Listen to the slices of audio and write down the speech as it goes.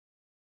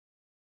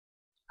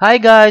Hi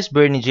guys,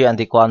 Bernie J.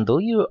 Antiquando,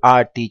 your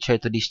art teacher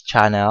to this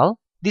channel.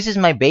 This is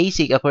my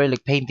basic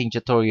acrylic painting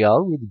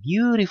tutorial with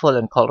beautiful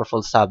and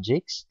colorful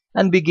subjects.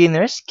 And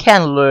beginners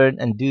can learn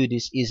and do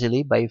this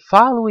easily by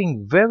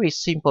following very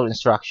simple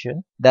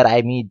instruction that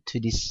I made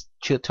to this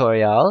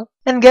tutorial.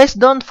 And guys,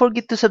 don't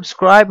forget to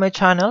subscribe my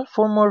channel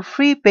for more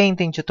free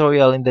painting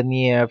tutorial in the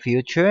near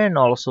future and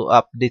also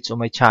updates on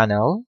my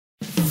channel.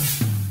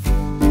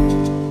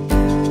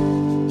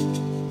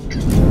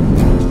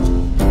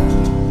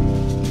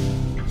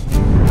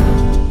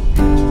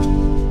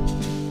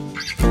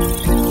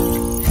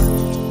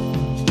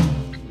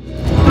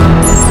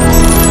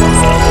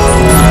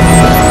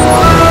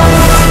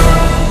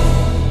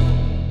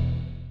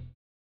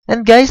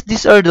 And guys,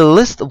 these are the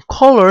list of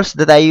colors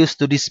that I used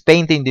to this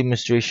painting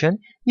demonstration.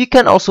 You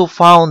can also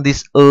find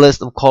this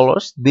list of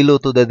colors below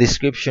to the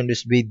description of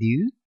this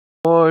video.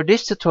 For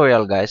this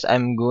tutorial guys,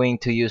 I'm going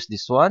to use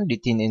this one, the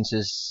 10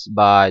 inches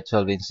by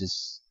 12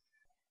 inches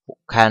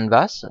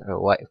canvas,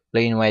 or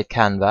plain white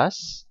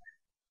canvas.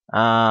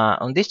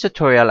 On this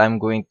tutorial, I'm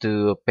going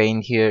to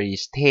paint here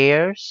is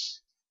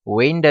stairs,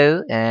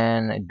 window,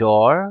 and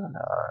door.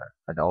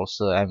 And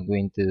also I'm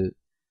going to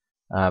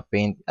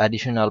paint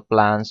additional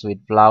plants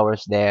with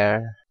flowers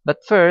there. But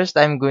first,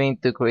 I'm going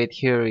to create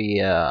here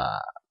a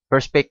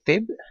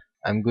perspective.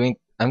 I'm going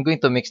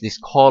to mix this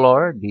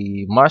color,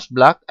 the Mars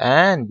black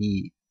and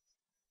the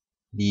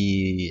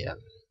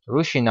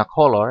Rushina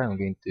color. I'm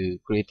going to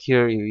create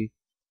here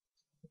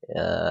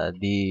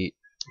the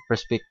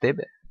perspective.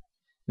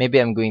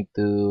 Maybe I'm going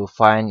to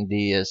find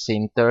the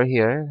center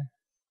here.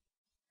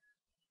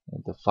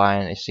 To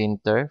find a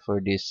center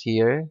for this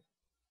here.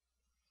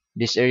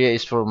 This area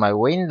is for my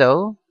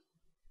window,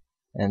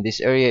 and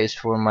this area is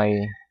for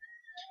my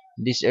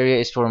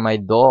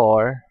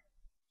door.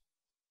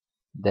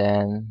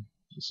 Then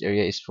this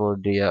area is for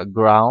the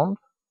ground.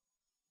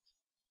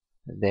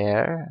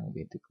 There, I'm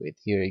going to create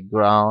here a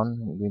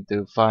ground. I'm going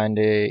to find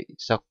the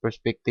exact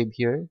perspective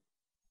here.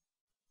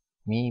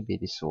 Maybe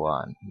this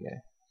one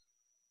here.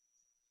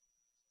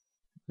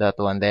 That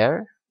one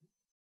there.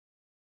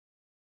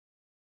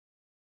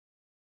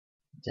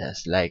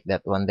 Just like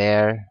that one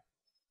there.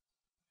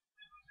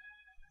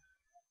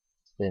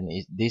 Then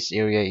this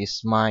area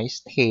is my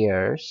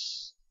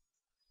stairs.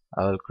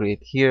 I will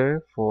create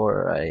here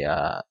for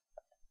a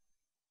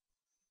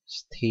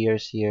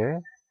stairs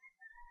here.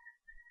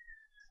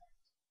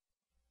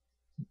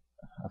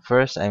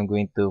 First, I'm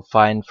going to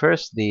find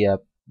first the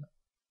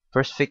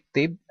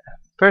perspective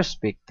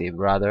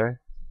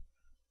rather.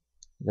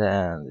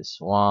 Then this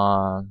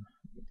one,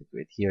 I'm going to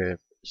create here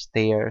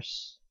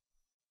stairs.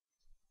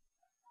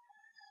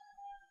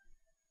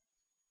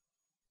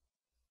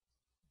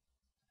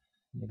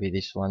 Maybe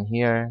this one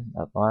here,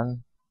 that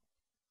one.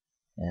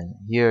 And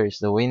here is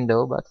the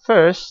window. But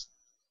first,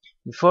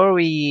 before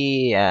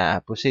we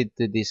proceed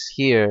to this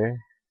here,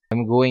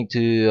 I'm going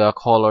to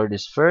color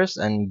this first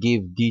and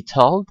give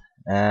detailed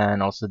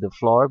and also the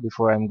floor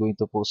before I'm going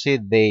to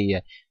proceed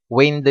the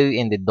window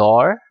and the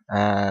door.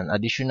 And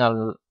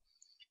additional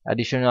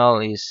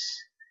is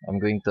I'm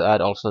going to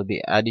add also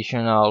the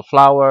additional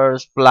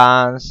flowers,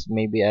 plants.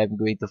 Maybe I'm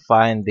going to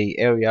find the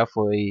area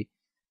for a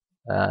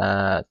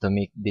to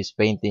make this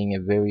painting a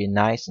very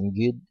nice and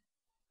good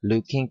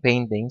looking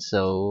painting.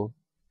 So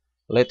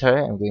later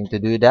I'm going to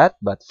do that,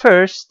 but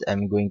first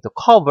I'm going to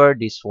cover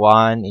this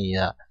one.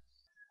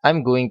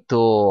 I'm going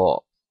to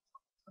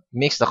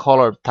mix the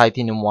color of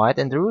titanium white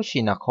and the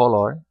Rushina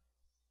color.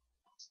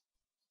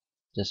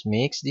 Just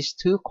mix these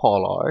two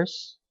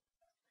colors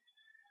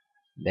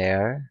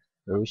there,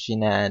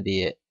 Rushina and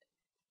the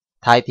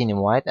titanium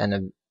white,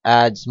 and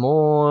add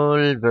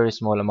very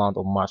small amount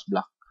of Mars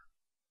black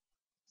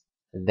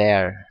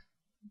there.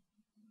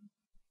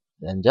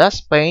 Then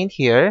just paint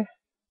here.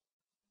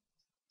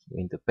 I'm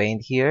going to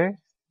paint here.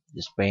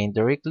 Just paint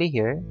directly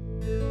here.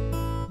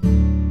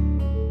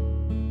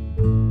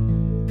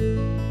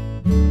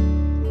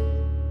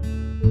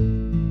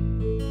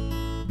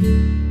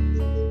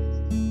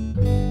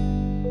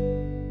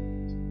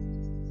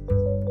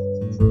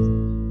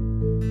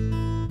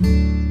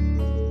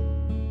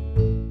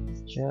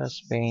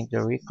 Just paint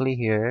directly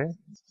here.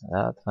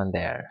 That one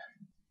there.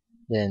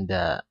 Then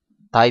the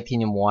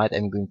titanium white,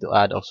 I'm going to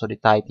add also the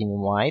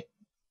titanium white.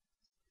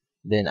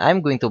 Then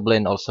I'm going to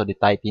blend also the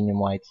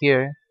titanium white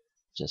here.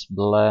 Just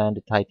blend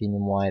the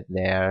titanium white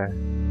there.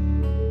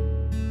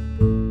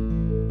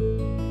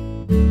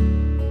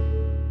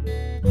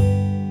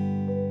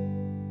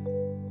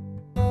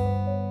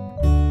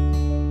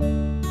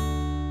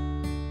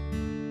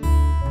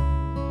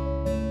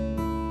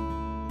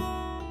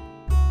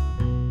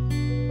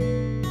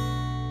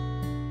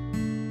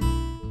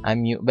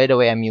 By the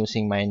way, I'm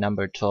using my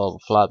number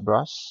 12 flat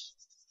brush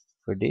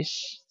for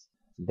this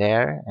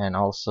there, and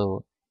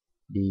also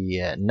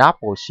the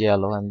Naples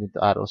yellow. I'm going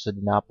to add also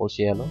the Naples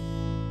yellow.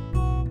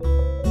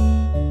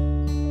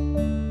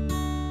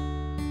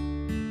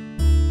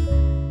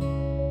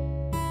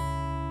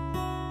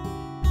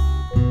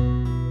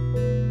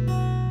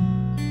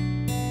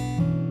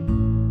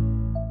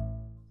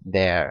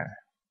 There.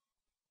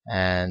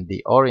 And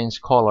the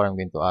orange color, I'm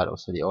going to add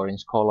also the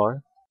orange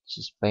color.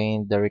 Just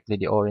paint directly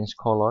the orange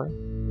color.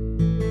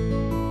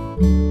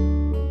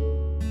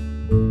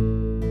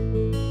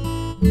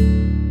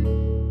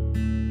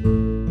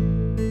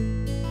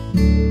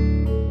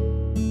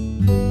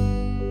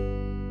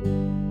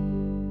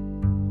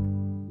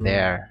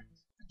 There.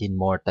 Need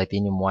more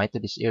titanium white to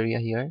this area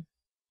here.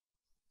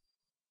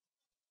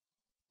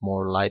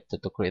 More light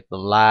to create the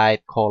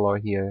light color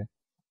here.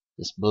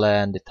 Just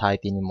blend the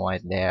titanium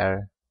white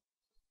there.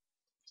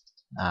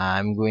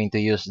 I'm going to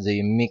use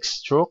the mixed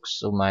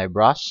strokes of my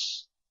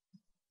brush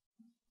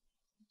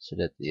so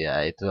that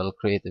it will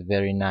create a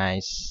very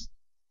nice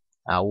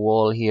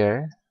wall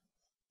here.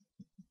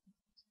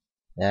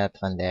 That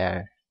one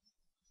there.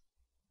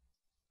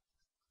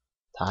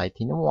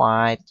 Titanium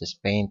white.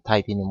 Just paint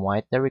titanium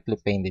white. Directly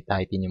paint the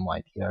titanium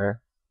white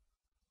here.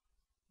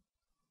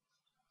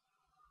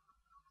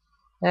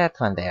 That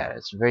one there.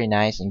 It's very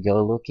nice and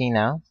good looking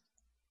now.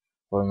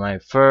 For my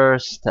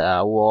first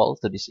wall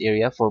to this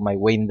area, for my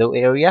window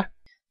area.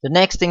 The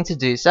next thing to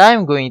do is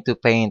I'm going to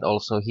paint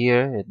also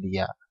here at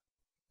the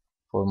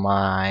for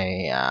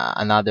my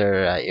another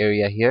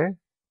area here.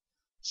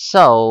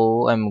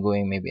 So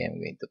maybe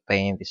I'm going to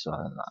paint this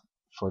one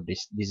for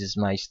this. This is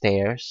my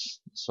stairs,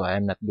 so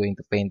I'm not going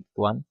to paint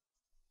one.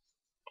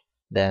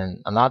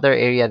 Then another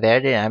area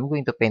there. Then I'm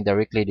going to paint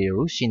directly the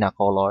Rushina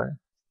color.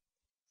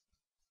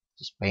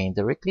 Just paint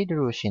directly the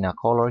Rushina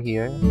color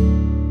here.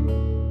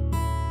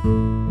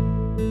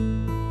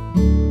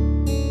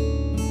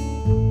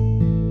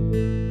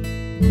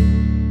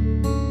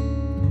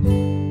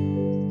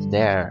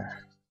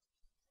 There.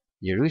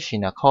 The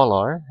Rushina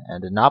color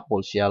and the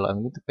Naples yellow.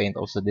 I'm going to paint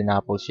also the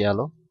Naples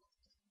yellow.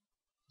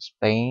 Just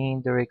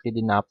paint directly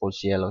the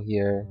Naples yellow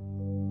here.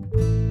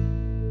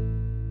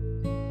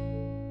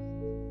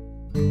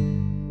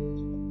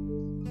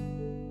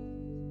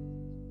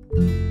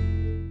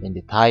 In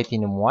the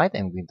titanium white,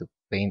 I'm going to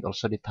paint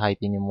also the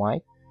titanium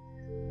white.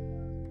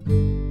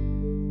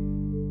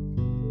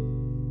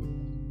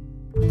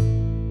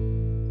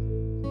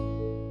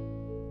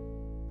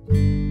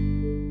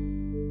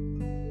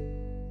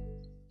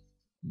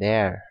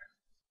 There.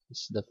 This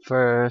is the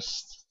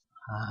first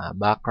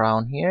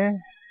background here.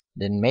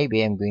 Then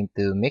maybe I'm going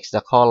to mix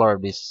the color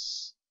of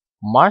this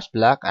Mars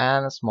black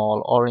and a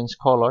small orange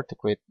color to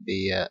create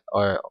the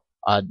or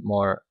add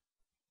more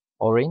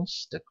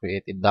orange to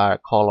create a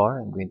dark color.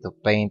 I'm going to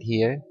paint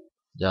here.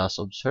 Just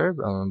observe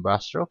on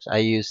brush strokes. I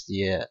use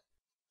the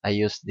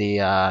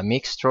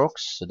mixed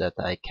strokes so that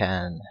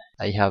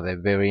I have a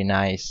very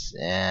nice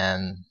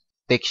and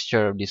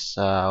texture of this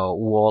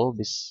wall,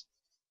 this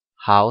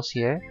house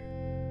here.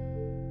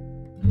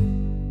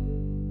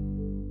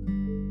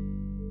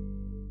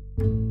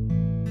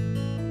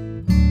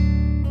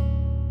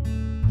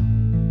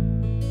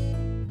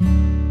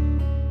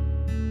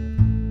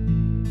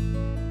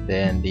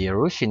 Then the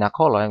Rushina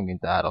color, I'm going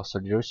to add also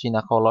the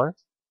Rushina color.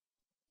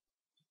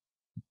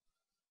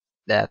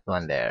 That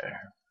one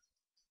there.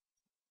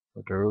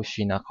 Put the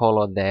Rushina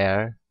color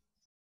there.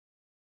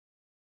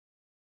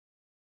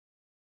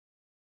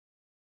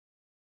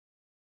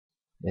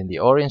 Then the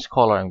orange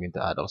color, I'm going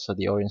to add also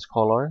the orange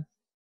color.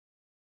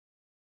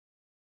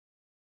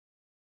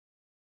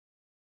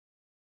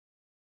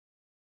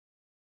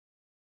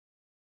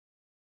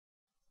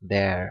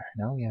 There.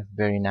 Now we have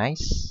very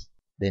nice.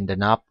 Then the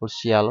Naples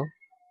yellow.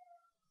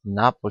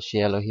 Naples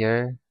yellow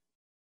here.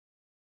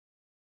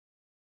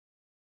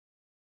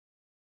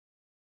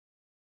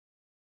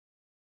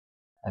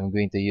 I'm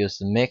going to use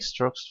the mixed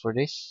strokes for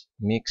this.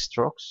 Mixed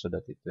strokes so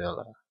that it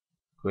will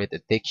create a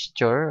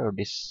texture of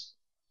this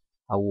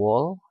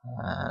wall,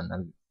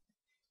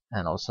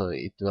 and also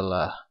it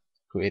will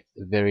create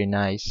a very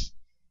nice,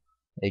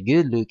 a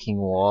good looking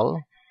wall.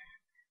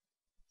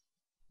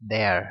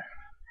 There.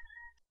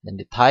 Then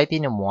the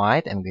titanium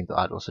white, I'm going to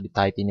add also the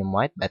titanium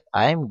white, but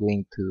I'm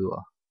going to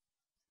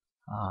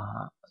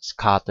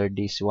scatter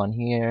this one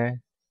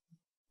here.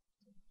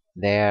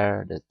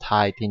 There, the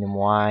titanium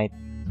white.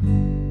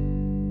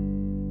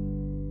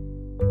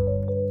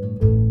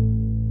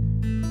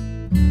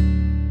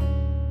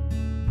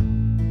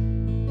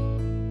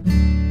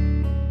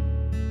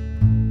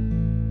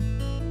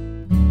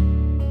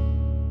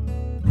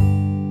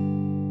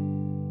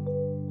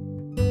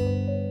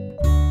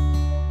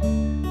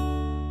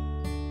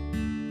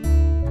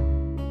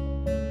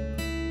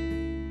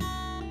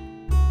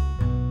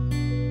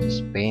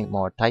 Just paint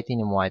more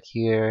titanium white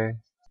here.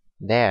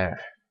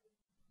 There.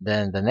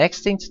 Then the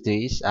next thing to do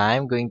is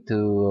I'm going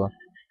to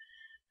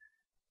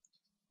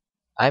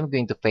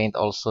paint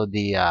also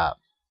the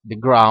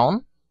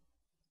ground.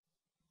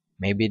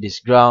 Maybe this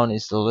ground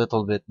is a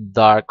little bit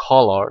dark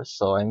color,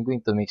 so I'm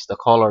going to mix the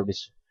color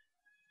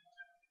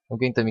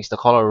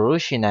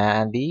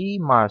Rushina and the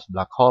Mars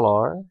black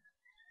color,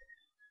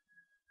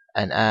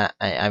 and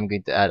I'm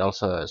going to add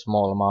also a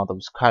small amount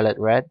of Scarlet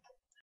Red,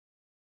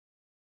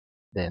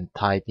 then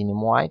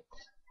titanium white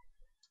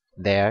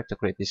there to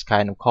create this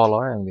kind of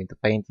color. I'm going to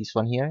paint this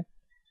one here.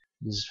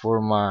 This is for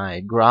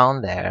my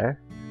ground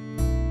there.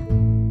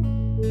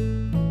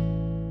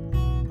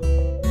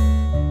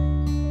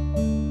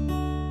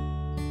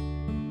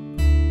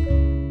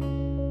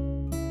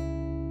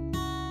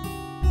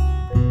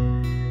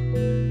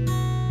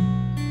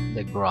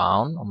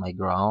 brown on my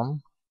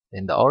ground.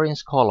 Then the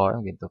orange color,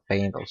 I'm going to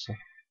paint also.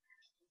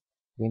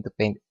 I'm going to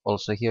paint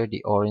also here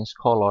the orange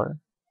color.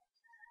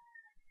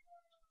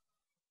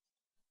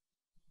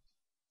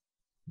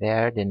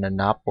 There, then the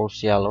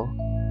Naples yellow.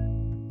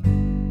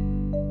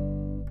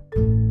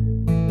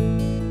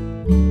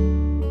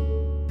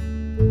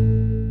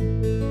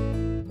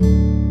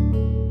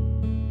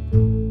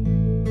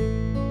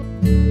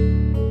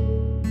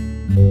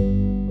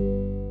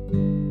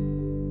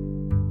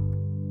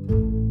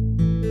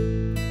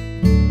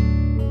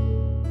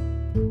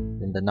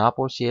 Then the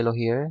Naples yellow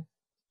here.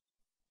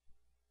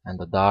 And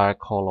the dark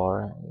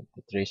color,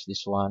 to trace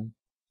this one.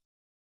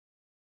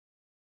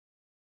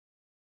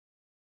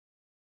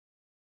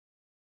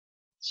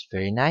 It's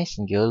very nice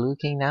and good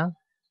looking now.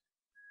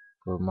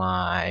 For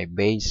my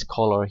base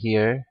color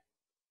here,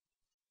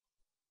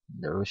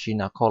 the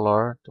Rosina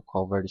color to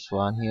cover this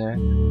one here.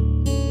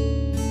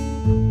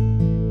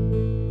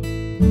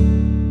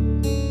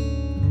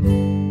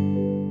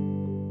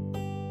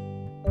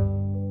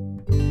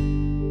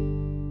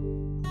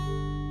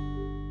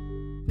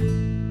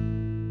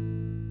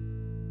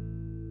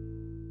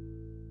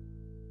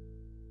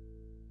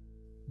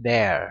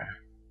 There.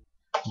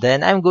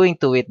 Then I'm going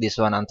to wait this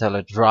one until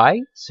it dry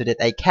so that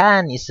I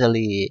can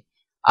easily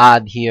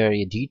add here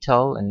a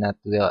detail and not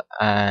will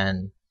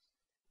and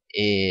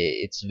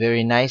it's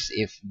very nice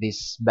if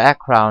this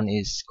background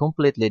is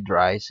completely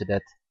dry so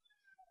that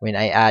when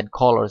I add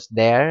colors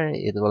there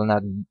it will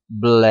not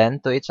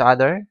blend to each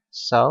other.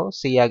 So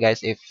see ya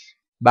guys if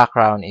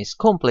background is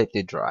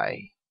completely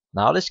dry.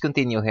 Now let's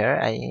continue here.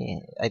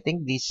 I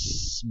think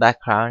this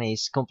background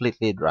is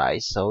completely dry,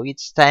 so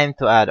it's time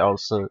to add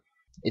also.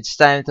 It's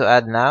time to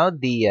add now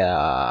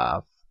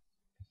the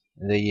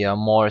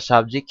more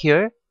subject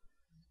here.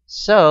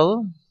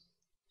 So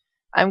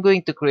I'm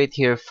going to create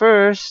here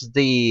first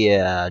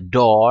the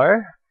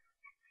door.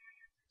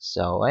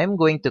 So I'm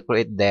going to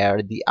create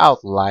there the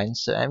outline.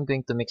 So I'm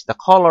going to mix the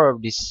color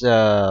of this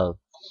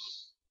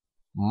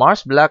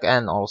Mars black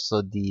and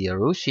also the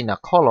Rushina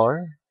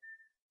color.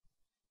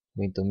 I'm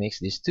going to mix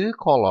these two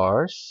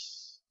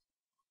colors.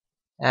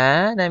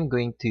 And I'm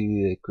going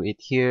to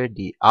create here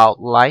the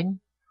outline.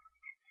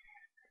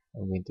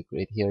 I'm going to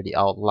create here the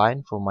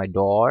outline for my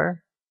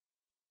door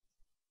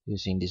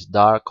using this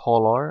dark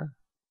color.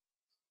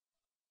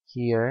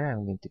 Here,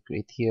 I'm going to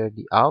create here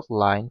the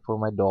outline for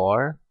my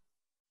door.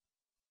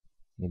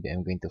 Maybe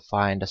I'm going to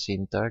find the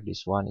center.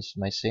 This one is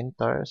my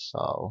center.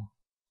 So,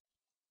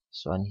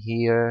 this one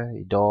here,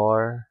 the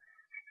door.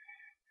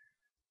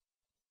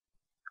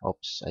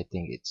 Oops, I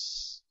think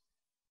it's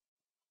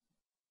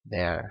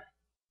there.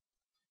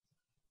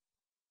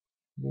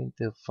 I'm going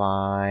to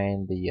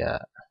find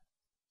the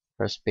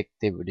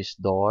perspective of this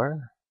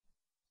door.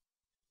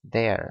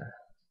 There.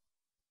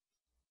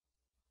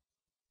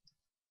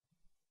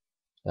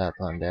 That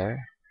one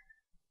there.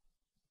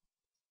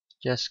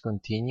 Just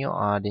continue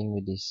adding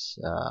with this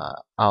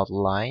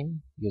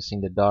outline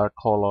using the dark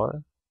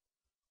color.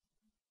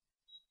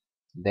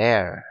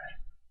 There.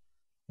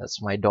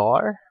 That's my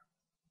door.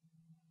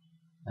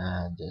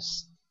 And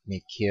just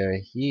make here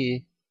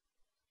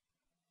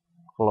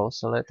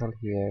close a little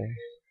here.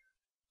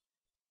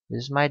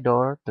 This is my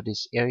door to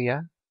this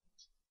area.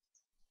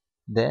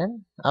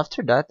 Then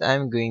after that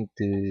I'm going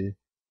to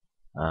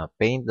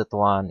paint that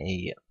one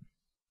a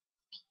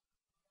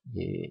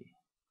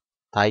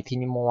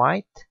titanium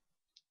white.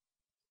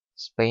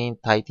 Let's paint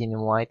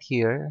titanium white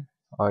here,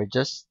 or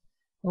just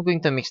I'm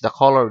going to mix the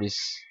color of this.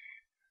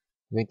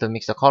 I'm going to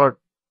mix the color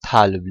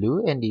Phthalo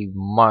Blue and the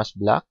Mars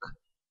black.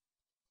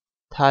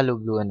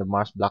 Phthalo Blue and the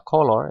Mars black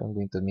color. I'm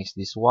going to mix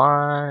this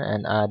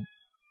one and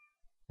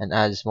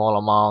add a small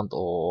amount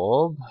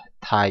of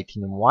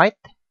titanium white.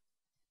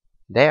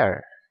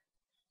 There.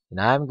 And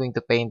I'm going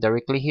to paint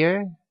directly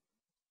here.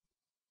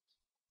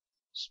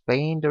 Just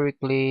paint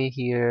directly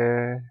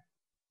here.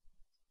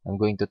 I'm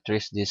going to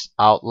trace this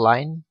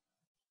outline.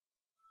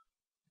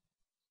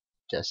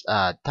 Just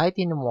add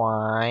titanium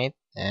white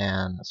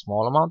and a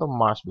small amount of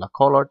Mars black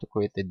color to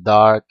create a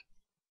dark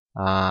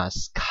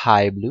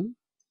sky blue.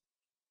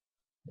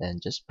 Then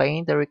just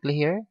paint directly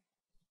here.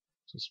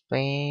 Just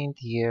paint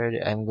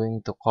here. I'm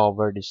going to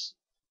cover this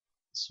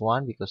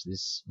one because this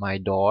is my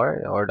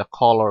door, or the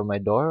color of my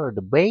door, or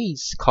the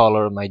base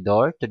color of my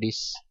door to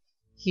this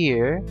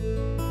here.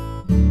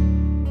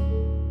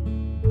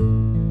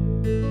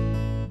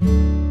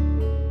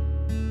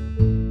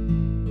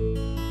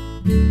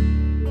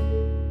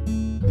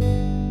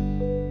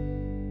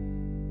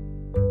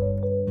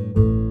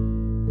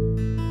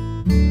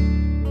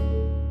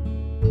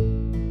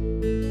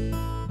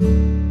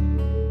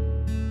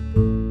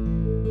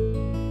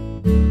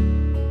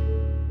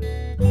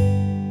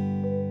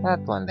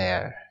 That one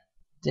there.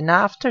 Then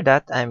after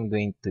that I'm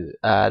going to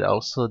add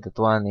also that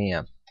one here.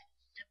 I'm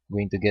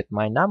going to get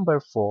my number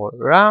 4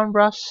 round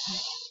brush.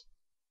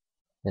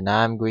 Then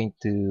I'm going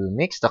to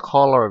mix the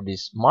color of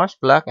this Mars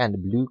black and the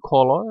blue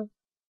color.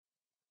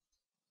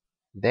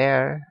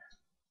 There.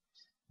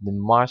 The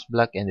Mars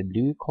black and the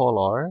blue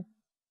color.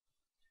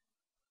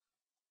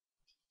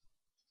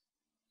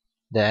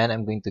 Then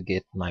I'm going to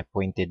get my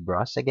pointed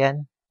brush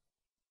again.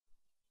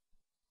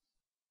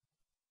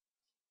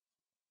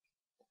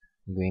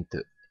 I'm going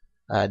to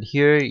add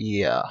here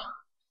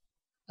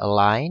a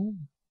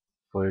line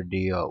for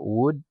the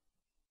wood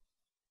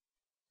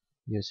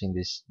using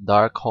this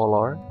dark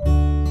color.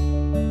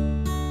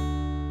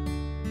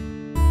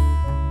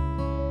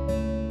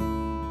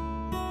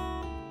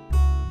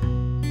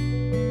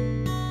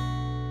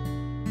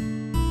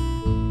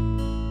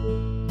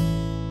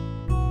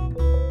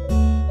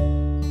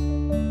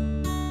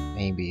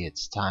 Maybe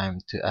it's time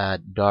to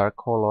add dark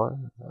color,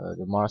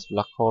 the Mars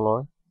black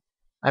color.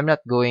 I'm not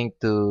going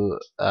to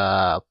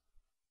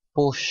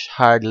push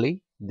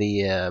hardly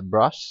the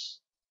brush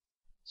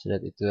so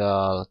that it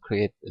will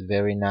create a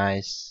very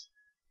nice,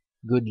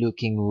 good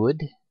looking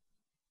wood.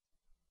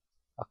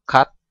 A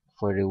cut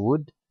for the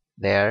wood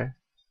there.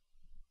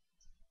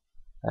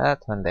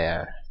 That one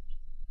there.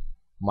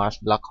 Mars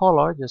black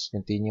color, just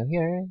continue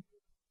here.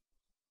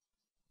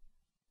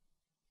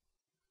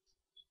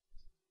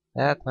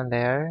 That one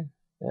there.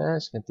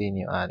 Just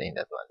continue adding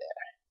that one there.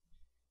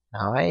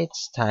 Now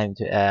it's time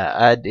to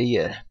add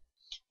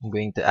I'm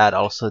going to add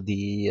also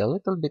the a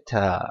little bit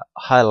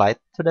highlight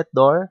to that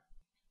door.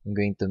 I'm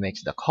going to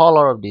mix the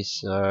color of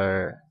this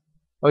or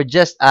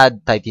just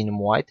add titanium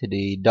white to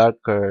the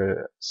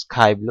darker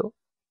sky blue.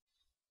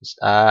 Just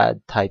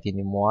add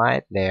titanium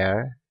white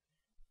there.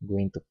 I'm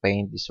going to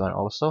paint this one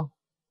also.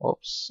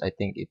 Oops, I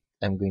think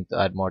I'm going to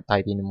add more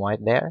titanium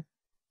white there.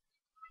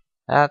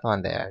 That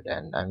one there.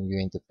 Then I'm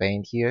going to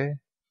paint here.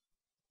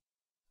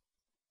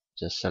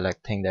 Just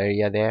selecting the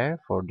area there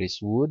for this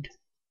wood,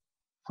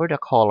 for the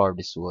color of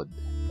this wood.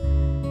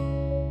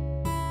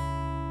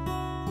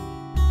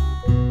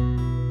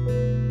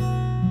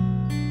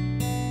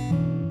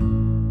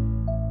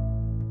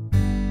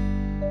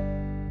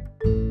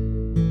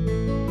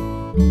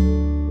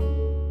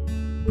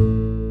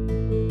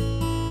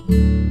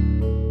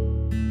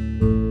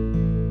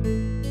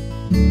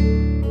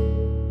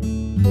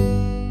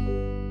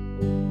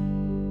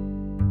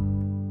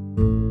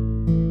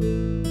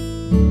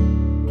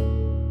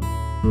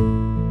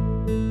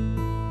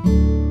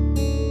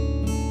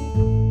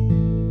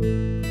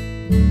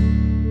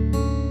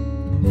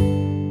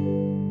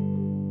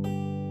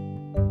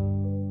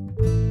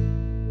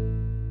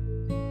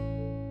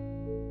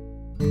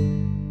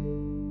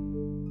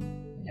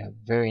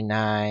 Very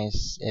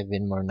nice,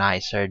 even more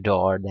nicer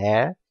door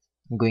there.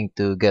 I'm going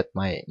to get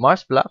my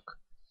Mars block.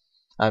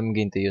 I'm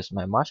going to use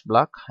my Mars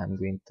block. I'm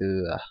going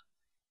to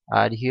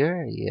add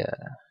here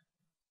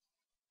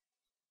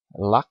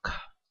lock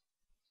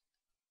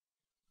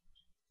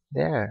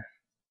there,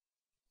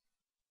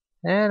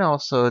 and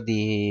also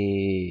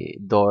the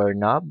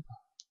doorknob.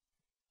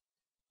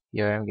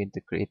 Here I'm going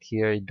to create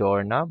here a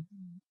doorknob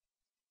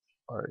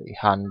or a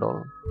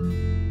handle.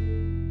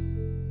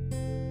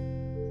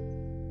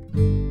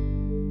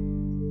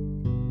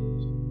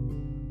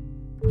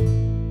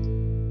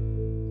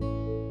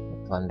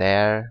 One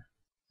there.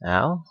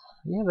 Now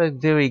we have a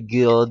very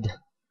good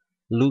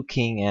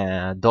looking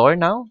door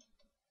now.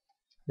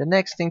 The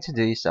next thing to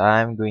do is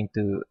I'm going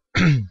to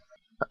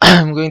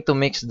I'm going to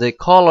mix the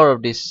color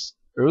of this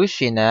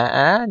Rushina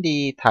and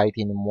the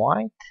titanium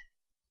white.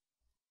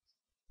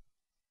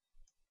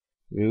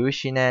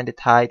 Rushina and the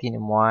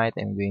titanium white.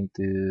 I'm going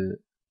to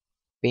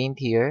paint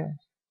here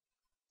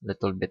a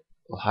little bit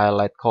of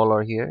highlight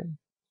color here.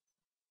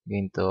 I'm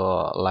going to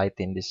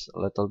lighten this a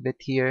little bit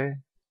here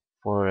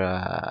for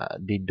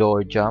the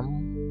door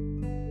jamb.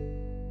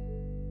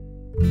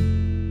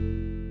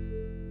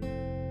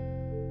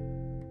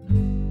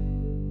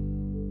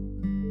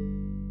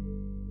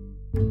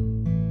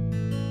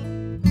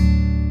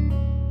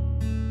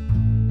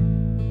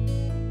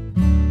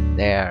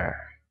 There,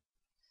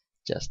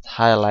 just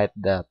highlight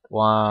that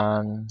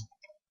one,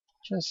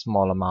 just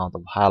small amount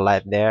of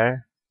highlight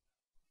there.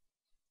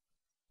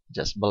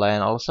 Just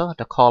blend also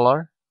the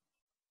color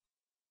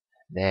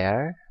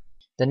there.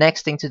 The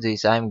next thing to do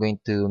is I'm going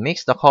to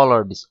mix the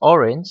color of this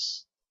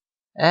orange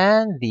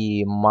and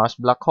the Mars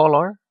black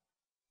color.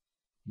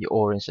 The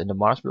orange and the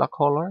Mars black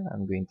color.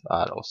 I'm going to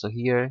add also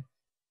here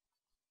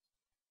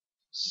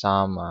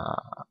some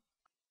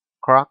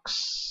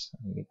cracks.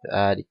 I'm going to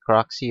add the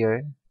cracks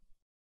here.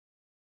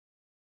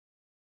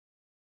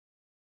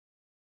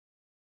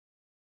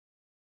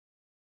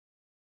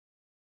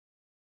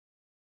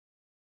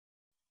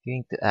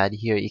 Going to add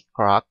here a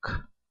crack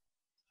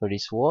for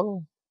this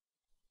wall.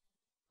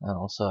 And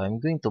also I'm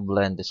going to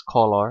blend this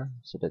color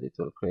so that it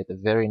will create a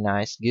very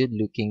nice, good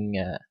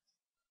looking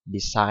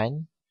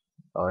design,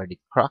 or the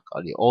crack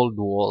or the old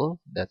wall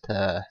that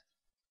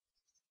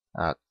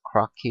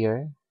crack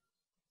here.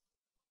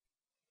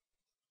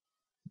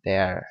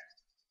 There.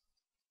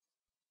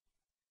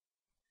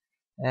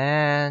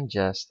 And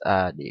just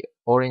add the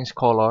orange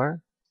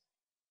color.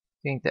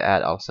 Going to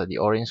add also the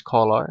orange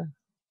color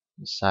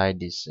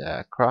beside this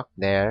crack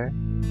there.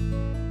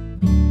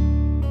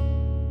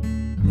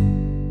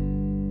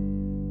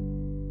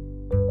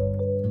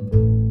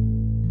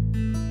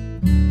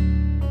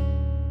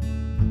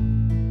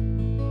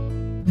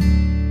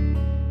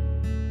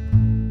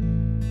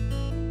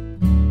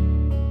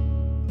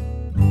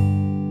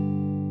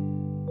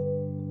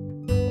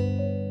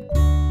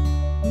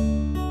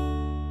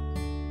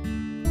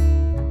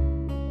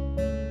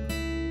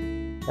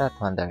 That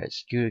one there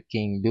is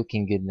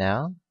looking good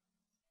now.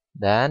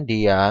 Then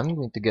I'm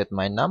going to get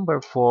my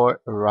number 4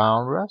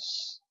 round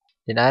brush.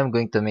 Then I'm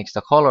going to mix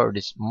the color of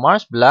this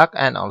Mars black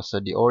and also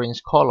the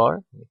orange color.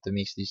 I'm going to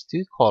mix these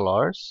two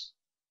colors,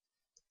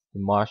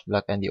 the Mars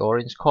black and the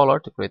orange color,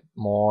 to create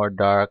more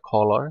dark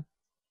color.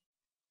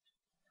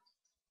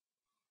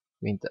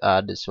 I'm going to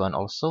add this one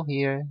also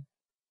here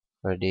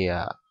for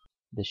the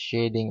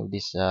shading of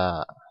this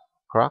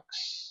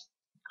cracks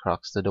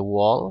to the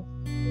wall.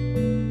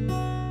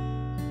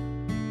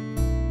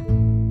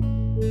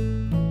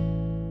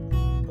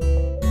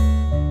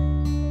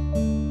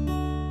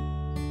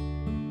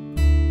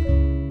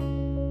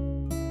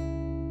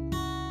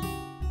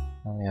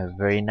 We have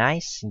very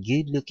nice,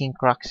 good looking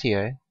cracks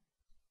here.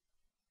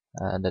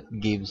 That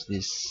gives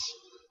this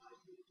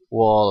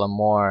wall a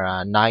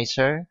more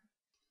nicer.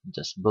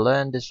 Just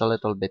blend this a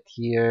little bit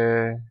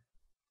here.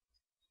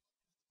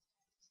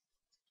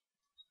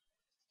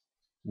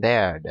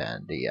 There,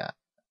 then the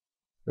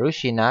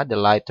Rushina, the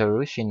lighter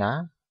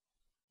Rushina,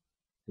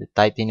 the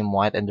titanium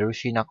white and the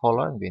Rushina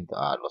color. I'm going to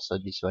add also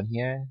this one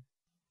here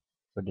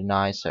for the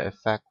nicer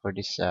effect for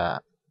this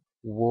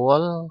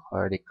wall,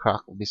 or the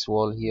crack of this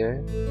wall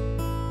here.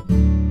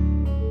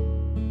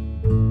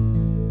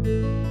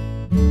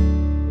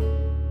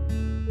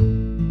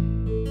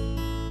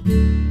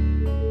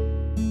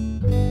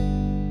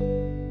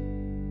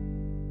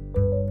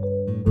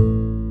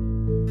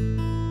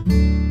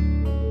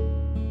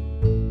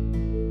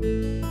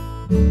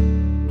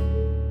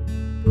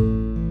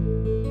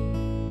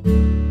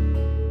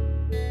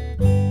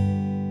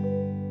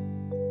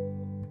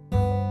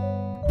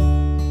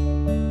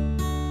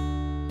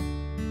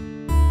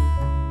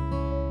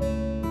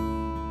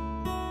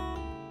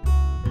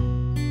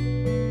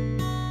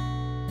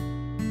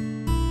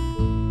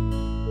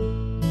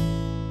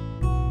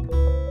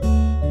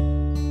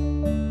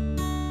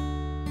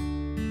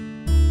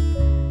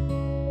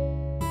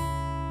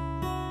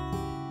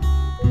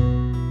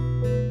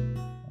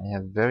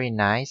 Very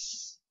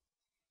nice,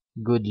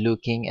 good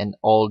looking and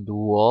old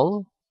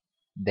wall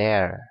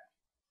there.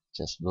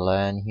 Just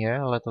blend here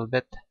a little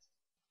bit.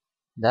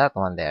 That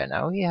one there.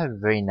 Now we have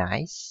very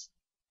nice,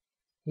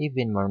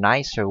 even more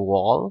nicer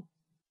wall.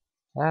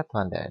 That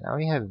one there. Now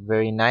we have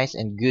very nice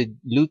and good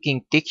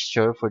looking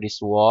texture for this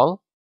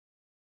wall.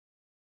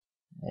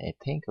 I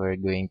think we're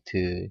going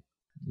to,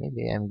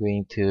 maybe I'm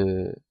going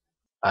to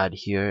add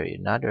here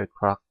another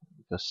crack,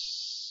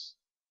 because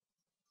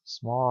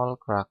small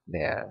crack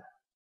there.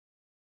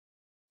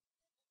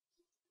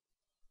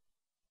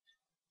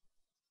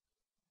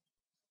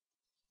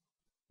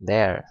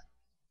 There.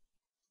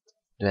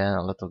 Then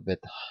a little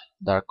bit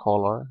dark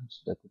color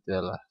so that it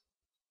will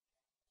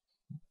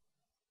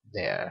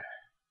there.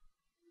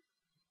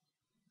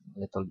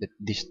 Little bit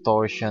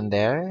distortion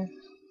there.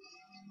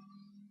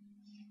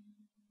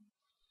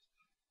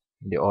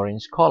 The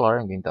orange color,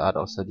 I'm going to add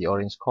also the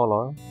orange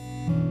color.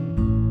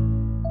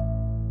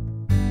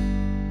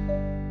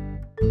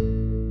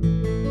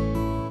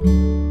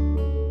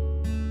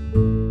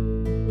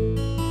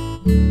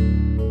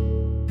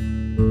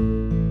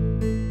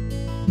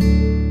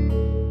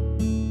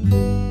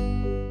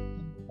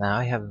 Now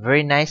I have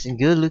very nice and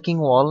good looking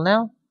wall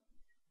now.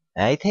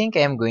 I think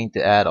I'm going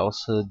to add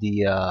also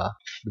the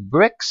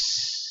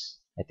bricks.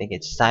 I think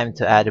it's time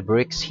to add the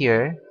bricks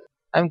here.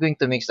 I'm going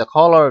to mix the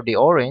color of the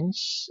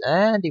orange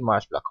and the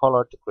Mars black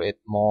color to create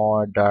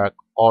more dark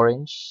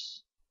orange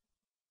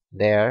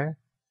there.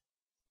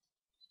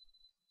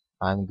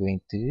 I'm going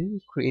to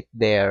create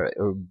there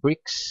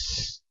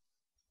bricks.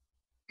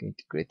 Going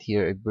to create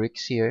here a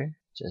bricks here.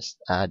 Just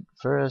add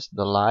first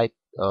the light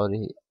or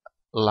the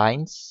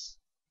lines.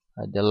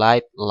 The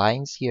light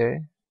lines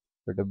here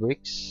for the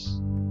bricks.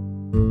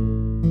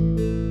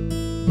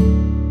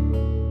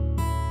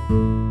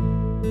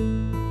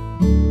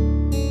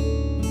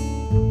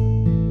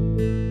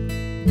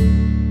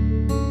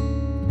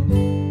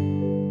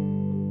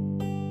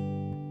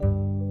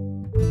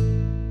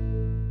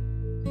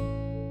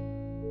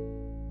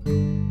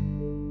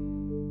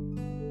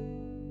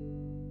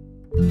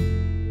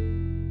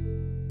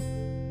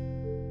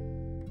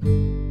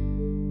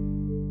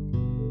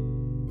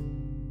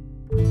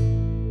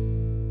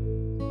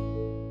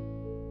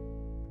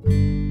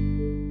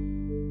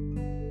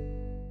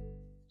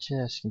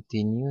 Just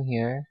continue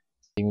here,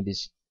 doing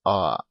these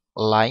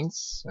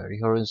lines or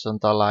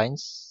horizontal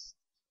lines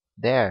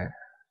there.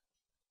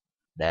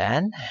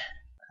 Then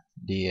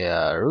the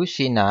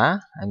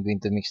Rushina, I'm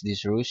going to mix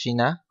this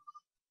Rushina,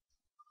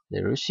 the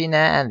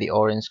Rushina and the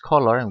orange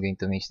color. I'm going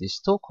to mix these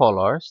two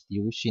colors, the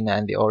Rushina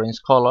and the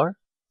orange color.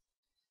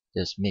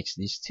 Just mix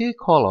these two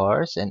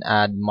colors and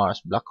add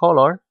Mars black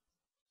color.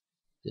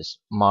 Just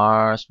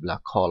Mars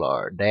black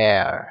color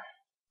there.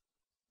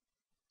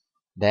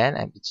 Then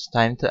it's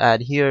time to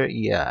add here,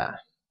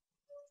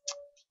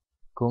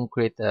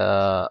 concrete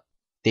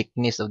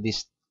thickness of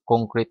this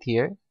concrete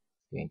here.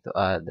 Going to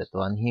add that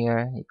one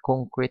here,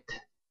 concrete,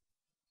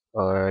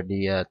 or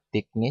the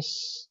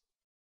thickness.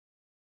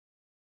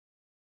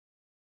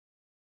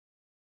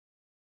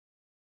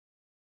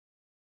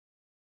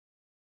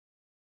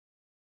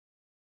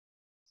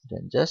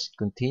 Then just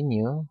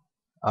continue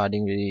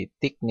adding the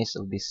thickness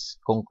of this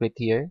concrete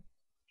here.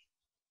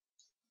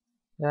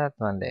 That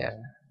one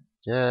there.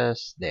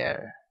 Just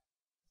there.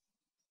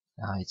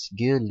 Now it's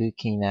good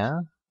looking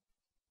now.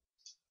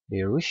 The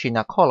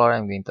Rushina color,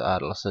 I'm going to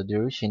add also the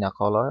Rushina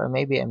color. Or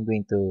maybe I'm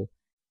going to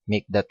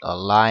make that a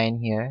line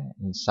here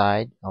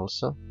inside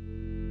also.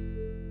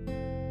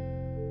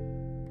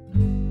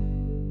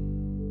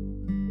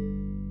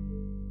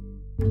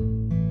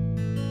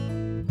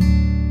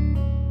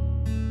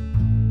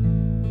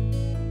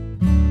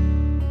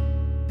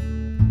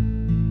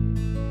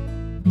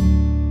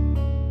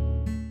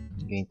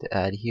 Going to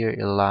add here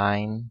a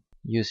line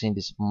using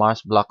this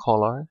Mars black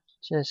color.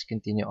 Just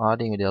continue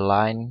adding with the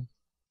line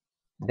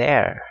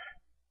there.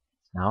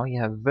 Now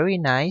you have very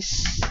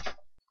nice.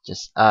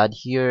 Just add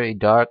here a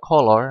dark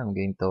color. I'm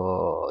going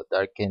to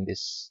darken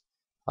this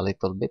a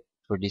little bit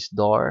for this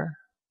door,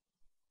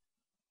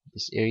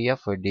 this area,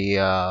 for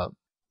the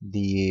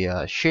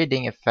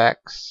shading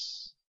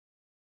effects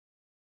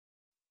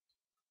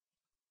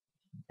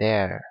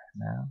there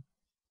now,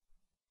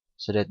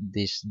 so that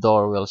this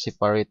door will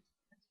separate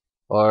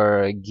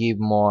or give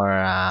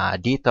more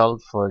detail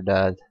for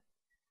the,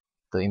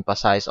 to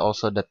emphasize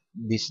also that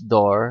this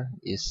door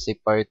is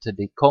separate to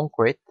the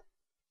concrete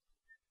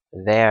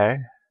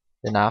there.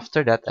 Then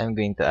after that, I'm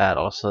going to add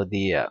also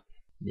the a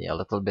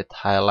little bit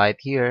highlight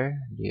here,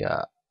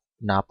 the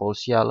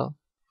Naples yellow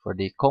for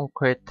the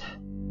concrete.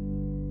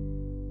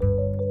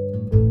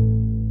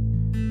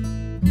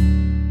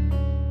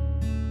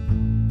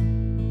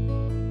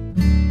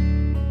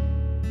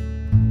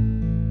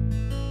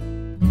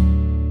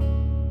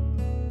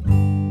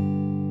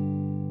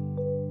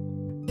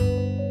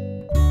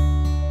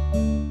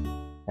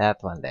 That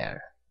one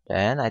there.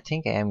 Then I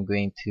think I am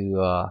going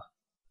to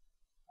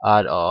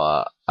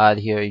add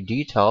here a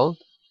detail.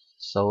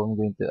 So I'm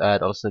going to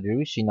add also the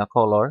Rushina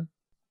color.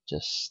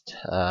 Just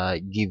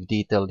give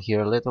detail here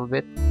a little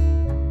bit.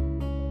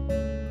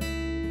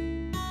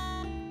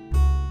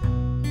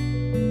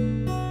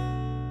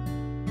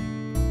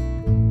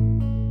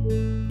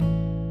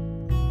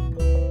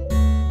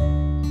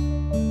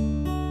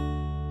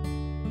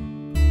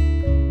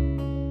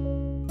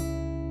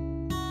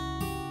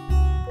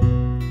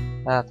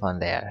 That one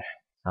there.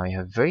 Now you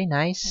have very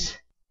nice,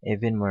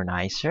 even more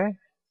nicer.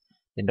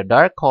 Then the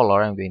dark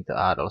color, I'm going to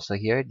add also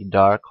here the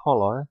dark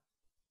color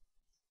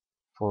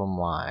for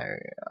my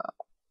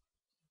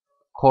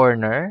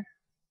corner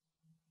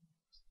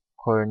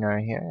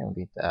here. I'm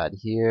going to add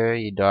here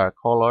the dark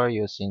color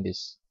using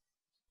this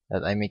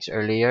that I mixed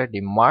earlier,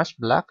 the Mars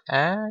black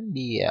and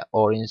the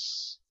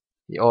orange,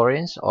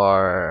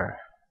 or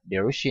the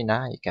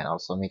Rushina. You can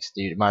also mix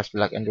the Mars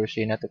black and the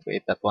Rushina to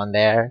create that one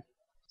there.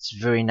 It's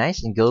very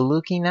nice and good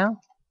looking now.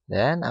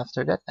 Then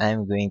after that,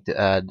 I'm going to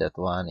add that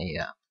one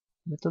a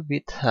little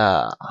bit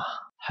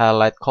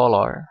highlight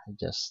color.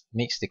 Just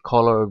mix the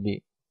color of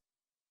the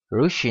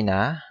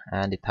Rushina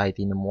and the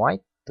titanium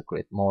white to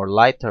create more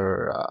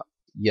lighter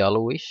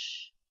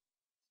yellowish.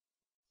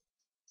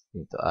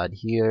 Going to add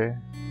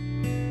here.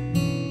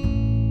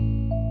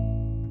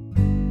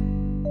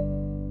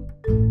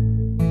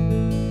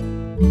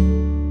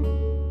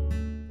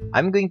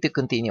 I'm going to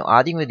continue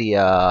adding with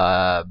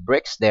the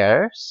bricks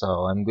there.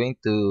 So I'm going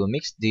to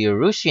mix the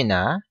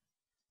Rushina,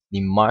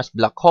 the Mars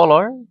black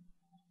color,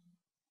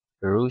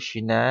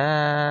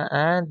 Rushina,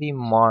 and the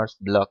Mars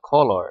black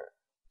color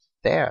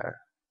there.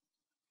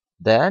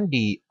 Then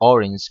the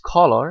orange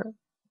color.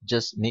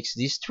 Just mix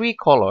these three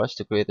colors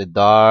to create a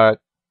dark,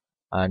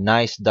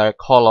 nice dark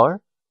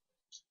color.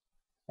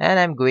 And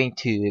I'm going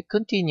to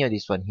continue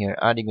this one here,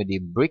 adding with the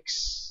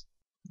bricks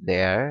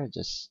there.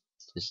 Just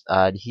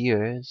add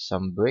here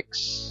some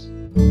bricks.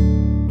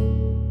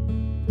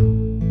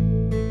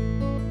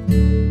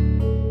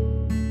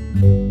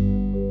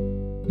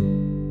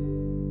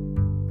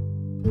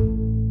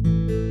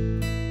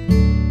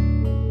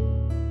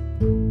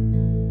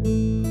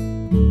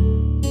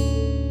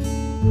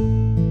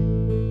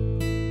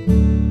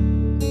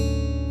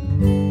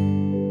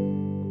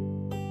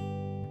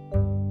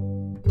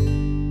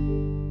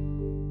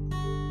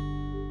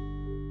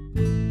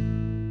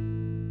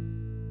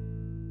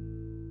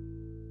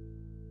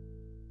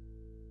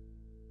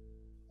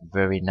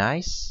 Very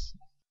nice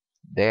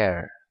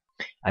there.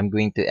 I'm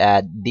going to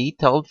add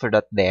detail for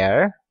that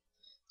there.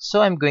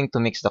 So I'm going to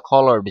mix the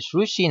color of this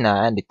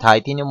Rushina and the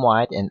titanium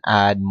white and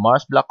add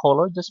Mars black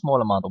color, just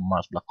small amount of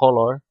Mars black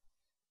color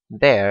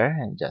there,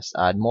 and just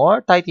add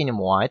more titanium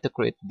white to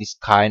create this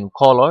kind of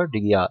color,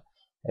 the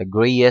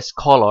grayish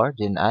color.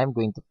 Then I'm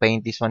going to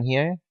paint this one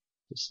here.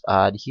 Just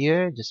add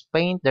here, just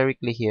paint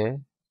directly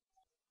here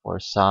for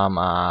some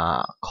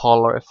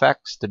color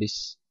effects to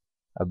this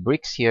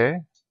bricks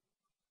here.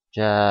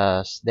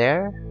 Just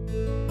there.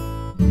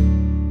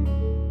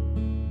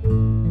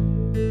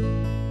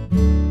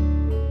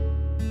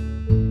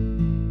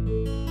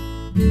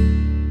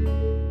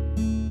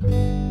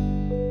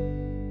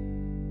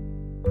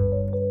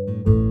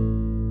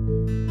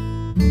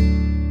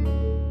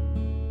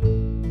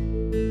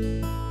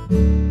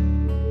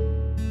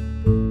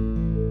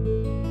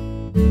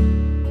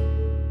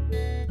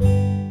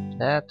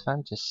 that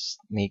one, just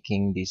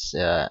making this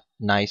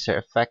nicer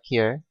effect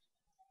here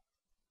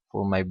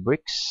for my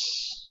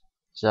bricks.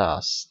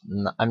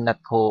 I'm not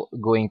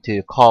going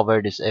to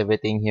cover this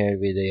everything here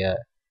with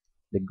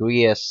the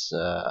grease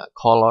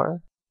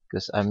color,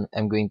 because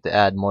I'm going to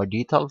add more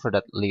detail for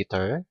that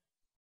later.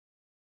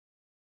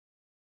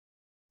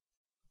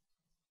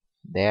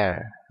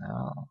 There,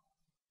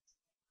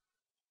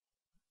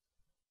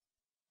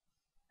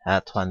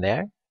 that one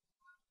there.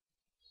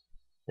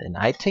 Then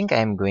I think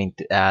I'm going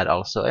to add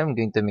also, I'm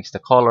going to mix the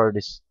color,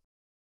 this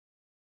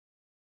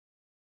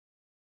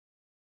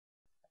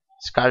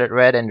Scarlet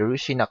Red and the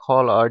Rushina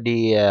color, or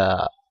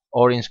the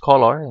orange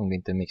color. I'm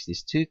going to mix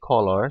these two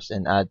colors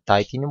and add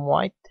titanium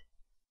white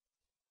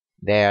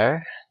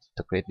there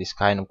to create this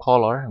kind of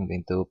color. I'm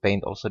going to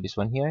paint also this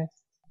one here.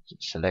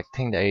 Just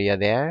selecting the area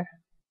there,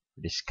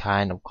 this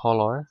kind of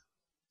color.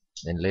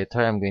 Then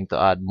later I'm going to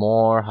add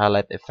more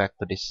highlight effect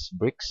to these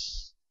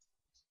bricks,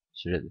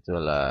 so that it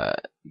will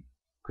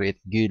create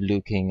good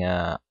looking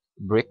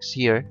bricks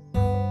here.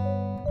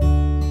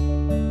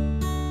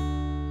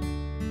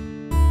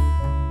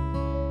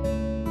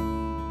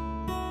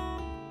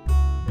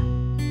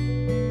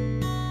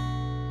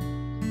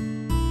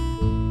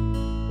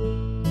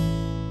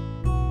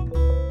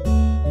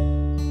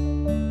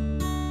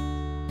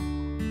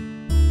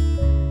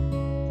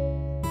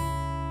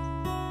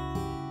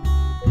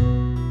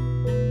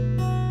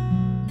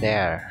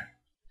 There.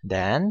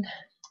 Then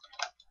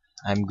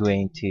I'm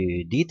going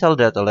to detail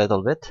that a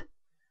little bit.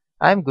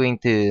 I'm going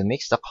to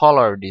mix the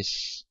color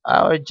this,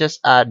 or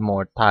just add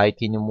more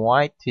titanium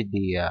white to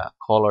the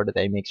color that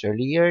I mixed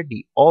earlier,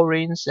 the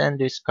orange and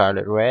the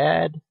scarlet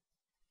red.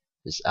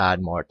 Just add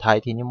more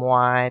titanium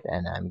white,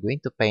 and I'm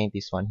going to paint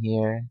this one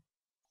here.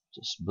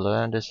 Just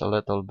blend this a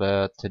little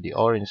bit to the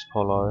orange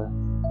color.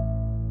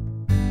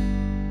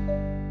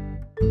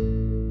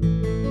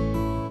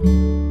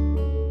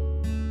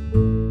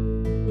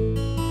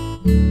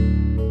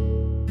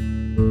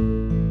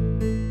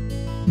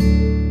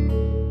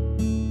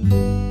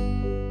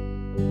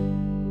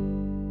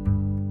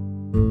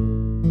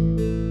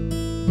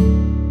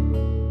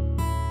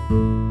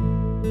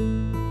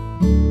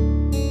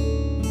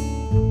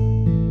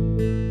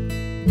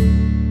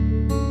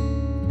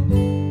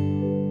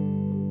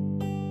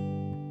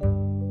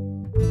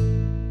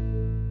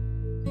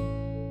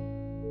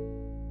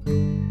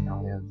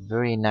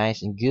 Very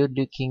nice and good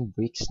looking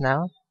bricks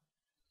now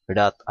for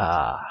that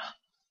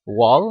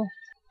wall.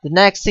 The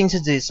next thing to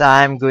do is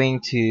I'm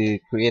going to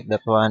create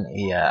that one.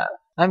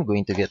 I'm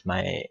going to get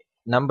my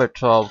number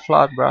 12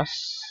 flat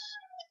brush.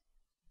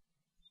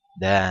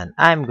 Then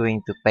I'm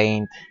going to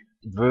paint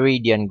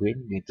Viridian Green.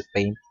 I'm going to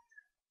paint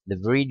the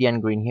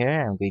Viridian Green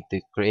here. I'm going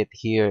to create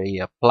here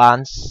a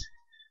plants,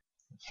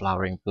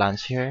 flowering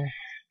plants here.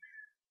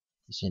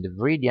 Using the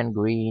Viridian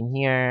Green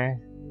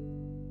here.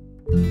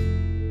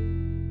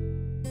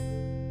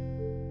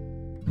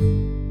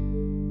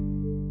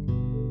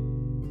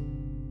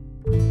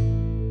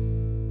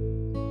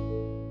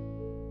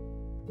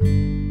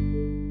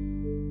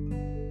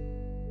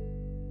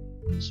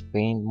 Just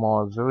paint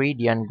more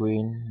Viridian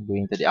Green,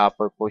 going to the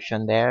upper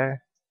portion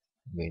there.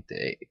 I'm going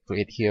to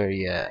create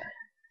here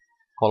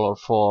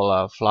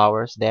colorful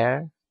flowers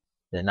there.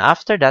 Then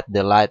after that,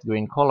 the light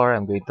green color,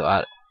 I'm going to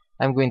add.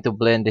 I'm going to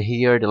blend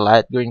here the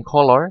light green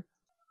color.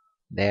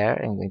 There,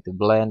 I'm going to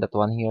blend that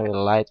one here, the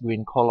light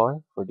green color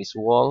for this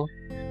wall.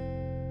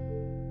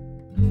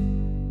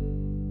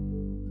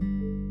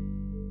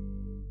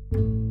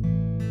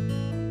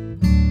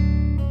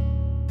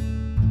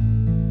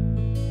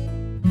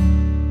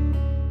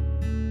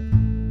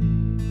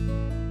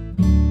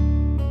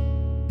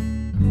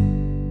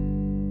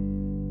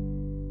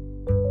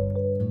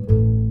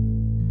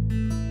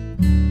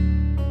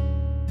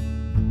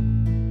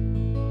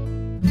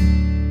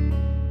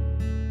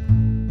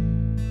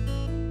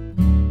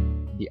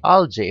 The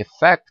algae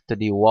effect to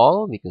the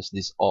wall, because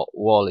this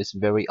wall is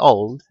very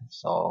old,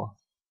 so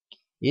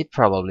it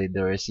probably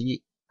there is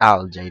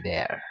algae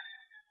there.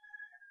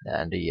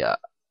 And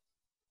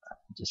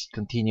just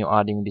continue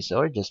adding this,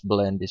 or just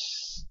blend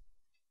this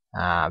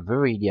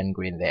Viridian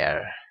Green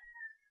there.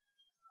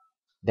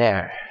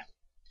 There.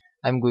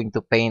 I'm going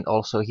to paint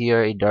also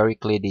here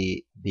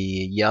directly the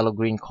yellow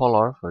green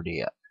color for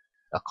the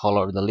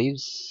color of the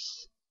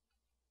leaves.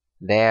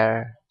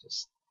 There.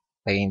 Just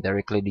paint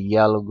directly the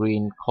yellow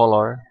green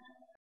color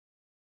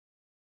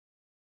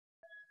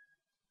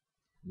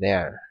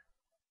there.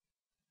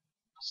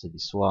 So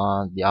this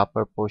one, the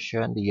upper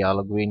portion, the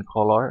yellow green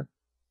color.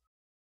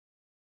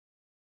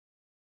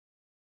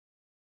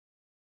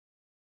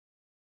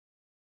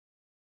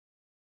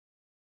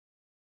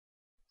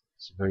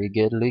 It's very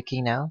good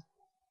looking now.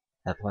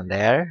 That one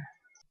there.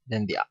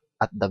 Then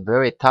at the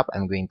very top,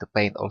 I'm going to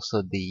paint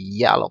also the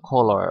yellow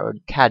color, or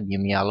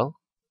cadmium yellow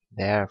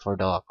there for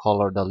the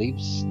color of the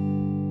leaves.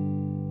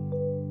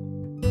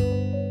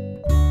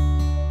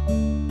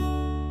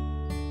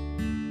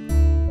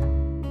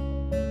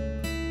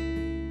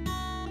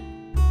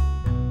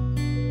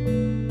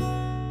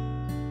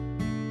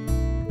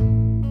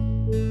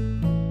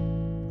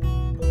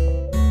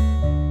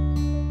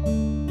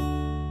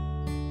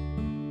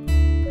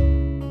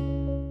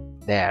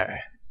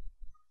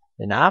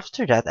 And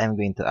after that, I'm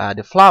going to add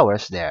the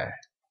flowers there.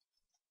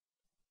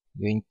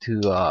 I'm going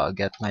to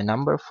get my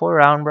number 4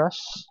 round brush.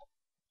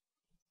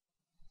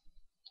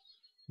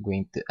 I'm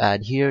going to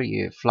add here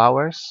your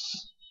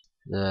flowers.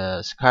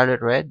 The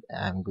Scarlet Red.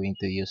 I'm going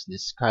to use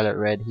this Scarlet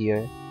Red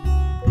here.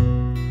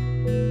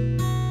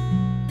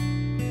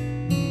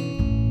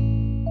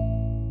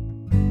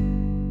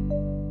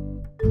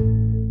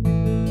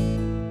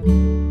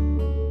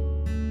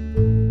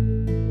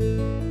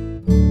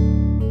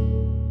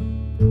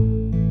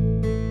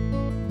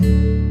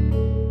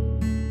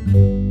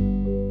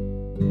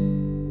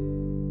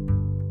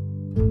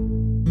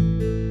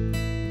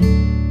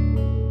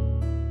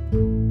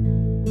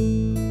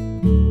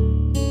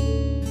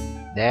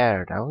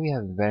 There, now we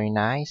have a very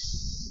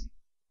nice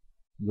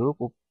group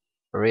of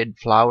red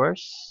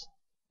flowers.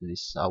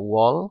 This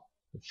wall,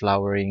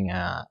 flowering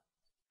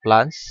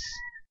plants.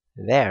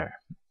 There.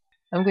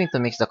 I'm going to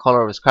mix the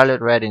color of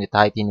Scarlet Red and the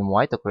Titanium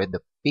White to create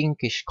the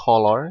pinkish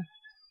color.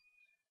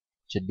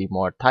 Should be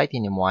more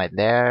Titanium White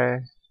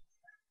there.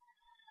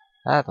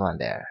 That one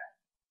there.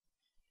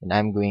 And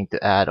I'm going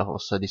to add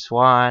also this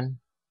one.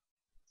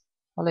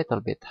 A little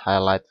bit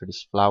highlight for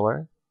this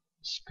flower.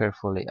 Just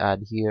carefully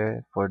add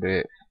here for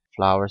the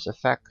flowers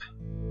effect.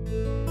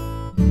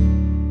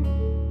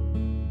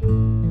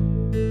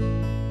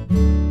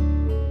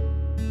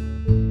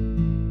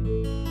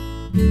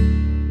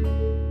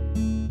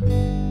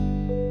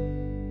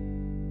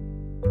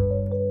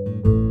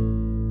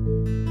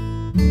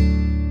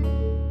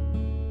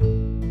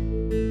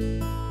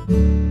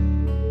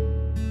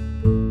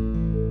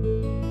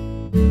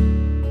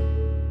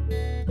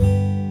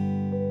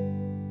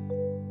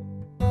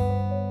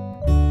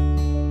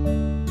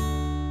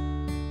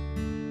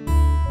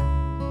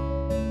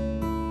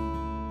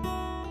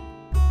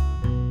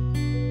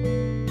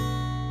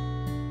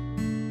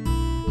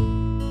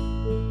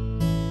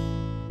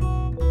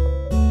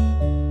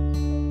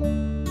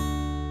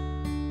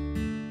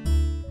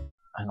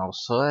 And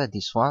also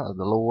this one at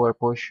the lower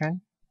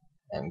portion,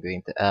 I'm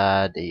going to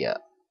add a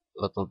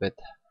little bit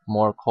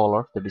more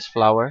color to this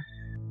flower.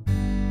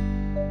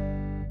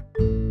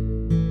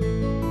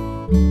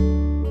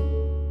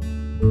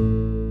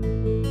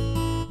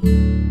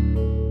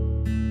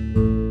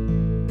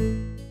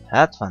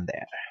 That one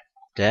there.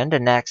 Then the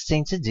next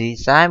thing to do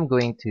is I'm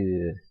going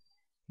to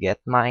get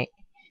my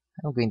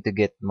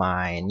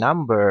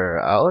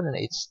number. Oh,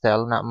 it's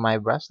still not my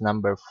brush.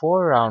 Number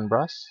 4 round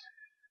brush.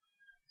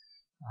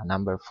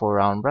 Number 4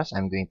 round brush.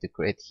 I'm going to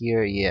create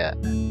here. Yeah.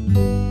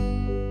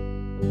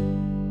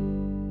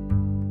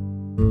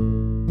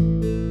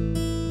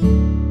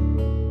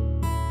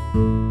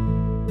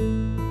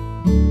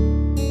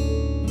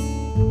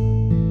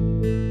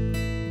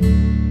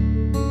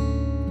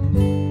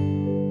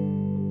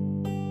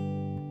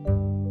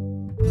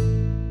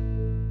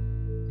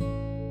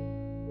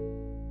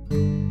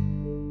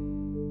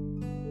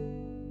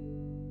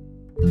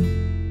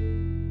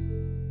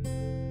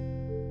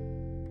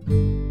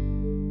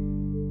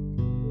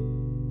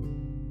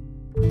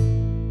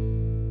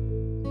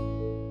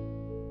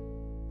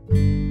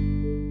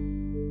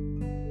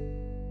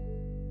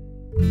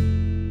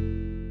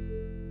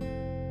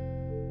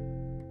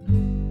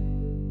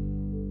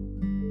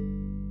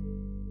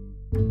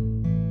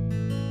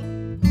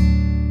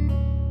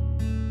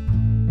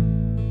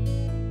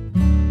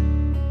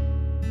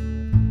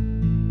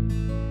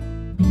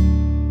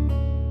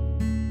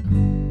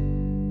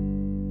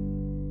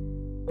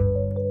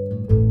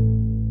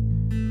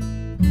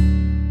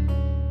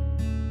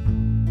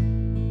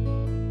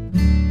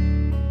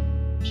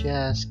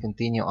 Just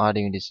continue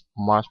adding this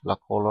Mars black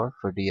color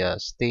for the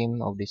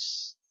stem of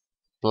these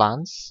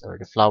plants or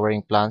the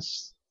flowering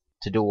plants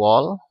to the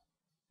wall.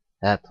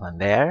 That one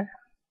there.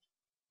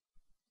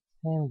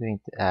 I'm going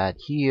to add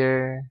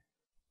here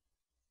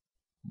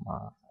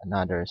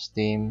another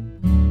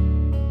stem.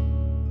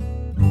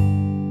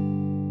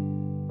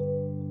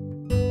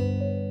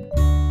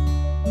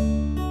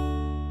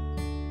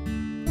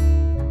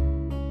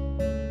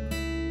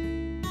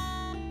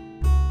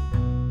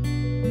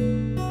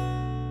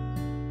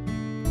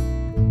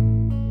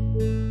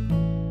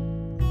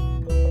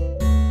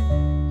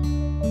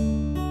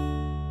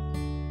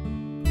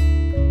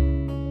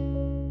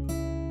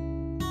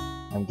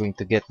 I'm going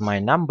to get my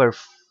number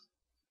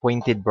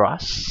pointed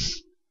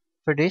brush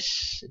for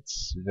this.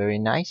 It's very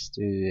nice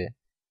to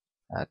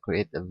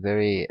create a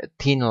very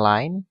thin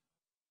line.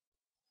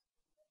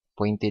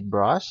 Pointed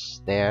brush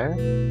there.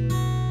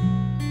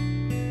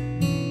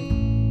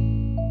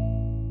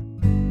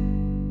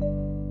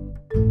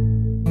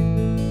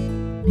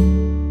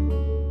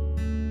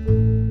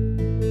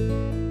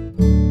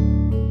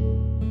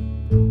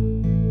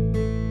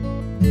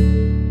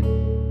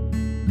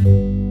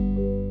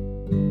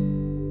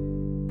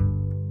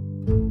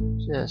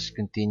 Just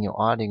continue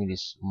adding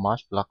this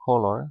Mars black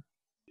color.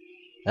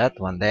 That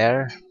one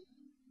there.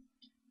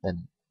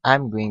 Then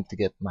I'm going to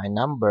get my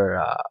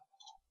number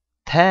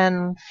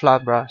 10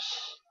 flat brush,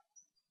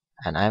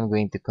 and I'm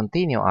going to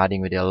continue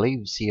adding with the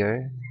leaves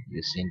here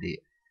using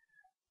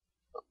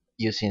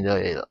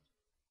the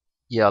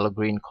yellow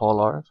green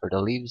color for the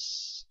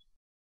leaves.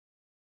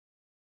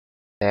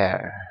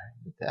 There.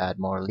 Need to add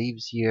more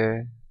leaves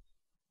here.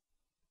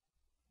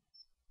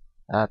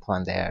 That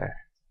one there.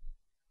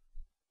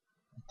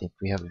 I think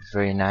we have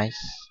very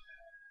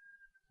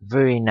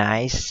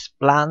nice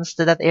plants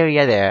to that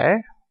area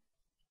there.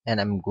 And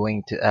I'm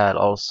going to add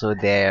also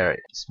there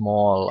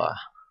small,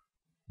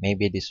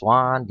 maybe this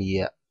one,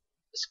 the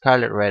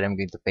Scarlet Red. I'm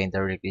going to paint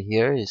directly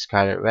here is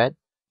Scarlet Red.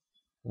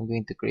 I'm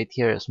going to create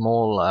here a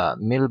small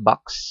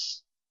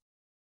mailbox.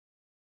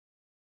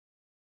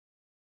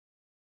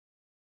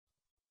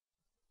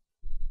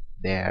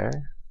 There.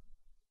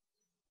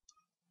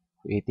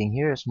 Creating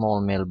here a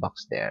small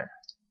mailbox there.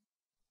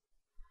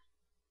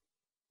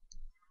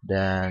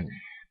 Then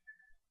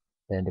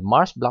the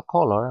Mars black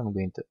color, I'm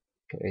going to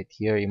create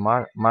here a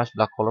Mars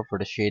black color for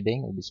the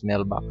shading of this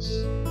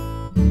mailbox.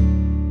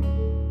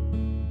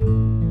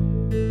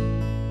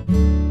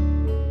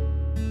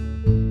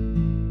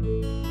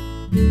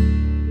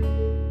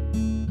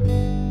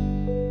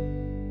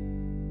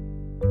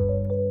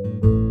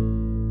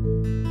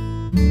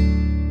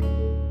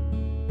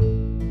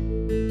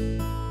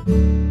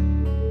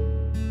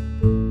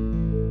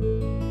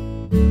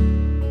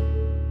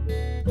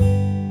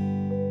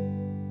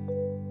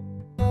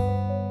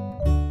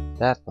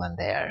 That one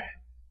there.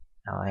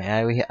 Now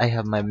I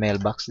have my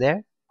mailbox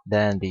there.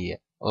 Then the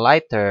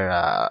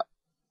lighter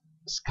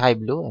sky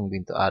blue, I'm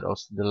going to add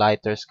also the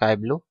lighter sky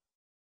blue.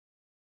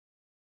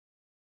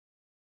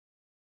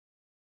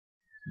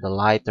 The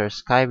lighter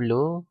sky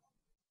blue,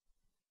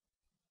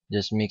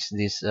 just mix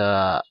this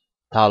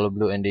phthalo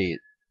blue and the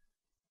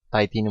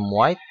titanium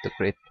white to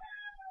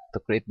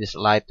create this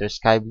lighter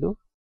sky blue.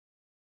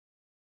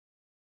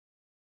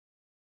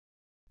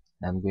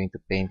 I'm going to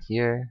paint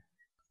here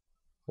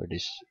for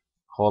this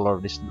color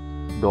of this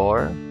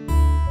door.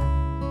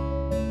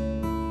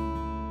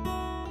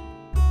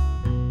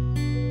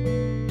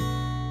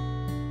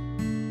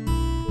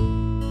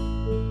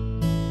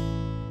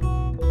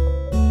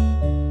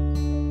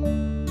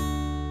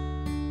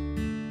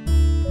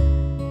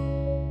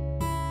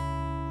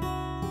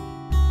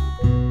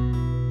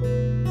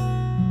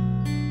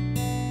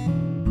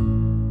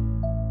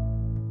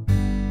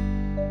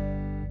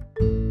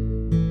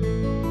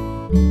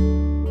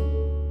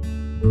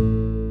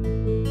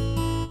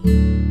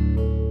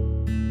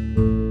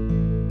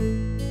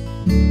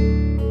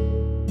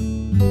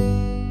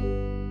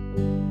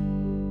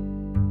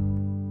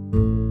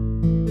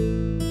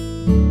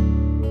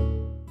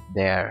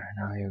 There,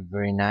 now you have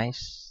very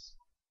nice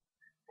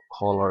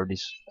color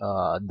this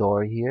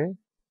door here.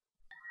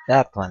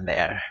 That one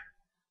there,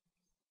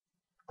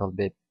 a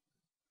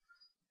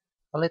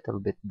little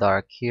bit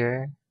dark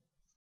here.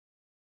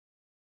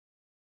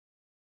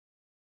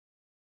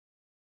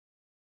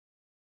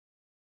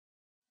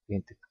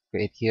 Going to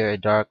create here a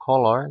dark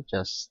color.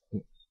 Just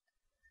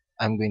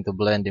I'm going to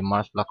blend the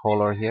Mars black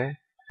color here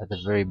at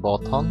the very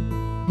bottom.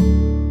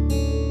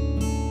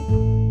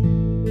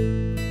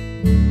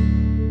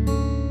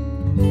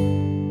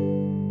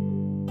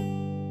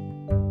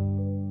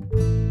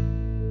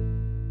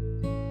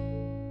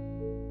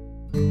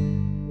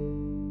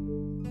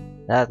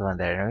 That one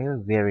there,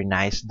 very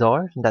nice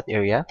door in that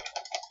area.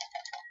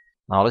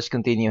 Now let's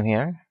continue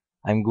here.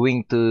 I'm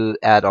going to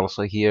add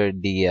also here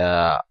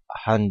the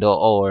handle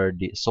or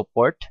the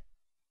support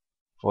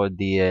for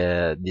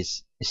the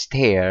this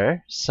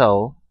stair.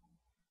 So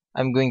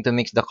I'm going to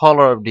mix the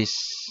color of this.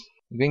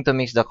 I'm going to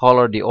mix the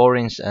color, the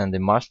orange and the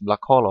Mars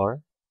black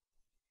color.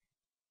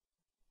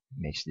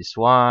 Mix this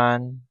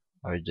one,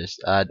 or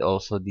just add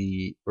also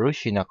the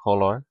Rushina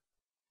color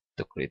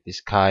to create this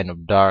kind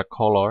of dark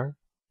color.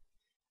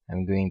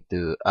 I'm going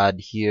to add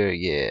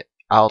here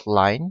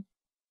outline,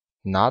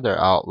 another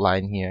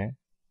outline here.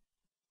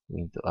 I'm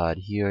going to add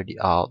here the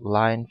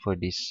outline for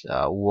this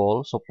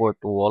wall, support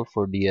wall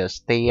for the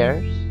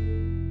stairs.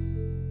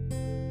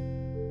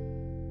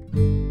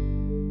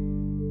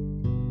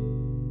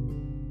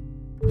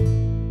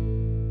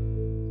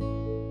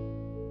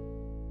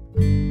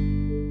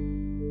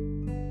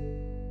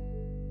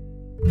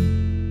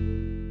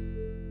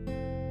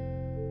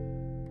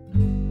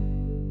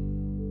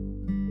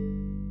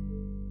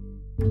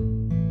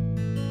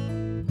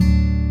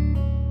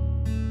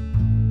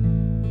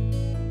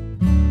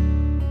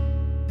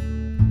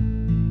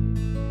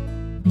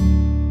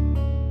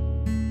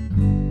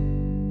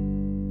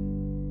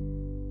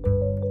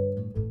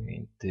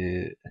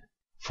 To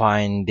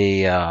find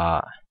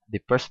the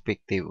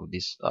perspective of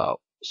this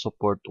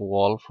support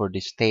wall for the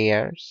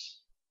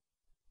stairs.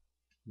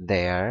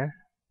 There,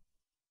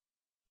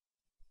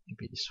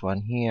 maybe this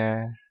one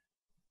here,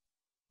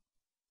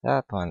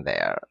 that one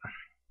there,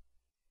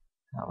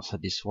 also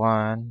this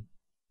one,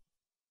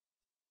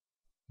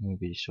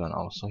 maybe this one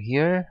also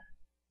here.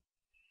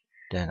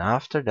 Then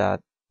after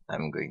that,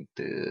 I'm going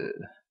to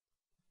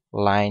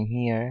line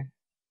here,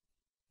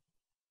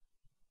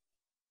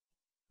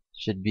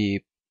 should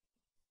be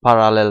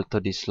parallel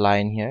to this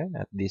line here.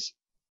 At this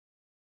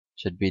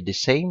should be the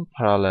same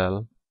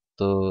parallel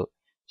to,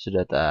 so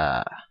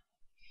that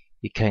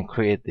you can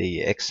create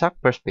the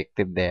exact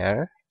perspective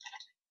there.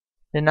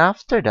 Then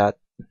after that,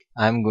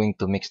 I'm going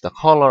to mix the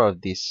color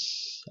of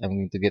this. I'm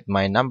going to get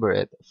my number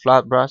 8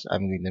 flat brush.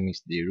 I'm going to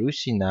mix the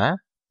Rusina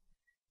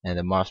and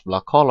the Mars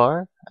black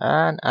color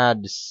and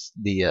add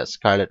the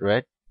Scarlet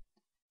Red.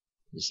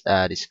 Just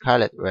add the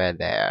Scarlet Red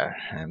there.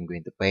 I'm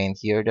going to paint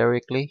here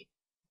directly.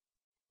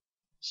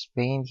 Just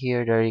paint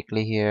here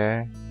directly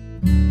here.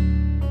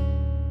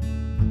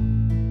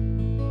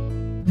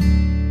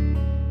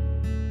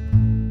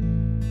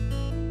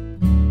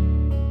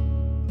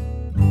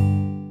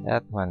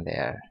 That one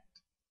there.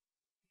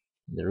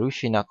 The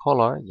Rusina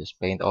color, just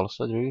paint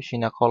also the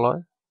Rusina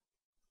color.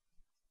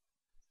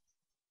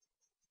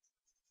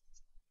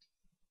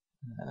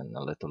 And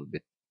a little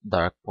bit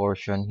dark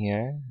portion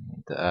here.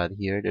 Need to add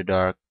here the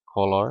dark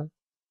color.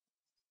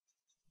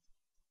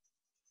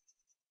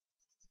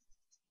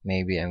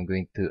 Maybe I'm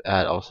going to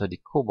add also the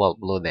Cobalt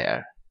Blue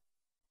there.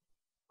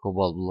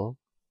 Cobalt Blue.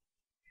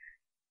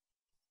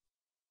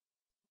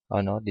 Oh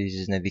no, this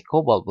is not the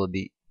Cobalt Blue,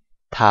 the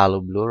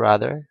Phthalo Blue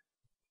rather.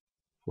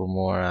 For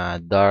more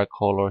dark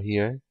color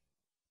here.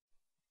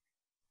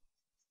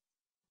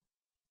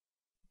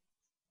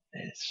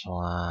 This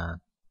one,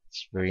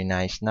 it's very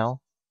nice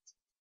now.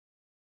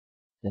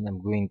 Then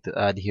I'm going to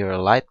add here a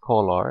light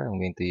color. I'm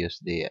going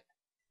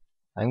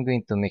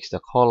to mix the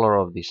color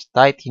of this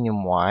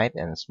titanium white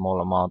and a small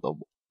amount of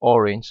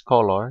orange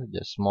color,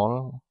 just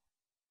small.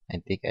 I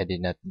think I did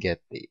not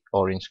get the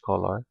orange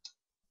color.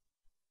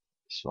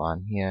 This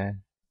one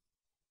here.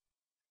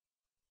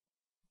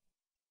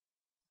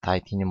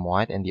 Titanium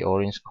white and the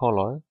orange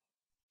color.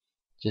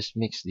 Just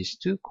mix these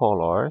two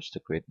colors to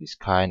create this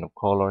kind of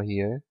color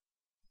here.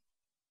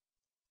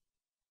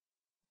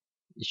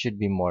 It should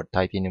be more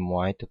titanium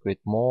white to create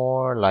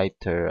more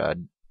lighter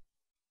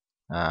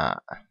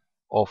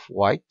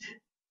off-white.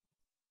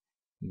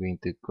 I'm going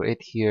to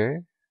create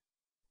here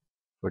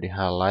for the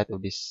highlight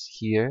of this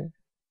here.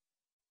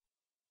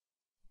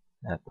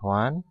 That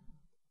one.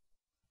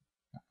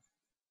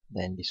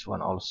 Then this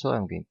one also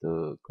I'm going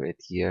to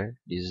create here.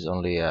 This is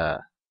only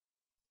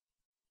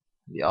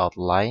the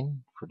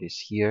outline for this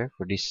here,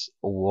 for this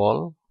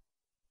wall,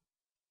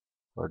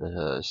 for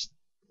the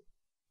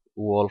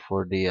wall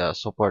for the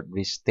support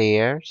these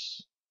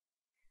stairs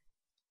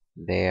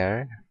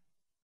there.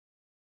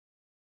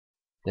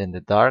 Then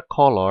the dark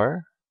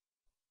color,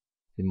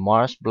 the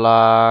Mars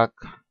black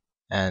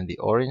and the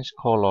orange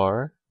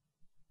color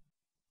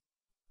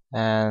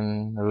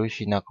and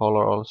Rusina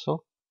color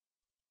also.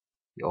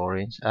 The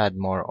orange, add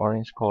more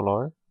orange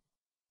color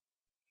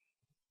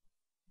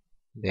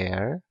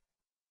there.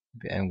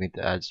 I'm going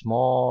to add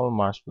small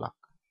Mars black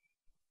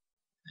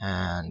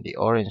and the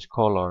orange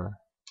color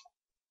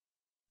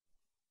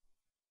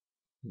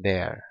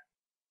there.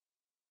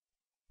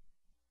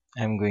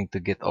 I'm going to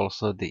get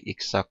also the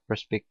exact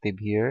perspective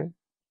here.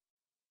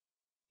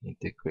 Need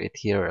to create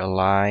here a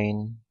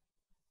line,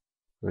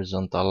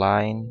 horizontal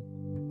line.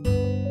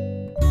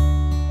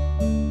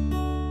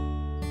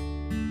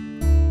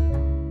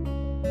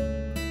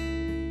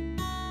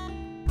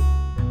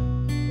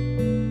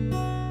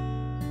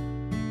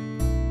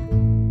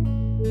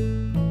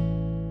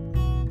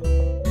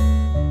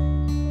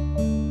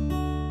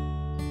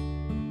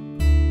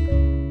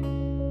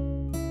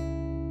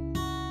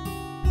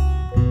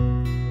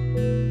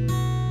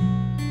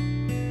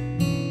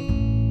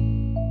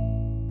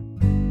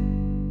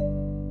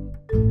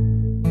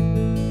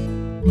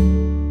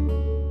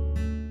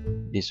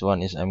 This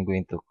one is I'm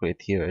going to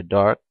create here a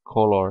dark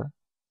color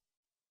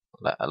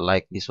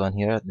like this one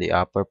here at the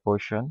upper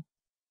portion.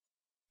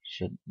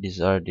 These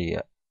are the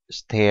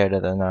stairs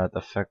that are not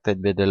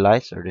affected by the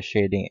lights or the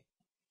shading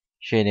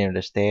of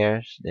the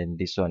stairs. Then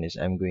this one is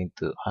I'm going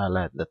to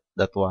highlight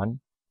that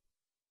one.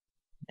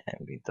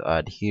 I'm going to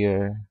add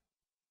here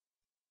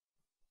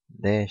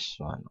this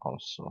one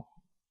also.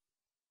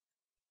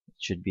 It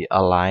should be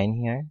a line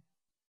here.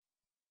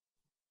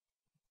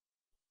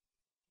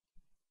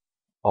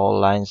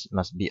 All lines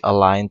must be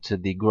aligned to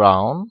the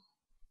ground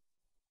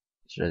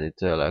so that it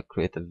will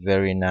create a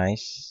very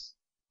nice.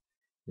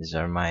 These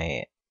are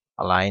my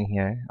line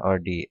here, or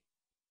the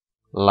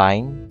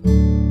line.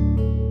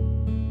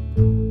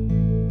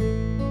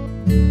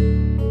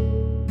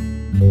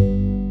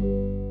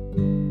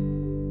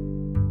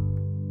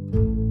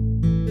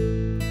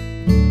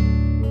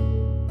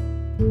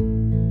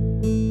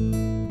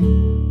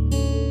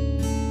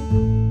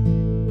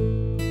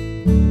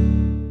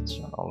 This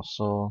one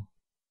also.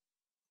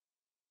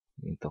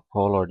 Into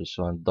color, this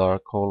one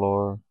dark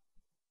color.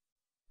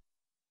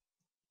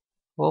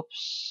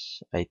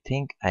 Oops, I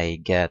think I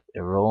get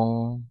a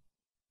wrong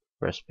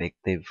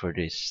perspective for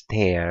the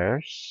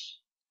stairs.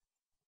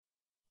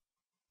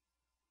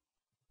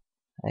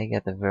 I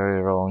get a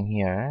very wrong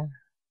here.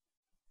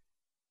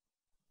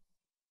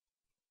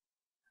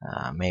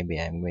 Maybe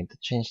I'm going to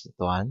change that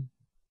one.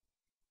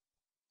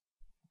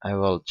 I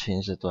will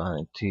change that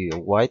one to a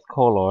white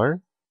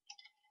color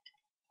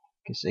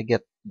because I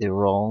get the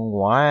wrong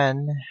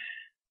one.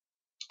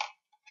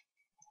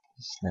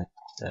 It's not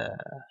the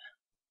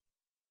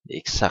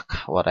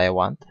exact what I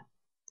want.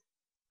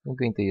 I'm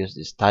going to use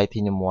this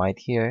titanium white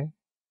here.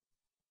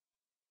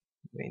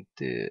 going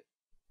to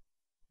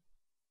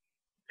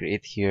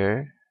create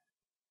here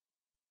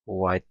a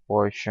white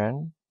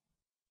portion.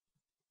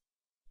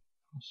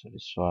 So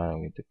this one I'm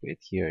going to create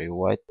here a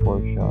white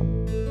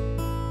portion.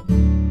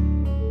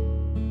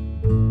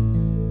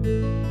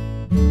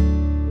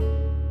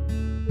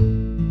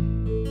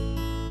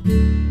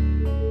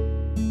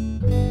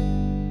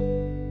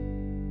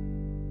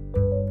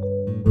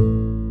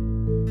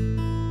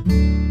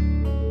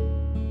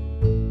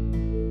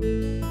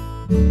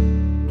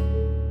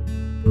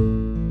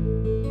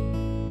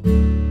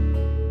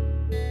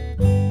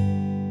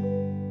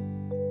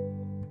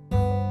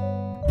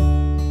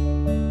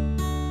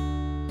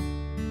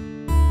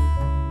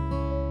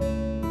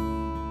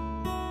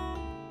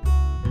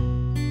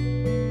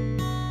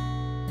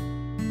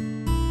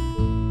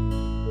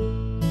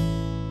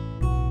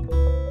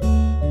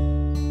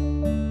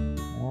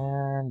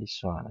 This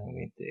one I'm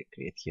going to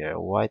create here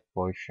a white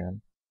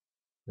portion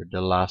for the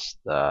last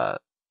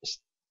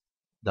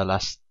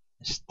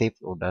step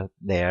of that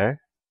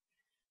there.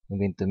 I'm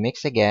going to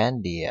mix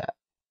again the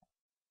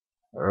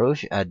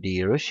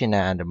Rushina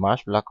and the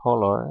Mars black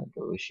color.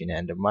 The Rushina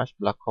and the Mars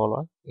black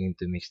color. I'm going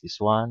to mix this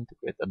one to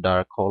create a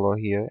dark color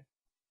here.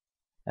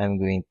 I'm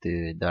going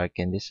to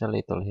darken this a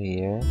little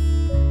here.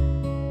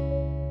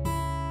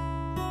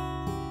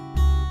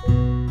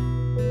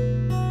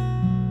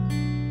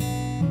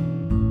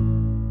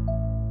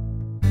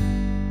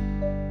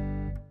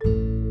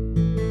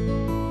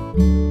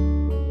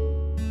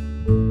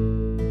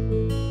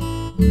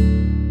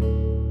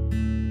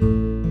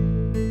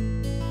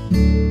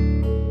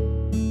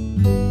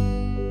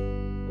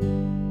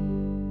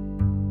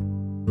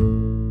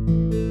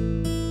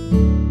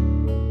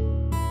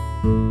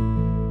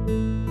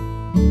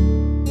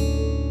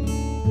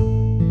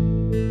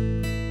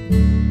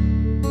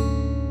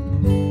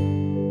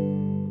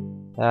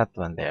 That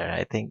one there,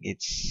 I think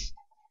it's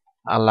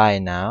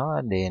aligned now.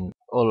 And then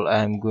all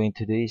I'm going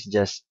to do is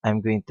just I'm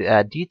going to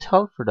add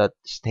detail for that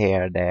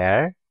stair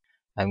there.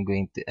 I'm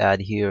going to add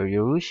here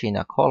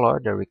Rushina color,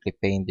 directly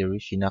paint the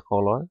Rushina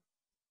color.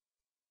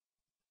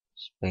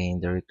 Just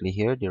paint directly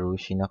here the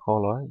Rushina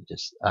color,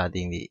 just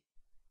adding the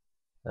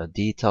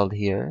detailed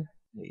here.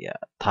 Yeah,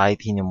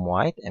 titanium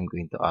white. I'm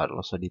going to add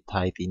also the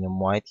titanium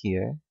white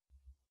here.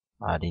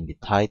 Adding the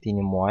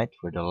titanium white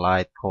for the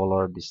light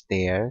color of the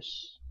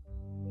stairs.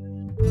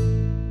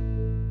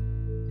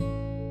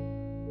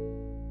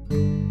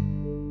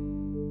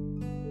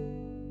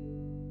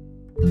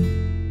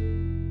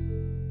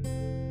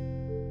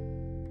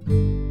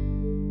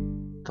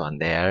 On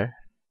there.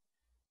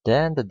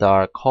 Then the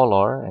dark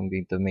color, I'm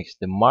going to mix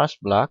the Mars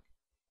black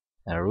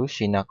and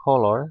Rushina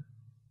color.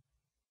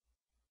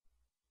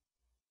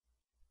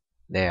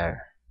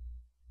 There.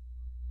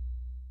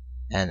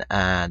 And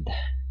I'm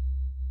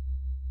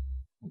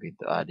going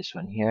to add this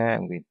one here.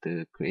 I'm going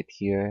to create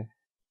here.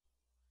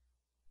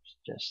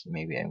 Just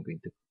maybe I'm going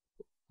to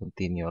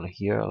continue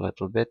here a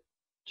little bit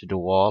to the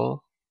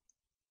wall.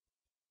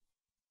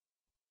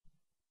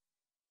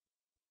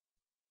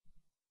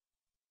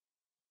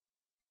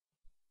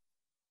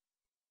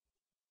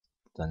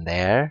 Then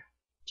there.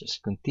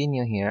 Just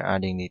continue here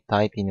adding the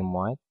titanium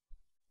white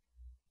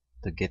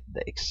to get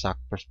the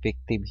exact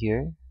perspective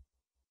here.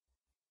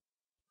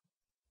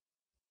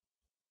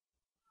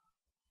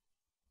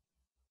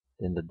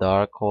 Then the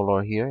dark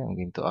color here, I'm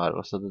going to add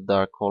also the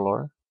dark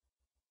color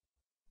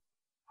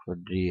for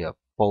the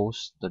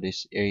post to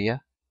this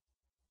area.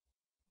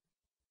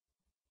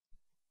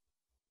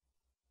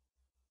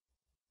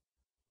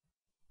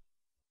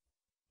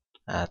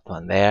 That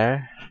one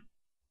there.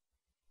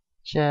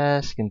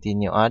 Just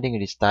continue adding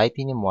this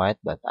titanium white,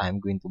 but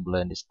I'm going to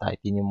blend this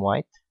titanium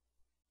white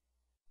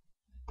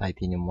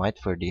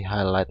for the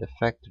highlight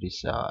effect to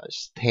this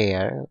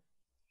stair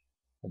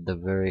at the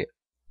very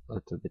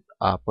little bit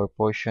upper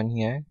portion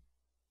here.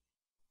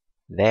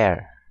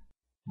 There.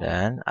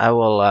 Then I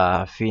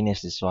will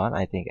finish this one.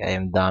 I think I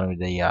am done with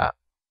the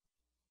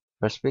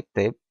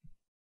perspective.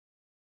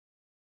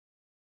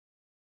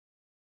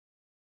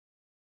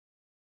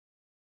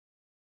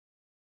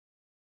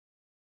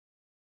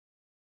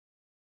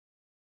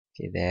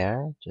 Okay,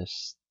 there.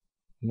 Just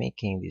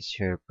making this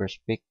here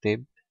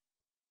perspective.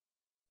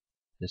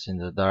 Just in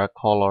the dark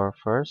color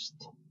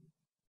first.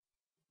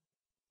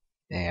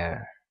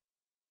 There.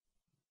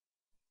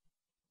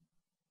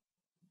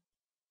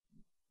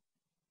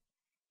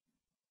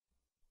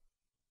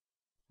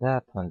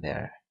 That one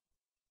there.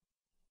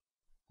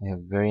 I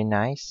have very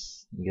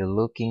nice good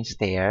looking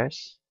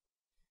stairs.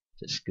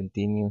 Just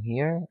continue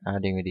here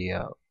adding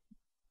the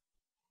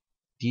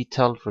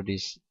detail for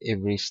this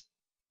every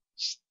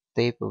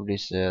step of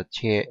this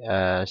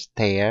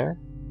stair.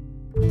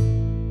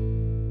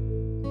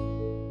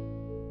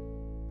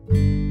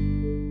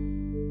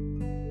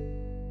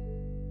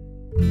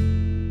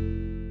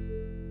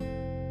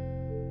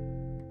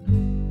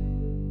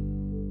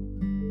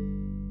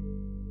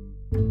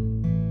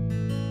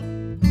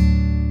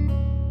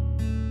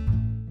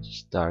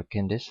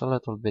 Darken this a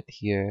little bit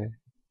here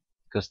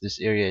because this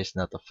area is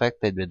not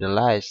affected with the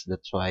lights,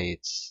 that's why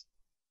it's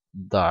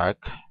dark.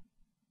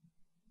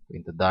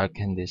 Going to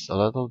darken this a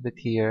little bit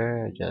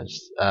here.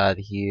 Just add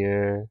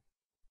here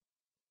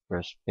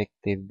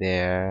perspective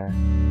there.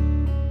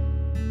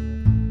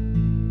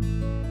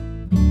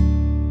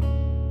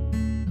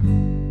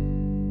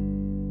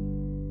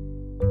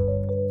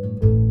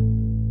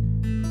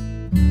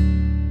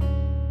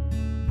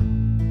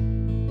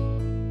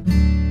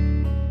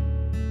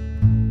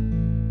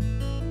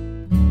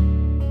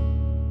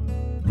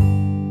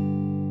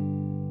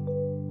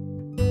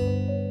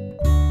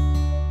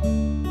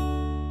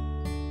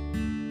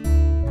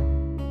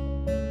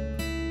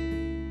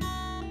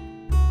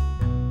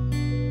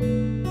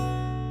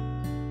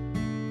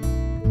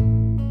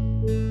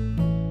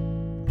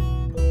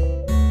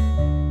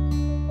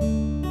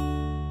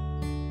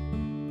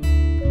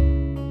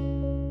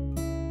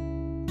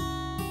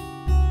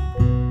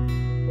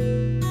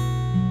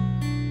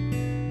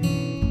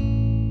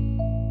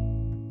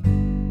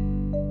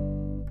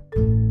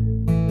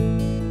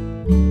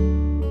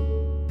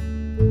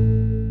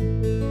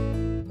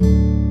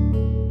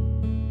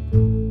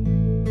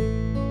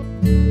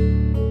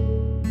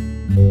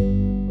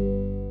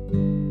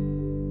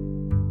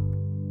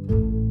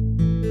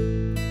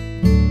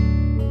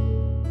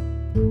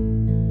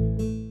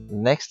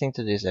 Next thing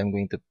to this, I'm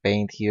going to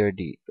paint here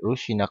the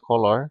Rushina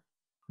color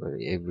for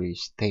every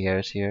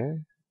stairs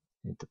here.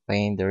 Need to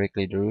paint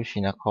directly the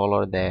Rushina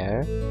color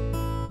there.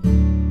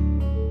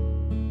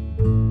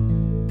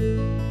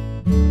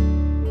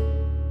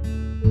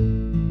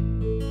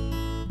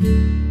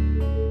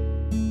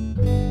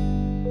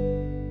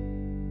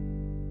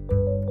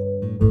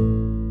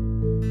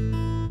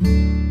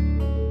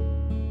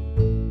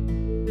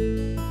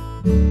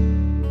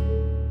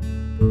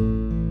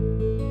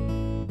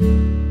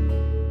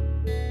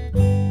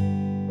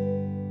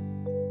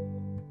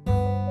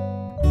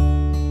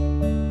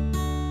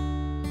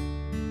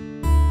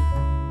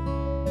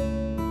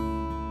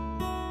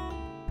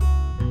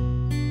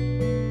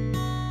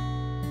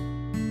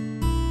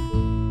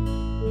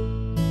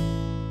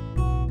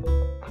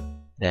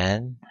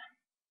 Then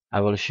I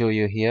will show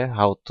you here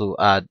how to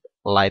add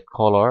light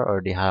color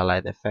or the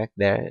highlight effect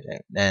there.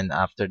 And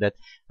after that,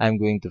 I'm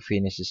going to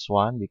finish this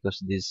one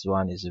because this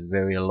one is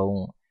very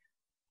long.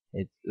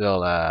 It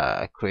will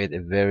create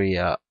a very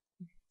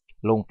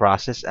long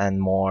process and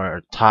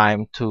more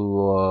time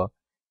to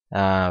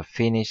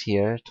finish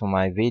here to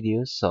my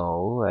video.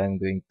 So I'm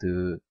going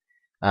to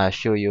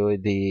show you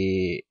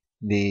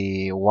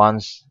the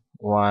one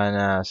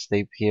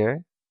step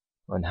here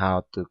on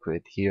how to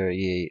create here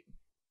a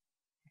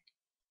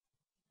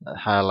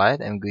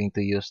highlight. I'm going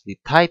to use the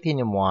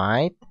titanium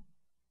white.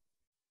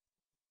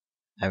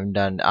 I'm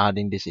done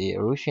adding this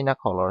Rushina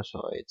color,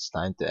 so it's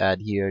time to add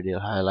here the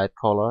highlight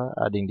color,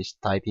 adding this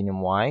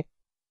titanium white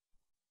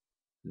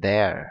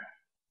there.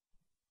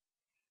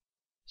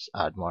 Let's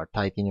add more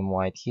titanium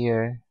white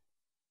here.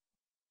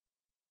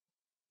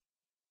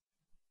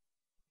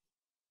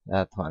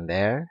 That one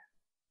there.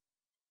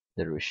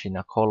 The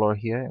Rushina color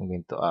here. I'm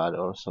going to add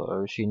also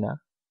a Rushina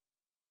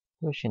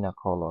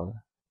color.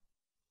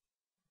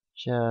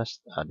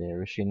 Just add a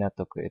Rushina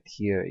to create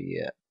here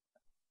a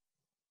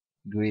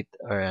great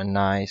or a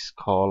nice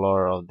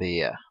color of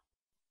the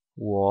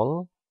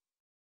wall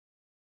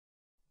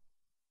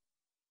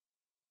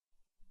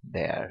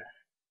there.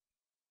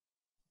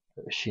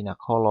 Rushina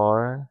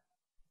color.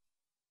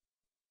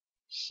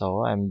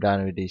 So I'm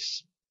done with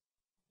this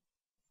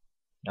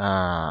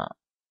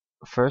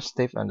first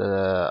step and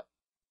the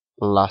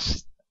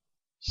last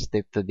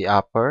step to the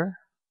upper.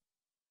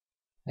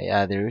 I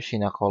add the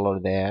Rushina color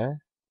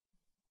there.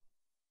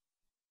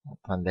 That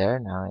one there.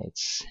 Now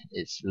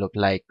it's look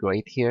like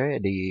great here.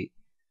 The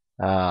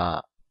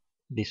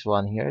this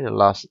one here, the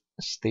last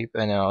step,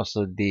 and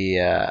also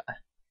the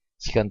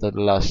second to the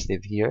last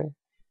step here.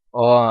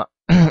 Or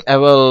I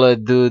will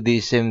do the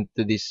same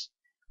to this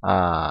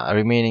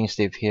remaining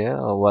step here.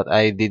 What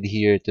I did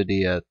here to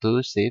the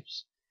two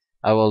steps,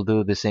 I will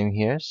do the same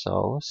here.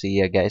 So see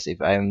ya guys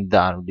if I'm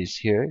done with this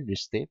here,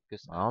 this step.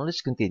 Now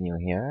let's continue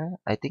here.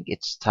 I think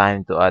it's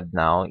time to add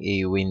now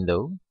a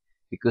window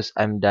because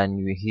I'm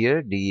done with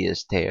here the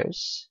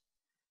stairs.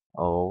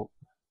 Oh,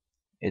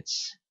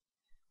 it's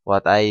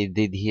what I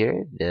did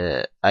here.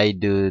 I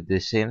do the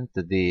same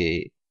to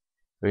the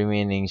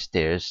remaining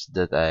stairs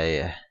that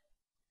I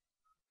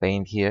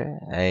paint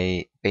here.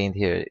 I paint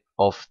here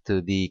off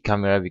to the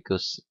camera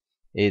because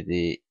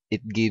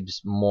it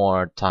gives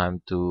more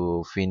time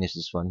to finish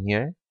this one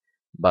here,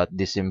 but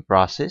this in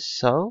process.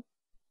 So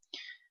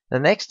the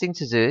next thing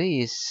to do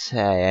is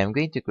I'm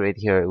going to create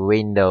here a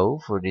window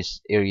for this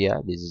area.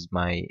 This is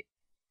my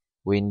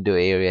window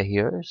area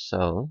here.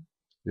 So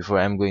before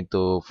I'm going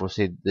to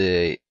proceed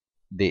the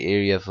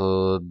area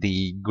for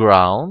the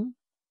ground,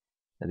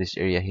 this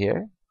area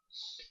here,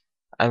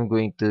 I'm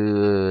going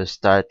to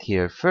start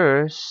here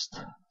first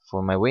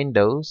for my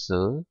window.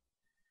 So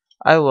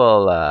I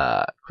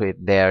will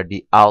create there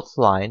the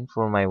outline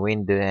for my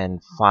window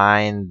and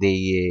find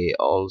the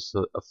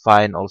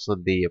find also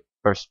the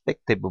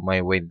perspective of my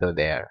window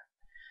there.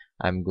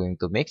 I'm going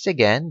to mix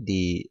again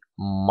the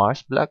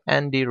Mars black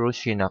and the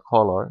Rushina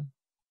color.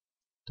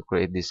 to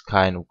create this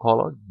kind of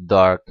color,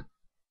 dark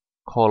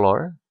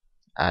color.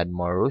 Add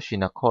more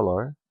Rushina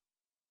color.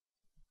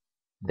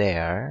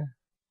 There.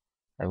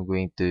 I'm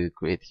going to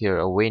create here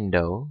a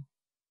window.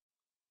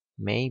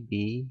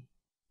 Maybe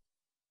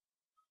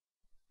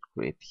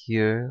create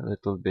here a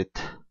little bit.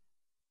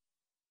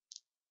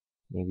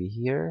 Maybe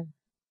here.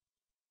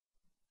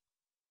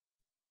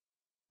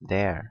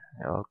 There.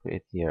 I'll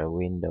create here a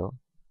window.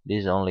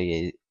 This is only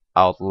a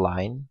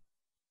outline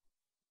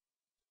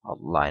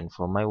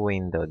for my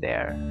window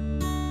there.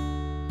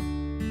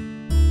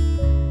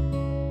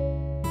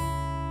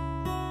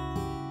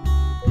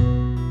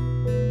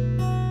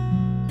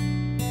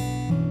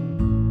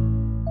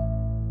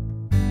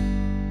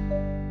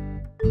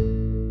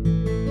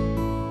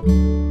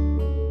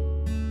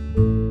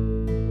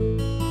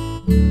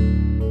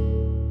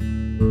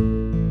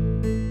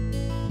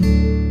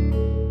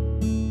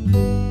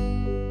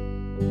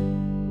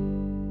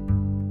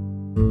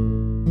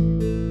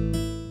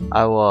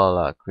 I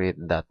will create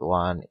that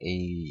one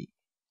a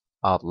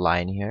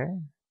outline here.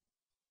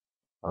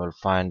 I will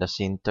find the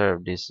center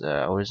of this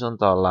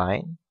horizontal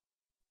line.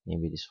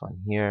 Maybe this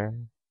one here.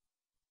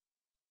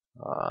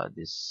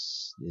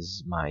 This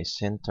is my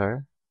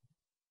center.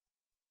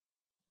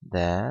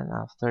 Then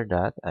after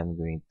that, I'm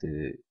going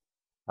to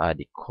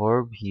add a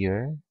curve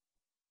here.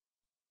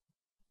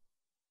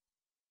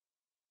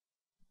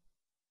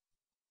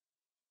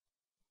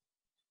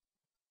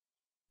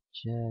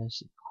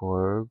 Just a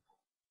curve.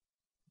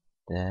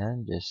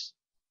 Then just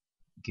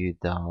go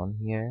down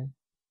here.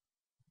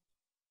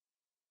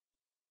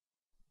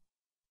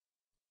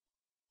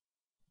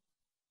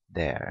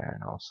 There,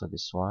 and also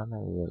this one I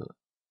will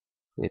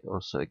create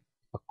also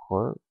a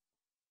curve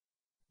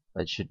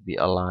that should be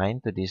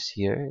aligned to this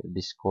here,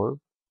 this curve.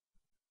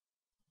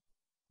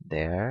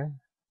 There,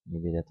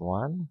 maybe that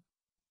one.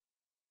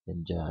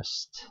 Then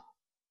just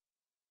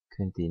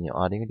continue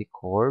adding the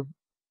curve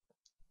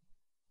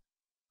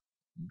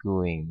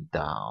going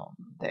down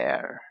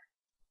there.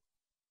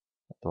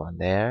 That one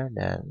there,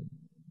 then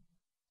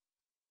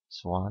this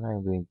one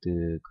I'm going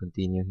to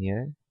continue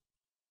here.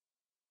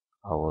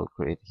 I will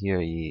create here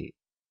the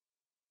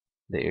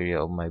area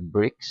of my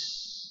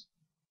bricks.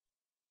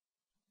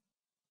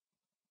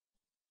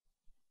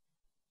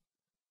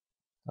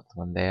 That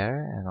one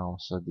there, and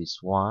also this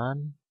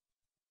one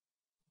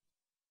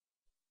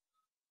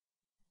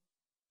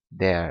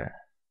there.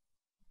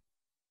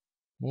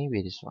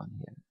 Maybe this one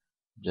here.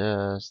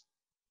 Just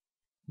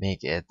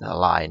make it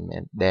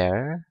alignment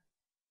there.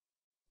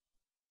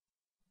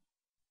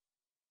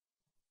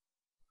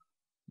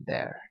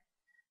 There.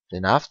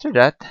 Then after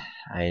that,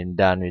 I'm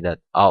done with that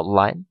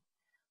outline.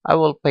 I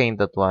will paint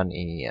that one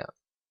in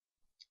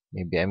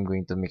maybe I'm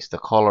going to mix the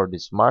color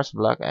this Mars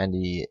black and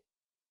the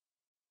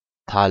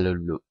Phthalo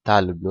blue.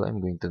 Phthalo blue.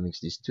 I'm going to mix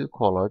these two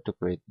color to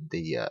create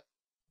the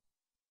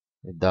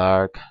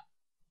dark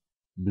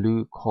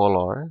blue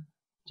color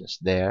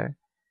just there.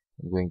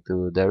 I'm going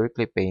to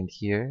directly paint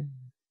here.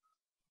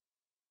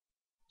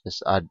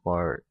 Just add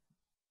more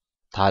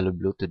Phthalo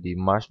blue to the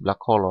Mars black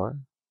color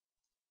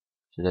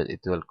so that it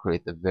will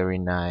create a very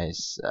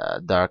nice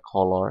dark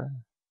color.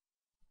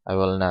 I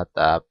will not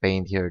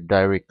paint here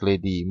directly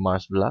the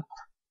Mars black.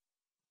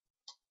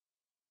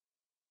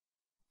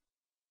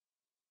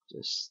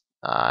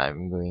 I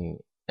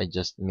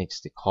just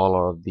mix the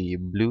color of the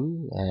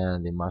blue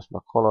and the Mars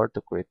black color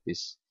to create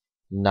this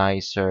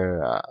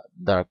nicer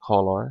dark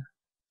color.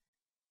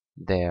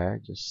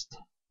 There, just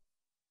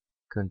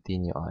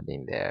continue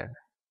adding there.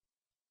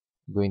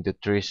 I'm going to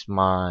trace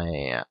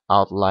my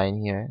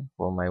outline here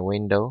for my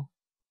window.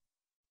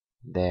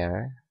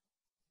 There.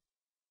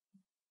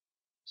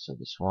 So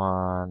this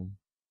one.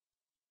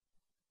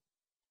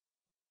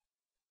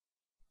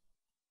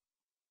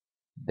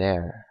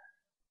 There.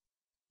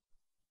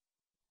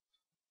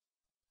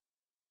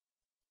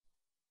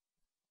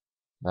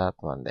 That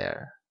one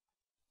there.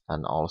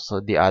 And also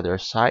the other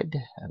side,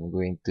 I'm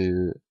going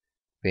to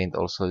paint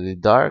also the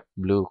dark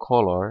blue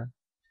color.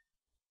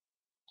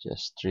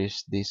 Just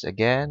trace this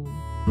again.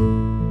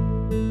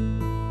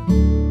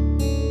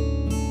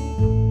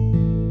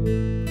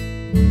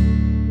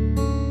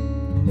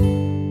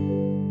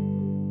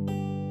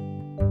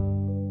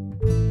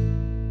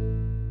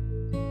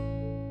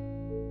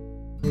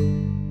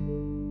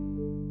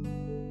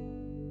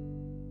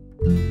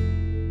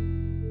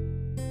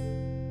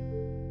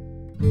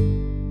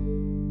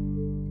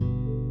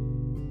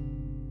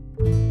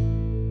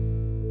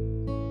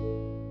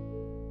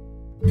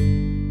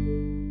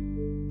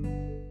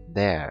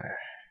 There.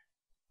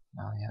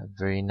 Now we have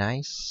very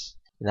nice.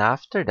 And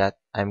after that,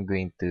 I'm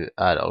going to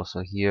add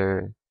also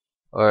here,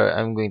 or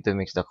I'm going to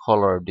mix the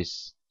color of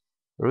this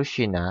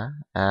Rushina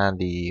and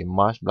the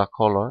Mars black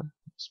color.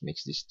 Let's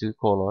mix these two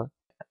color.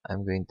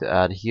 I'm going to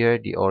add here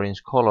the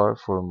orange color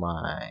for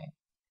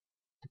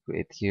to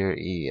create here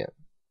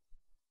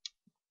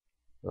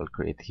we'll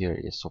create here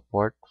a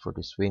support for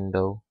this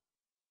window.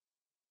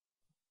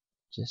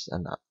 Just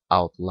an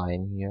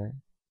outline here.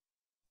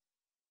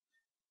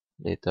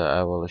 Later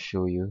I will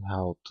show you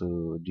how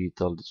to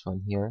detail this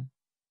one here.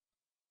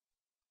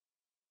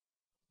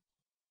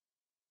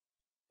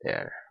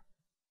 There.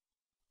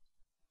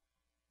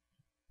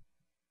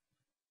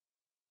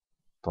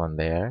 Upon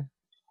there,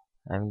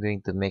 I'm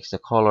going to mix the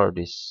color of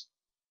this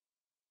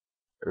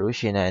Raw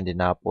Sienna and the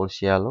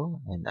Naples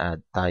Yellow and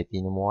add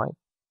titanium white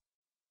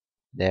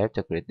there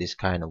to create this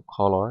kind of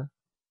color.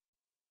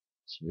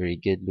 It's very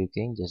good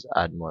looking. Just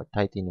add more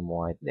titanium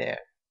white there.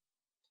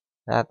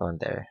 That one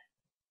there.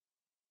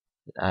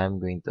 That I'm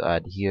going to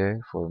add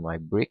here for my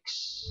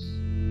bricks.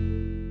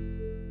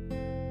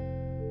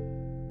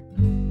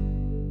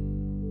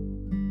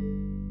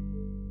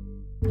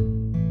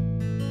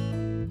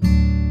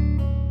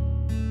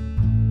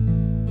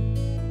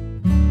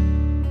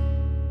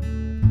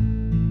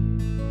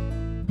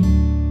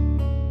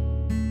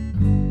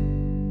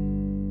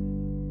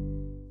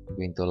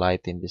 I'm going to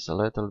lighten this a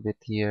little bit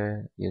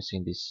here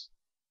using this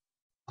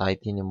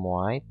titanium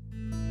white.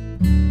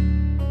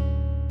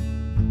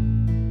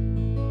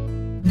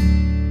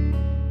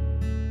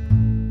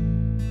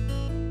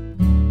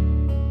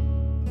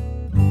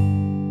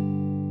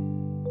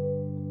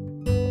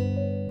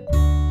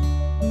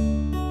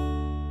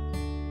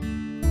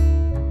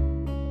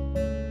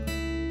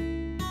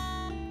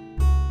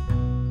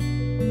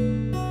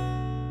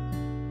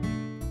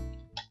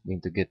 I'm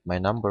going to get my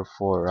number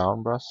 4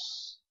 round brush.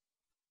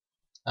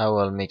 I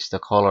will mix the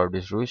color of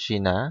this Raw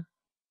Sienna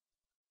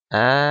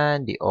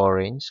and the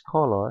orange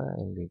color.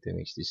 I'm going to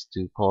mix these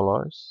two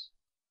colors.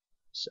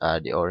 Just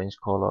add the orange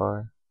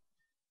color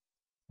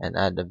and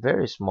add a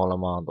very small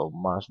amount of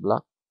Mars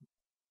Black.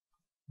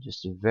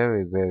 Just a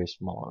very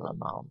small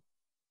amount.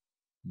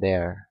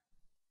 There.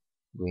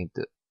 I'm going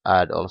to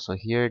add also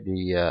here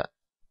the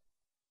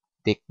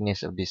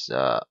thickness of this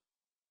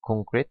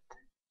concrete.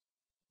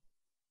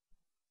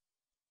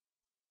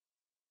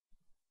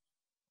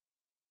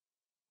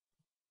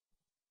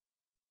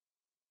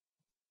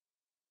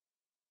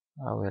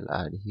 I will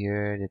add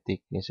here the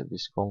thickness of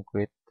this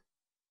concrete.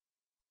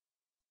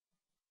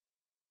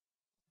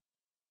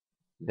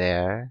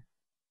 There.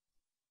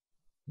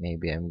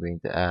 Maybe I'm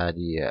going to add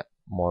the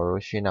more Raw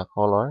Sienna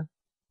color.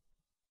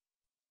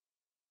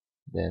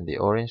 Then the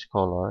orange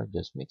color.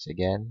 Just mix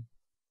again.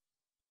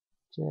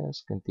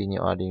 Just continue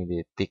adding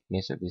the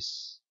thickness of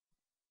this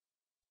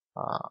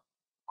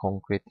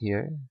concrete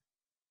here.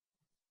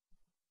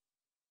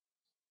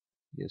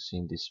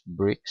 Using these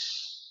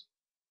bricks.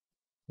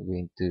 I'm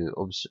going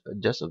to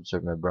just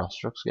observe my brush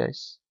strokes,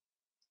 guys.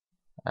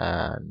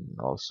 And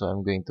also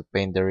I'm going to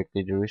paint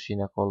directly the Raw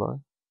Sienna color.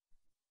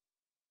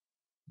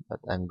 But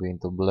I'm going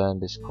to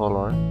blend this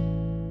color.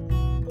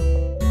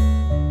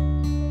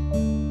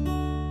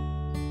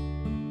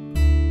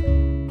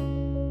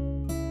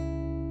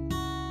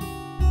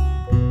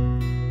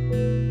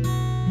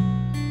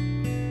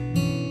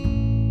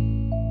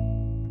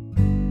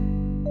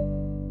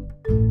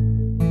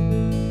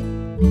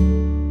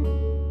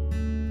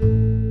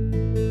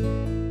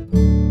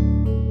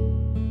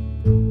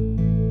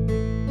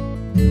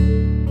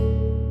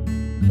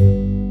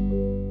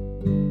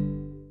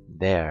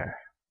 There.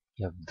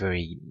 You have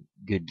very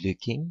good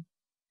looking.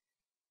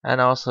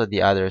 And also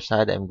the other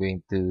side, I'm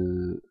going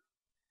to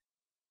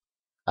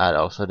add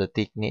also the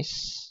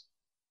thickness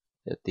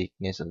of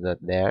that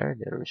there,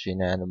 the Raw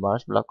Sienna and the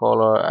Mars Black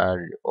color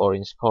and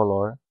orange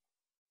color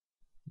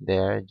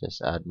there.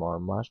 Just add more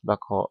Mars Black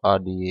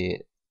the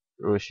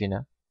Raw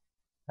Sienna.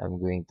 I'm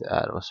going to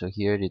add also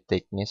here the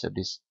thickness of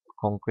this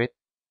concrete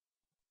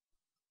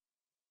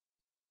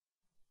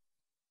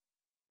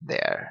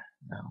there.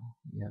 Now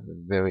you have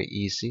very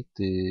easy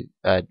to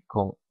add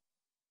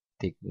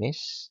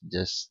thickness.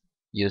 Just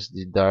use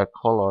the dark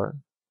color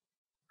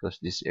because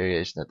this area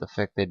is not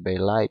affected by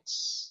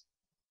lights.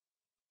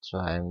 So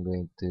I'm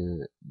going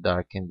to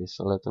darken this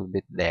a little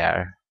bit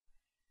there.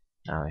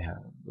 Now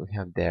we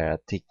have there a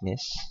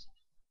thickness.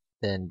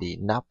 Then the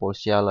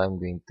Naples Yellow, I'm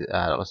going to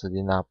add also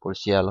the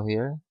Naples Yellow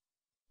here.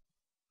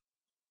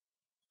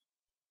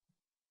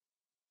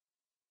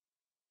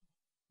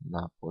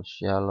 Naples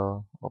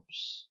Yellow.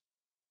 Oops.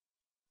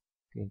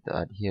 Going to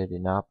add here the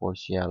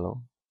Naples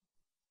Yellow.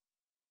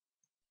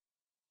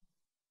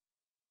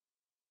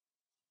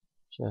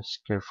 Just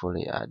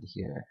carefully add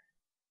here.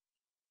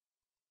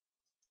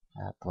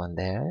 That one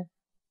there.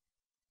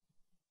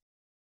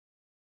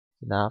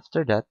 And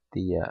after that,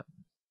 the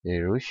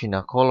Raw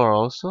Sienna color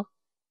also.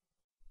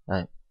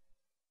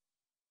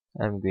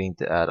 I'm going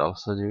to add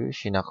also the Raw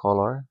Sienna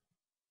color.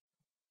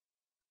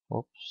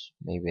 Oops,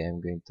 maybe I'm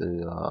going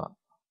to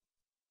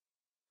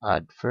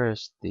add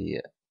first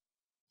the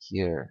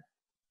here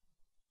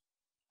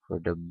for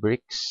the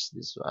bricks.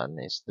 This one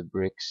is the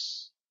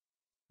bricks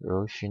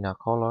Raw Sienna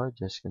color.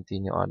 Just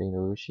continue adding the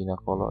Raw Sienna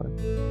color.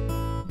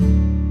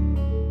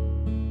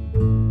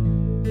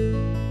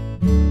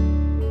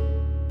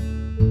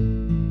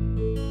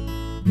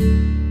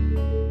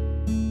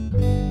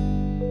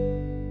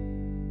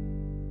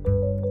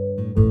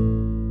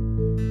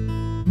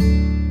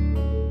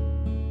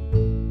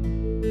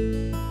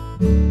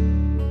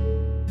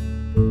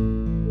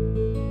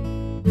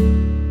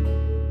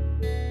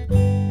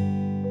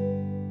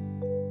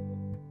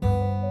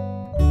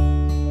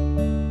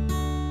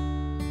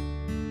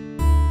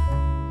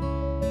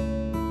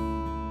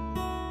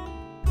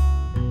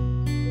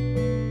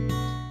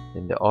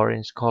 the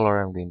orange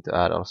color, I'm going to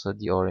add also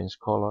the orange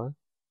color.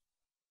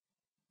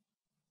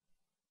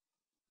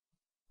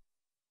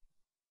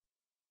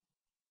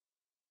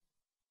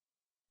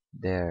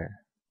 There.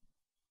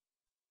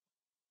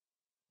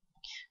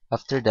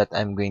 After that,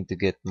 I'm going to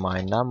get my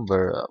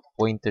number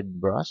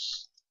pointed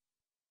brush.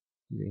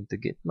 I'm going to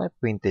get my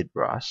pointed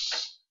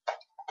brush.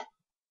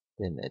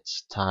 Then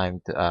it's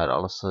time to add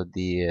also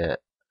the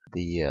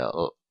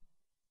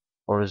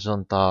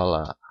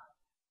horizontal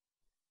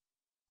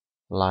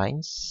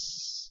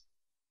lines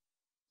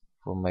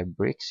for my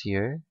bricks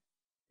here,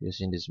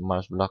 using this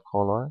Mars black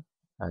color,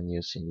 and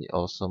using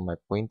also my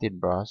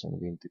pointed brush. I'm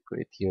going to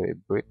create here a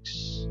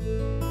bricks.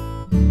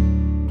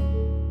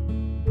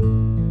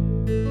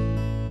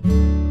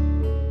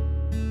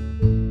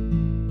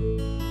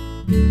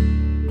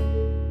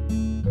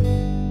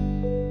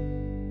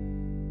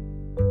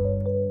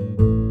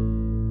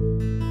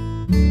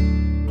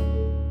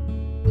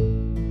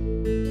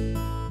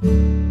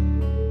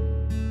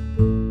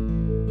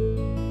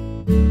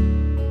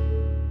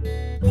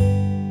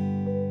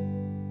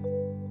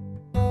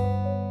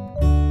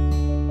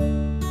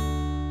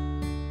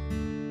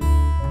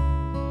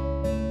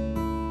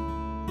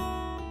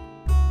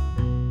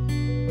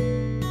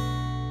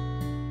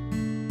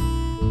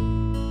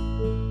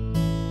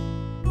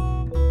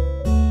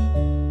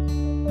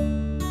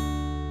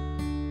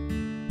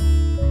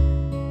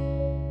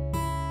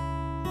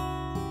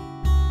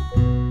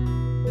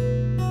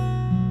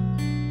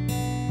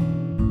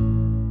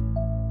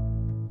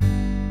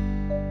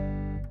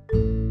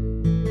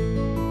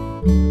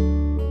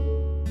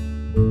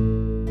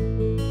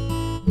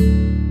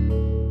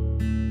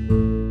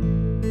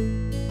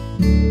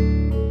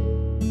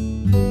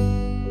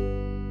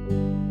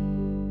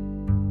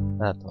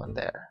 That one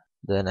there.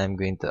 Then I'm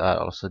going to add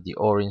also the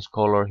orange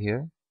color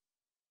here.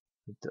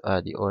 To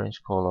add the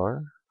orange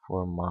color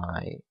for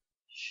my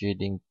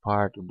shading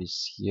part of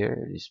this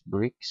here, these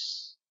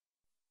bricks.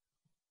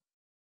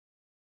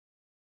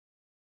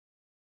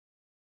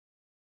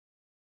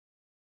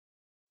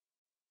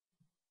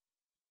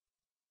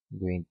 I'm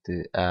going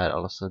to add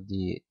also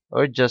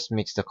or just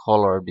mix the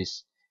color of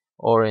this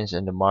orange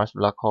and the Mars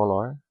black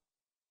color.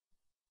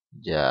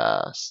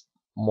 Just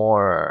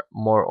more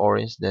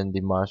orange than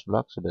the Mars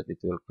black, so that it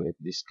will create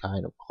this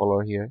kind of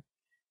color here.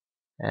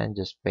 And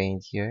just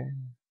paint here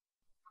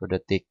for the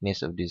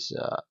thickness of this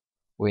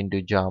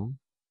window jamb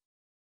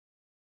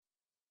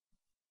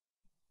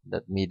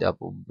that made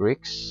up of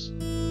bricks.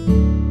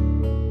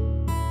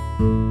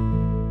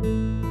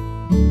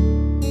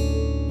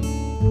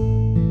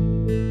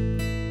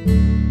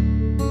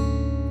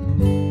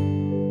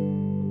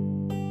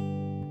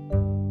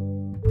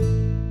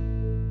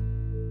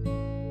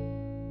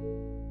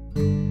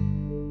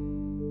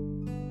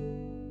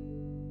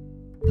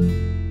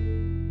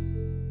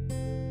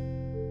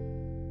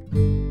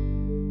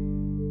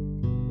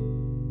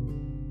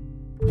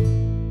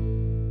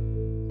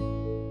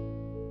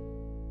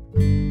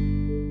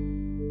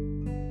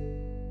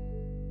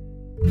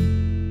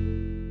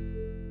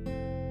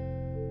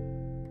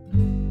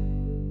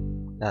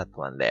 That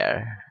one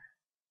there.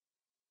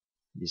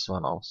 This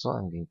one also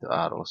I'm going to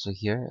add also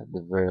here at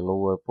the very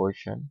lower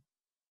portion.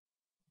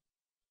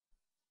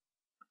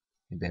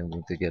 Maybe I'm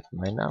going to get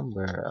my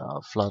number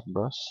flat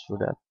brush for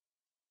that.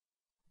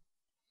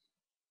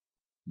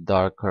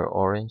 Darker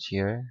orange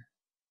here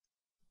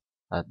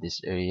at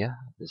this area,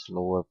 this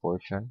lower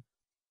portion,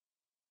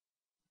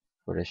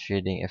 for the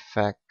shading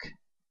effect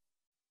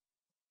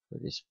for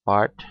this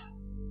part.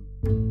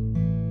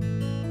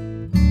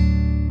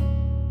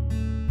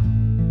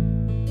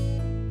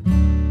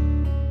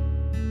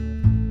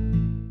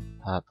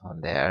 That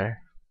one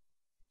there.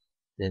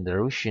 Then the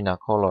Rushina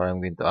color, I'm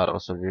going to add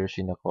also the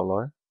Rushina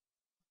color.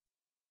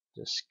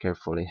 Just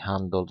carefully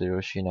handle the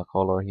Rushina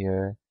color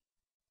here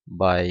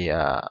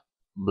by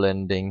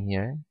blending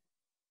here.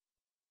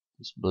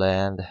 Just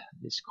blend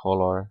this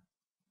color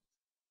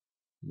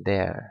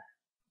there.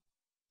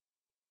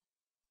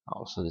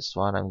 Also this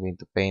one I'm going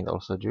to paint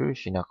also the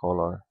Rushina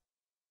color.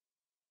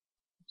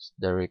 Just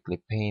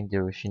directly paint the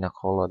Rushina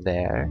color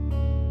there.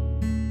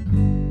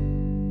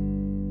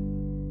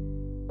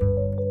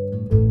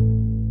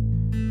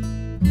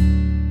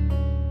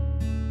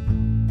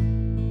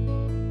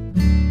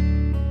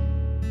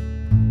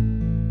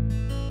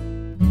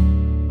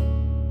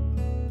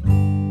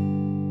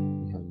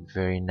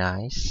 Very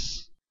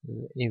nice,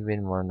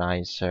 even more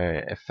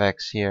nicer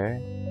effects here.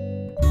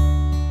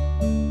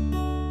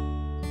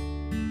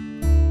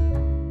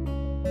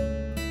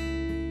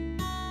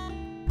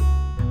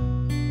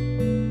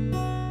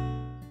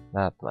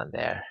 That one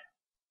there.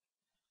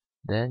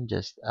 Then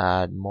just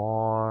add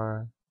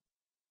more,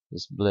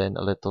 just blend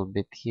a little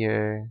bit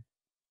here.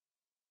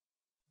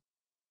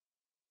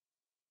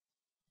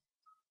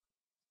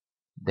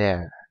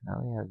 There,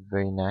 now we have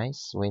very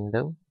nice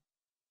window.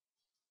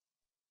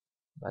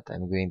 But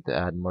I'm going to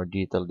add more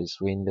detail this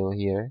window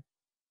here.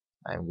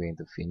 I'm going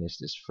to finish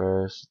this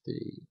first,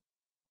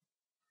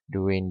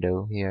 the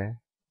window here.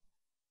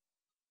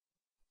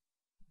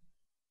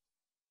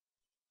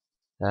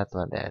 That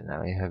one there.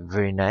 Now you have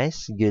very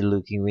nice, good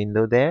looking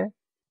window there.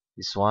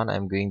 This one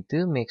I'm going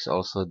to mix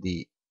also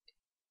the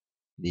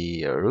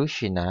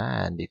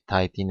Rushina and the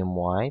titanium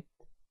white,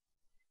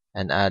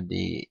 and add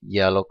the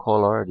yellow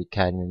color, the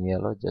cadmium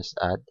yellow. Just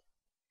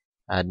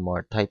add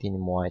more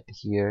titanium white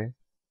here.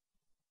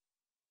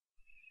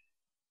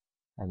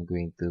 I'm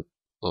going to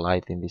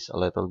lighten this a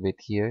little bit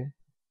here.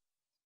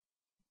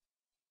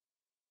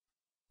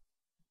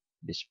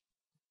 This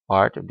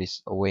part of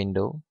this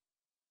window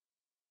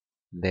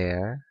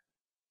there.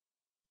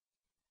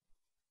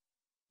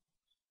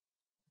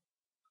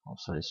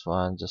 Also this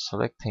one, just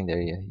selecting the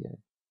area here.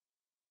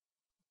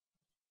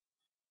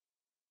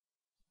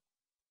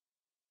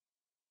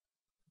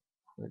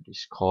 For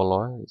this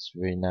color, it's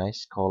very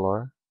nice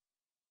color.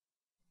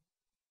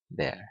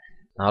 There.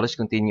 Now let's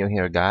continue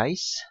here,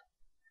 guys.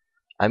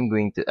 I'm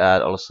going to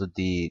add also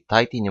the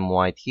titanium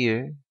white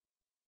here.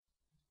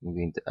 I'm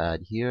going to add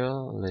here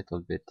a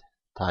little bit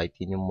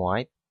titanium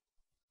white.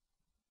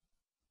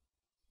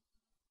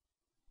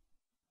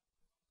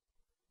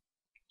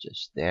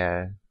 Just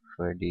there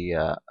for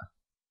the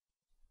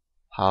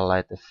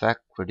highlight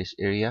effect for this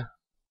area.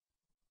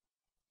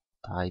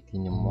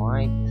 Titanium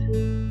white.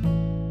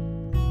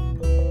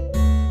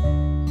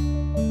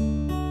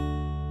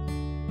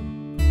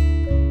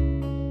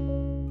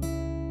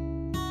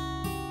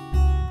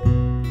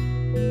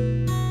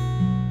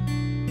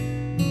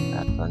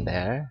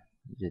 There,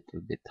 a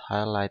little bit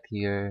highlight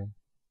here.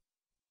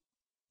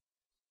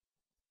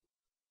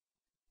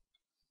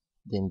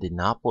 Then the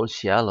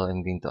Naples yellow,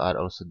 I'm going to add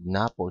also the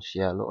Naples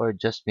yellow, or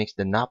just mix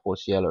the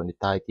Naples yellow and the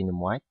titanium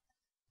white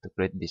to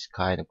create this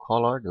kind of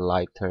color, the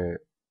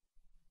lighter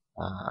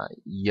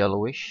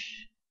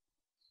yellowish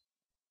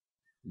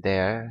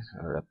there,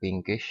 or a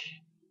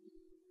pinkish.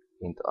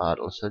 I'm going to add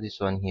also this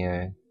one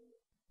here,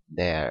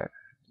 there,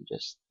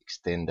 just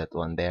extend that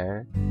one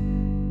there.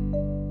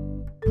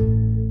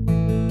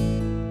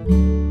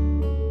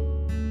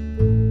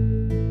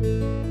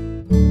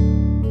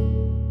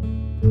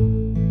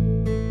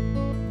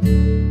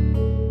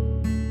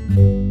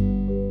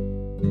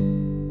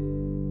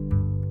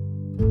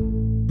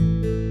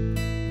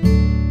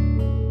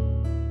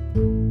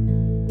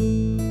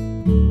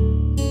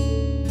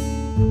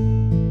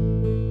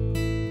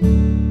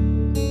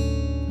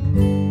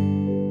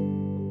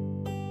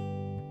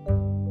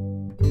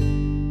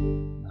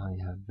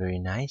 Very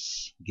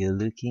nice,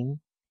 good looking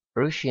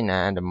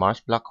Rushina and the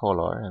Mars black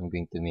color. I'm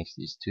going to mix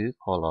these two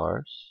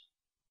colors,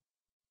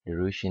 the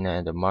Rushina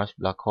and the Mars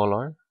black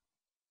color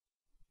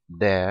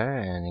there,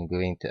 and I'm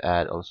going to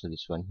add also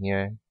this one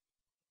here,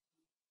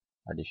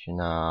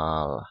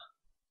 additional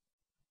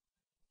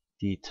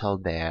detail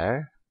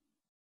there.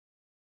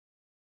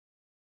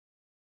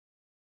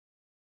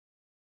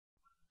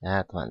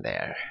 That one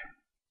there,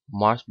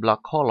 Mars black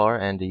color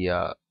and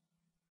the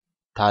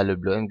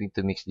Phthalo Blue. I'm going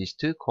to mix these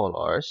two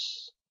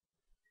colors,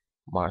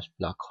 Mars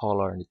black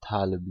color and the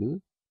Phthalo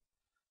Blue.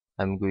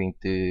 I'm going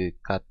to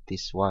cut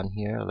this one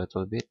here a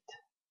little bit.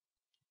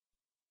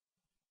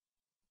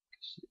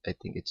 I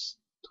think it's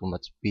too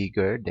much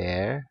bigger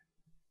there.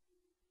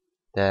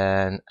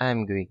 Then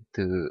I'm going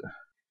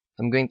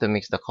to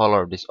mix the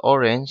color of this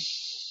orange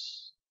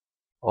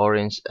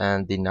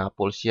and the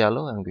Naples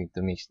yellow. I'm going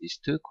to mix these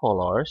two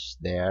colors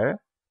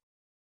there,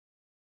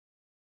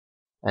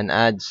 and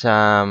add a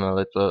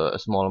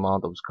small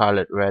amount of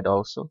Scarlet Red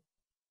also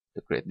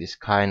to create this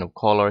kind of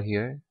color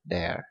here.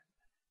 There.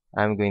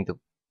 I'm going to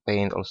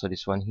paint also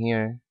this one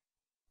here,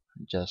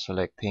 just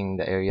selecting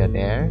the area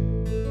there.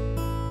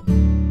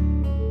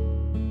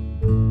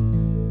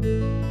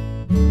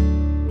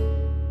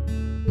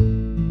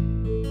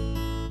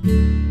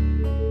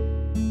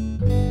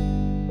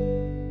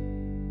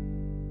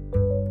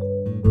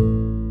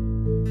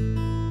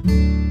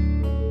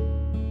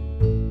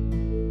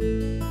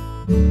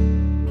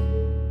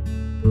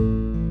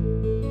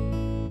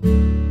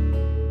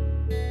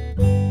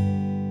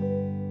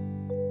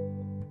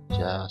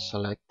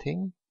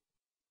 Selecting,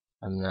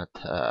 I'm not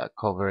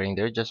covering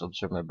there, just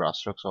observe my brush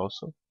strokes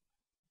also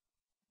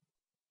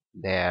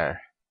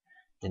there.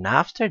 Then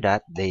after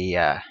that,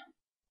 the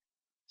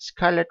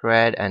Scarlet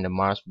Red and the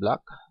Mars black,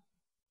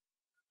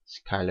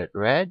 Scarlet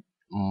Red,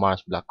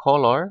 Mars black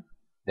color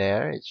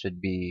there. It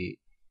should be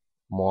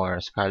more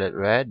Scarlet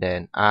Red.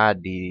 Then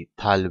add the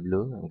Phthalo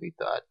Blue. I'm going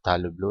to add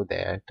Phthalo Blue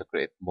there to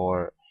create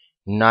more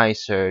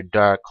nicer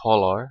dark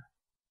color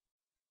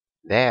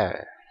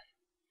there.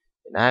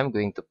 And I'm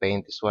going to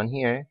paint this one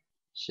here,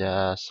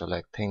 just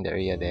selecting the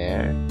area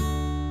there.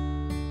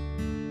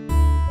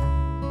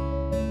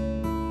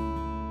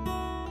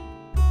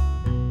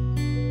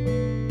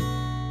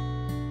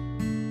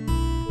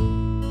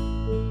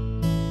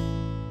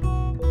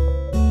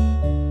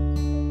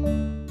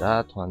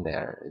 That one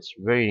there, it's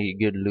very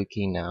good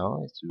looking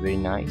now. It's very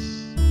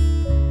nice.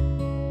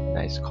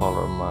 Nice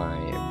color of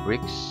my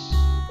bricks.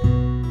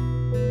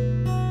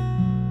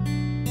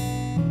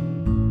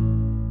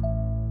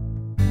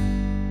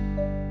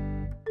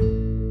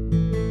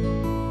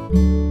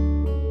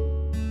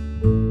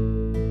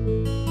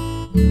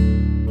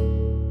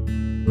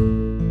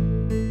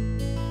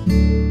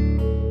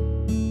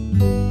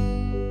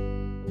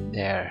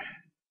 There.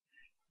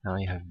 Now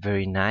you have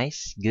very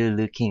nice, good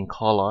looking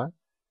color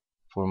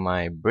for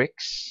my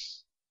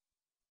bricks.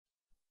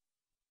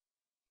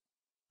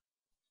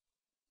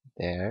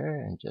 There,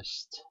 and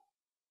just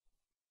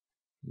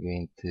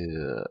going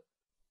to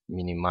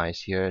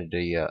minimize here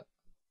the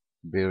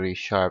very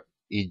sharp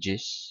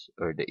edges,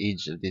 or the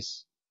edge of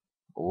this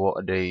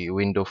the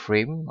window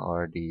frame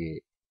or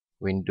the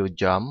window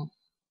jamb.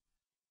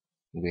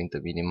 I'm going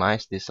to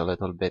minimize this a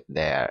little bit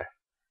there,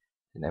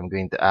 and I'm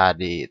going to add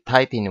the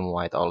titanium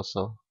white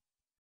also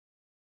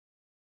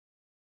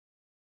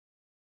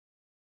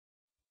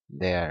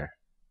there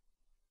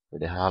for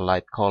the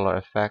highlight color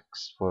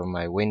effects for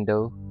my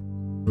window.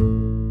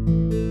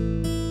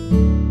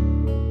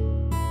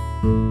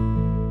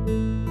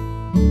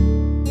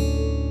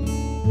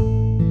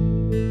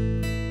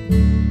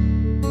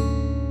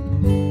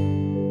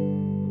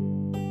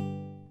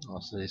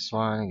 Also this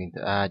one, I'm going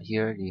to add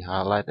here the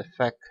highlight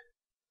effect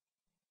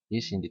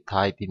using the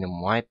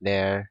titanium white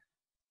there.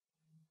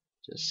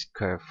 Just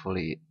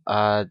carefully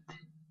add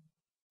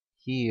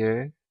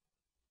here.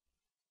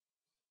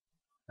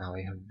 Now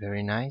we have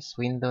very nice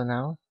window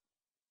now,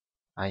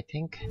 I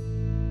think.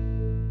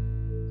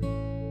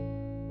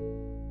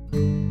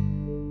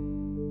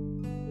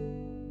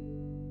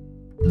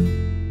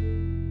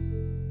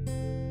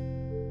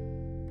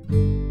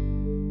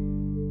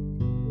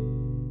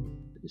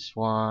 This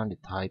one, the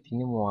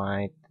titanium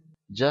white.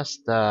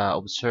 Just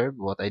observe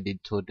what I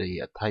did to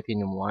the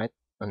titanium white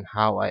and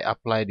how I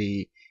apply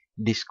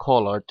this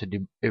color to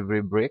the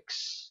every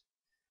bricks.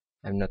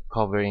 I'm not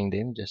covering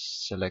them,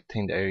 just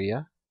selecting the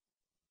area.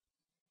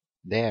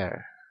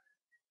 There.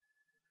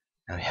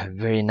 Now we have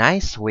very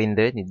nice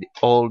window, the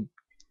old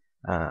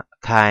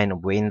kind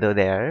of window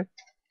there.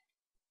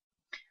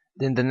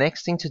 Then the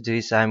next thing to do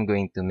is I'm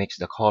going to mix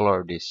the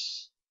color of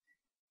this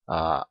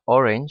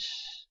orange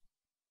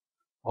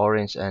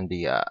and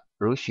the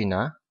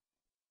Rushina.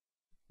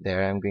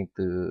 There I'm going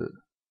to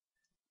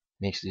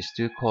mix these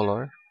two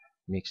color,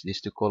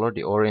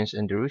 the orange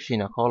and the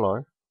Rushina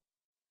color.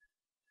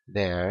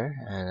 There,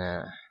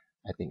 and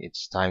I think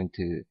it's time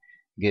to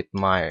get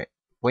my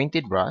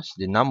pointed brush,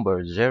 the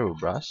number 0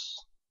 brush.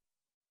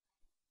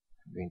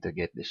 I'm going to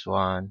get this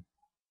one.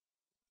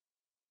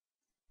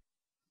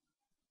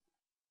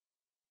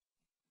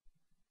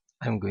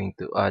 I'm going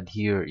to add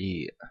here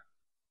a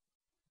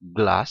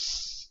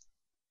glass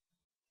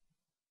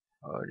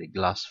or the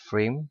glass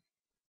frame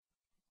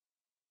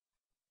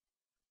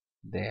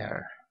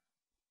there.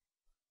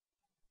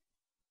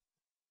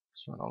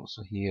 This one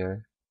also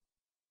here.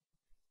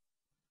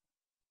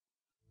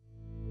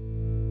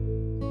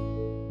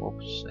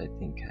 Oops, I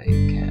think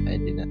I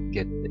did not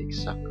get the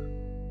exact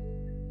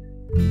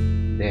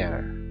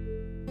there.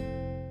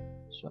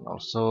 This one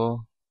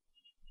also.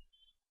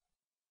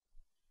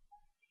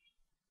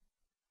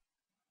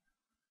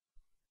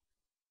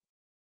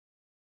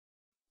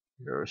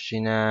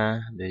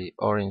 Hiroshina, the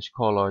orange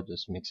color,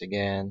 just mix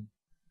again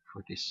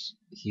for this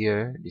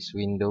here, this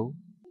window.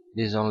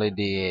 This is only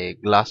the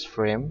glass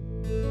frame.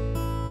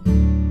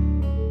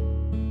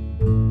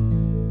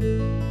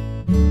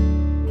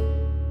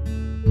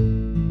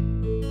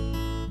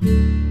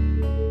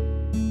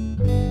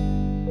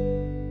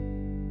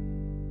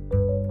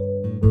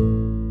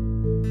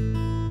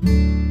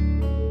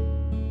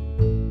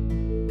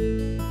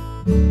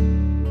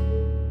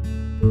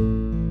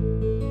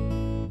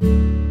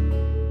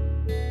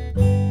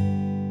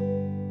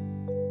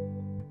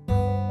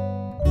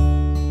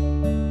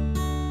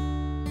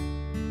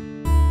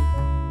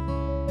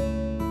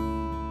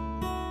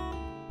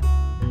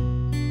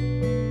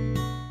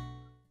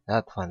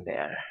 That one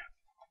there.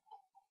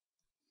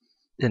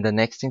 Then the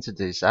next thing to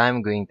do is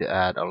I'm going to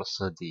add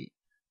also the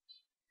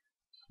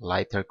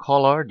lighter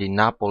color, the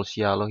Naples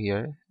yellow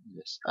here.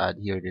 Just add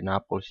here the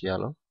Naples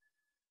yellow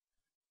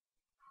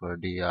for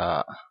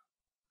the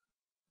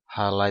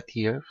highlight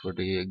here for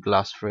the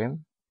glass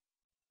frame.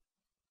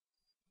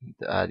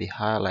 To add the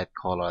highlight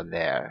color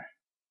there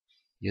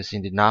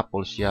using the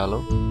Naples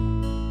yellow.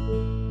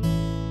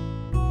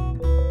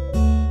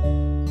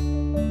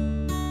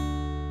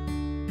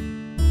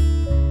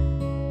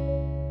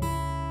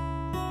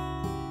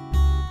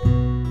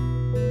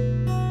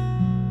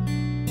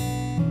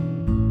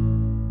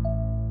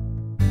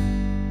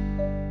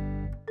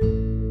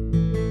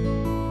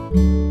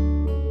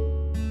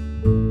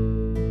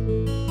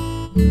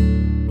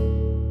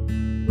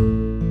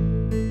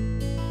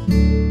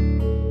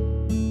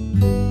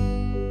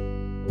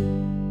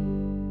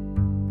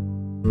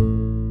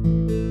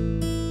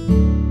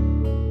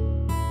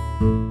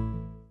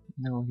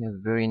 Now we have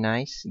very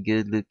nice,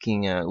 good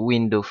looking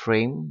window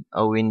frame,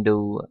 a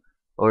window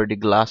or the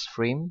glass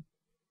frame.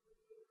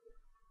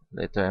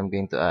 Later I'm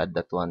going to add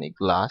that one, a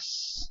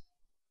glass.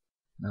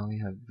 Now we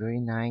have very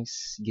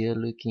nice, good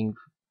looking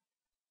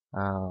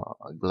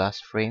glass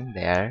frame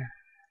there.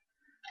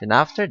 Then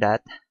after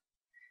that,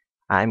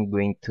 I'm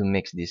going to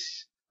mix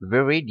this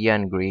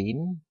Viridian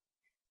Green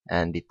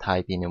and the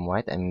titanium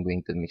white. I'm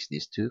going to mix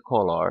these two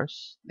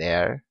colors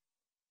there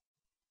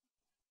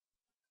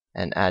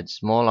and add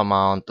small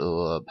amount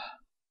of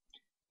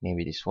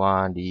maybe this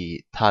one,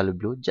 the Phthalo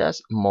Blue,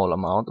 just a small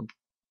amount of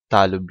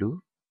Phthalo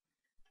Blue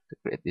to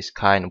create this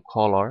kind of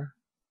color.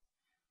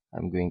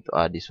 I'm going to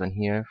add this one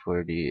here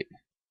for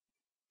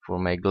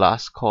my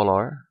glass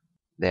color.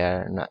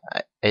 There,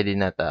 I did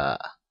not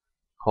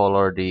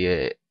color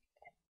the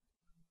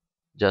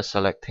just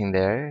selecting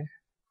there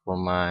for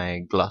my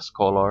glass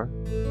color.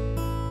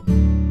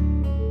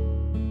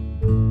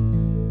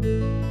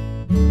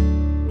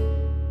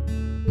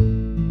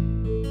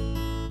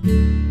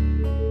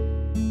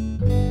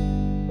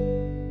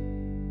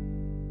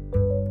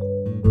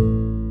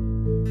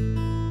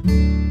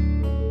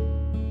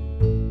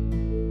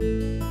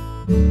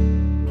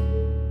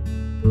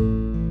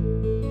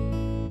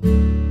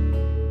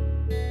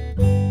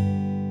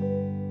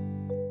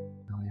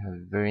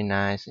 Very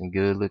nice and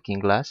good looking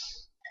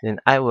glass. Then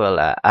I will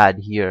add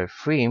here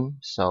frame.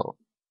 So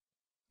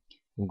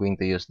I'm going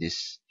to use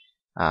this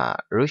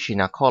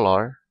Rushina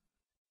color,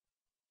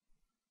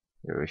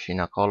 the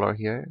Rushina color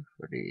here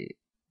for the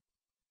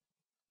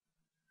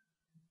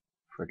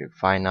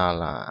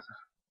final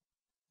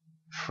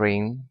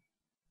frame,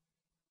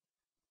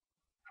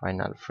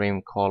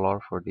 color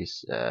for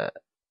this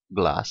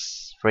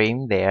glass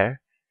frame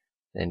there.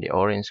 Then the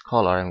orange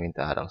color, I'm going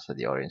to add also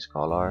the orange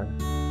color.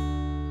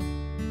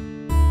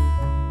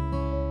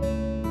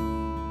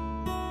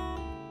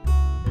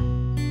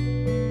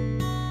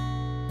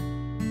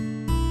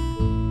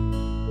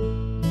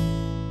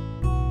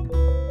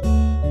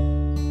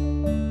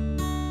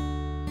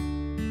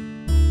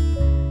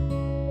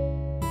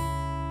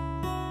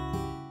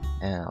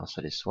 And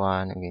also this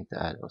one, I'm going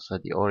to add also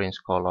the orange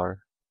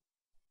color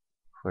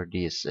for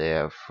this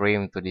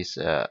frame to this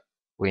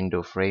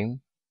window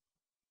frame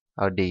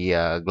or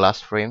the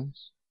glass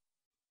frames.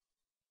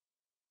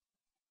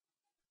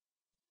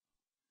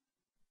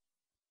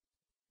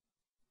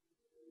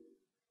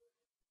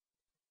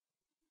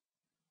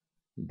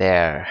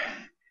 There,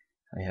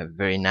 I have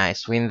very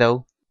nice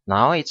window.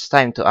 Now it's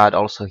time to add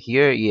also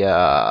here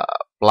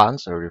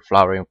plants or the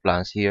flowering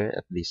plants here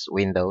at this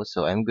window.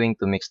 So I'm going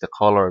to mix the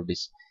color of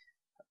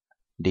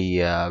the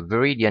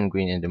Viridian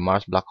Green and the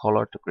Mars Black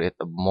color to create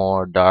a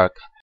more dark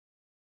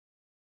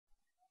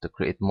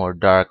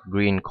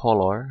green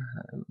color.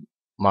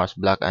 Mars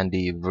Black and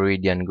the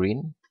Viridian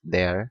Green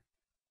there.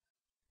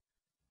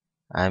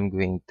 I'm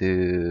going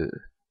to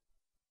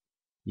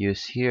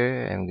use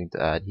here. I'm going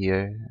to add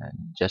here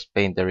and just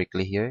paint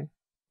directly here.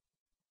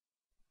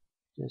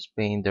 Just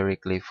paint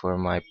directly for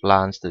my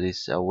plants to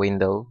this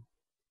window.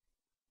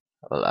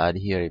 I'll add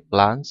here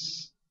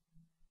plants.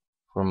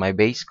 For my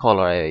base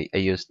color, I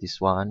use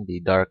this one, the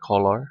dark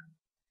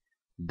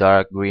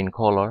green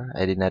color.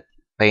 I did not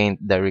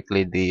paint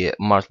directly the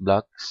Mars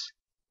blacks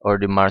or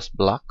the Mars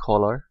Black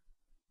color.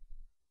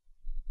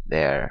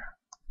 There.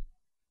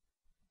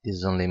 This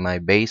is only my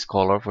base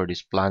color for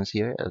these plants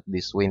here at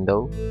this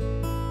window.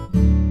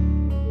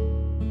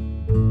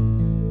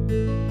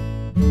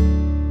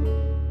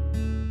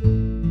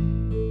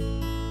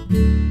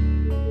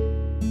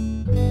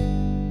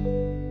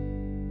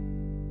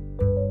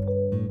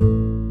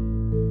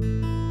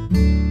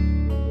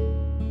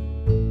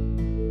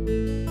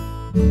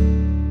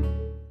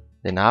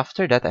 Then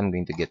after that, I'm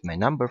going to get my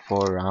number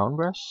 4 round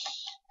brush.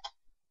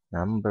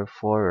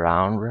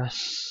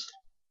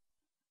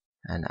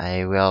 And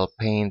I will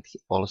paint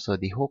also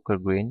the ochre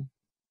green.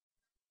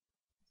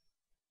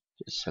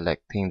 Just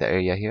selecting the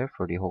area here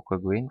for the ochre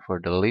green for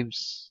the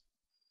leaves.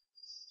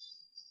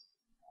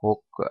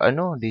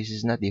 No, this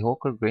is not the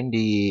ochre green.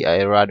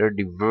 Rather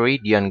the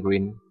Viridian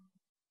Green.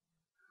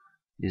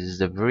 This is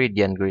the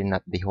Viridian Green,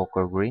 not the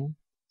ochre green.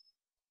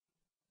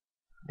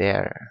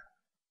 There.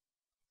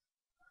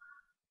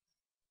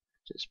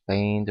 Just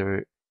paint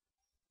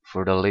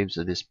for the leaves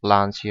of these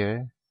plants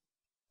here.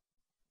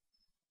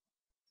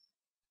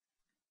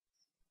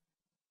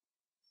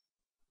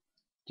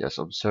 Just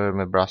observe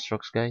my brush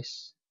strokes,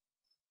 guys.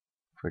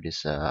 For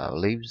these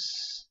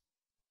leaves,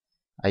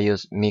 I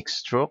use mixed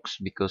strokes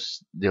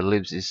because the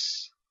leaves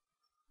is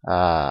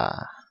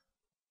the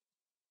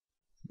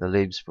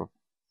leaves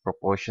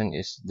proportion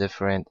is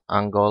different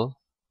angle,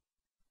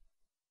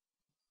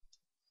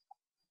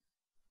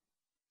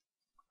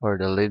 or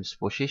the leaves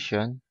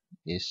position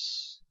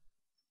is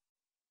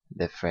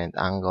different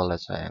angle.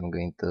 That's why I'm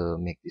going to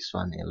make this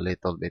one a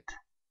little bit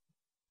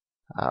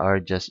or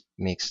just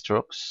mix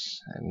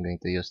strokes. I'm going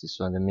to use this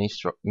one, the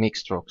mix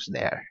strokes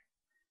there.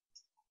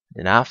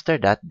 Then after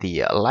that,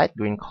 the light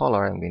green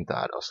color, I'm going to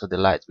add also the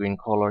light green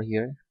color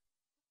here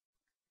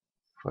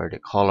for the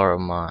color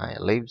of my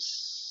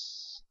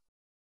leaves.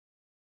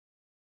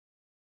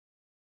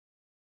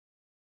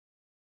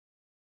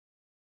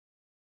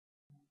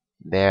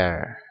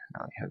 There.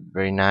 Now we have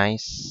very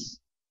nice,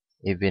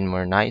 even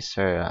more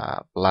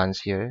nicer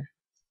plants here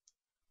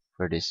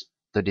for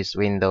this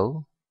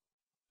window.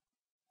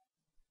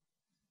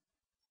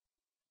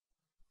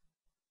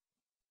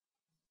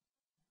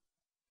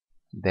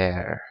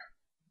 There.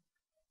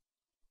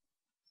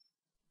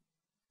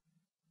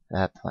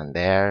 That one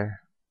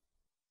there.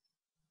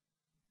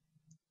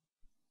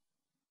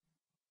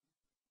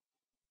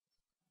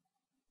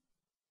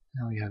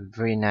 Now we have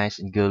very nice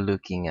and good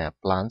looking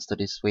plants to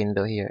this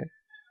window here.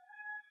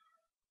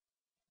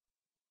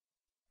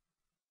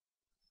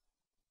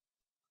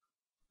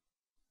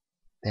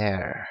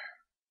 There.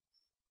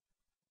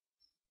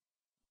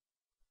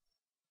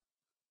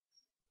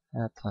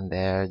 That one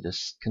there.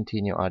 Just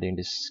continue adding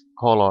this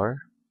color.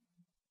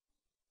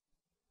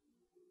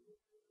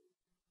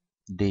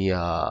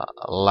 The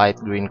light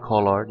green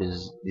color.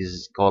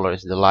 This color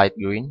is the light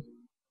green.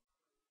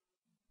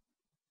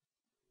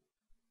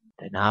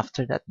 Then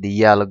after that, the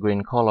yellow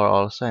green color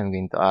also. I'm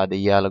going to add the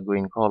yellow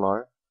green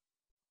color.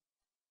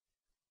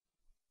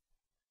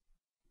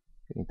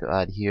 I'm going to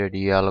add here the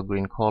yellow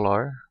green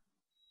color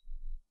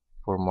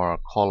for more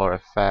color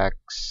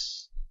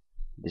effects.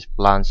 These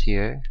plants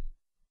here.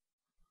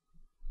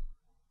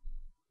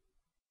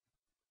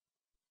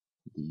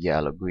 The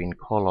yellow green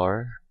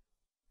color.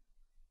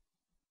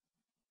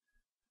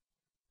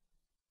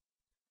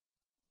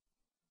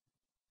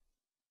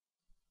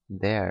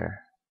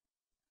 There.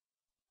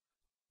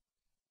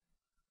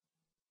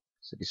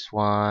 So this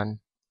one.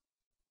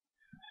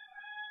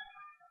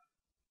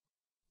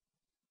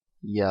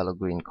 Yellow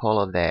green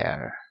color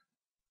there.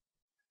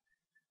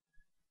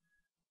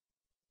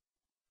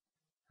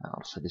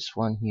 Also this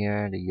one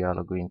here, the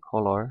yellow green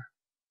color.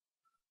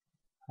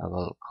 I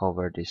will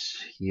cover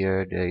this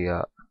here,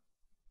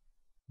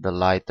 the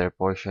lighter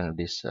portion of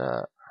this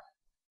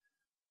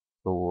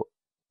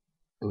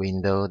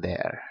window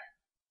there.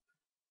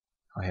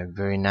 I have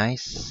very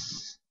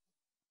nice.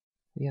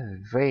 Yeah,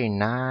 very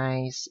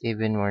nice,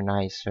 even more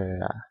nicer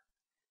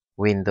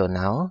window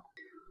now.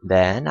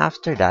 Then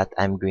after that,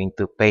 I'm going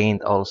to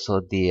paint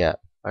also the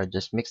or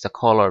just mix the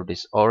color of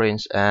this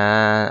orange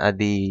and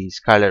the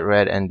scarlet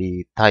red and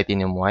the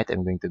titanium white.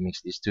 I'm going to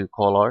mix these two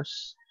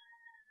colors.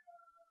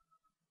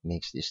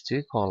 Mix these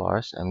two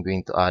colors. I'm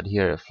going to add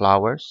here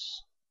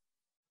flowers.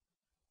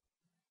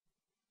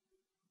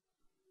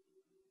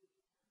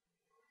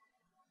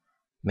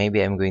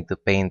 Maybe I'm going to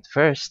paint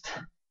first,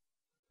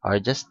 or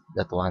just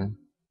that one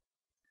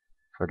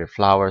for the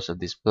flowers of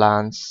these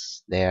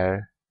plants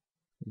there.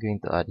 I'm going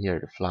to add here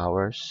the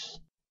flowers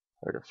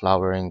or the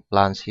flowering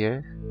plants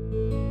here.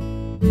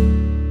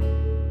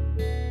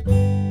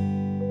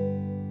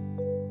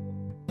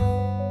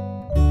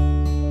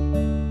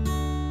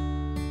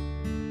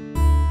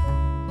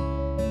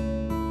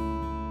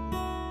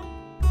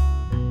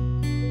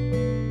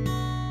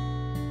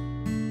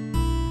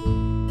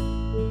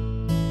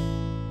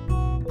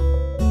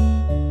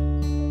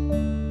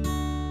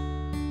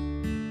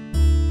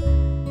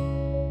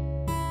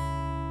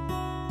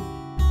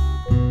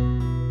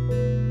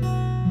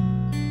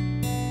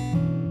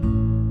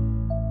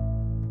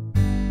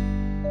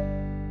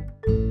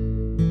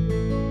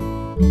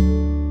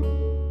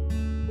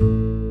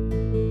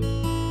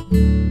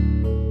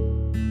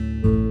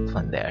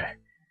 Fun there.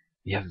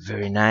 We have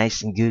very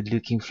nice and good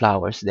looking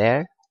flowers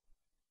there.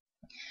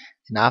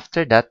 And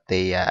after that,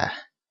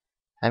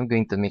 I'm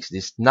going to mix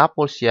this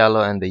Naples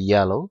yellow and the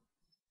yellow.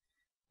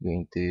 I'm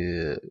going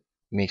to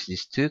mix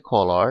these two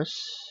colors,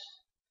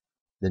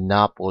 the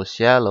Naples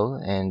yellow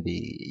and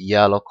the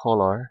yellow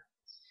color,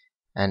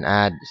 and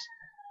I'm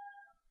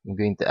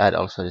going to add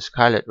also the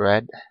scarlet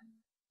red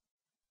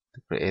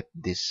to create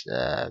this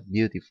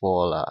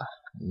beautiful,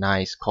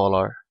 nice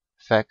color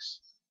effects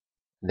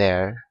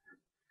there.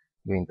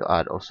 I'm going to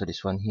add also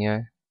this one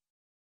here.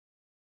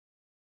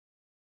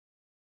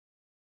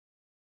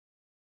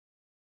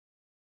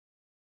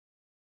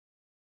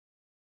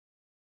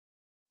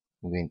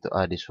 I'm going to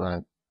add this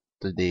one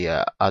to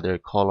the other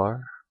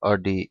color or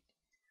the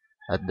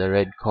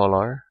red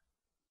color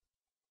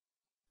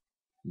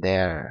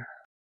there.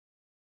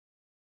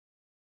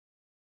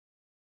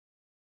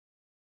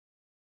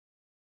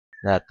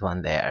 That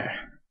one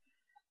there.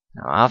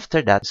 Now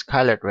after that,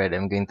 scarlet red,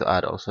 I'm going to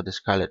add also the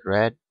scarlet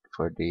red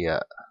for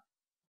the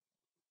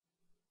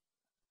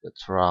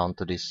that's around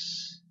to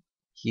this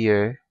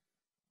here.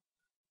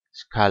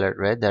 Scarlet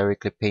red,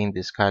 directly paint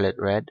the scarlet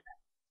red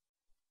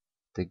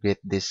to get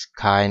this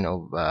kind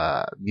of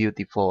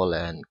beautiful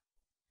and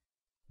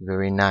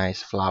very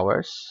nice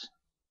flowers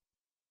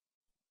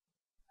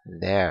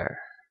there.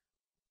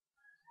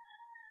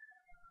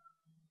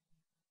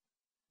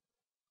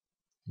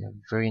 You have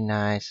very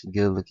nice,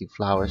 good looking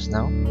flowers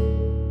now.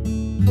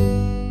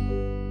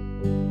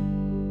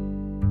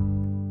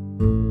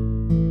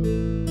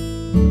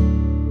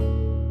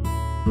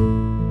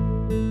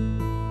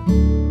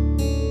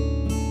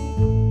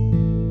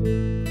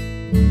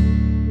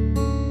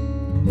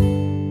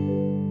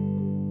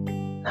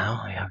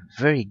 Now I have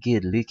very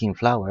good looking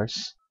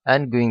flowers.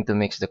 I'm going to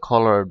mix the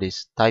color of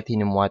this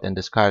titanium white and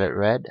the scarlet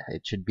red.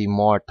 It should be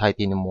more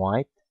titanium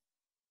white.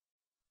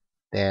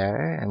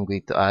 There, I'm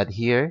going to add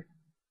here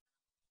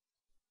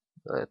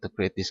to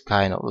create this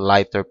kind of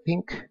lighter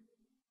pink.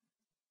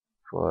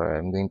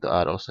 I'm going to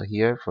add also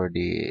here for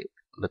the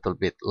little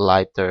bit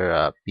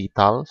lighter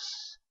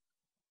petals.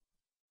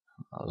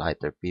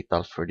 Lighter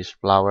petals for these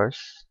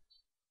flowers.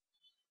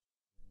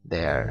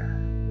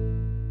 There.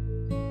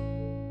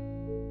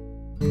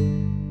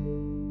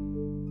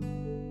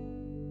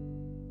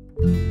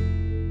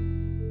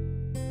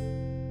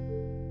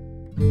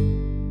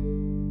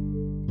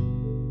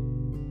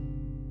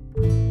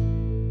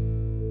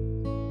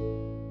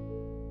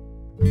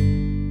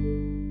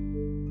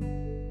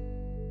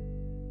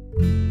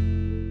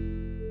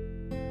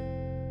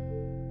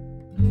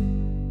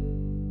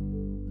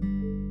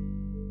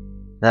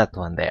 That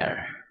one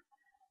there.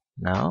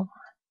 Now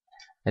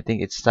I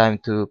think it's time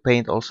to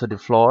paint also the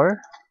floor.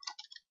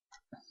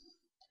 I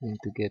need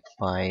to get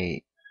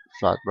my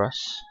flat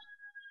brush.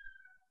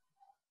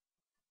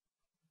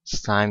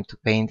 It's time to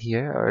paint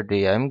here.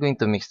 I'm going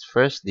to mix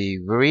first the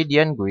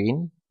Viridian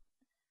Green.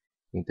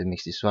 I'm going to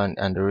mix this one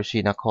and the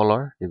Rosina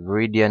color, the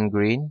Viridian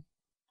Green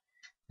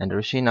and the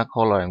Rosina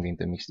color. I'm going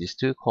to mix these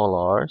two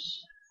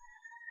colors.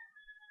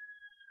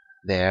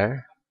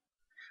 There.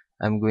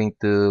 I'm going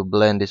to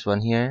blend this one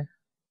here.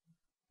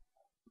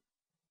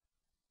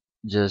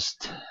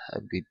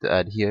 I'm going to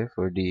add here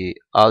for the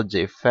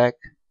algae effect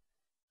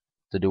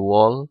to the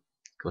wall,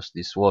 because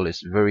this wall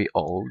is very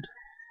old.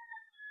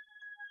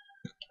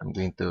 I'm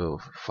going to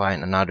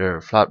find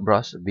another flat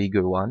brush, a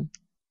bigger one.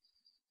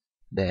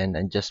 Then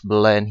I just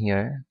blend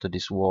here to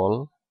this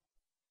wall,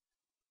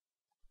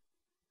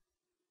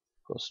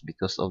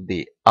 because of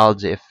the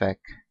algae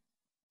effect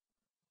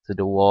to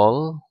the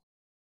wall.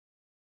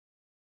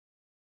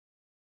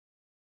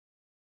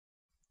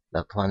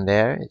 That one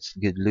there, it's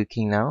good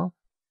looking now.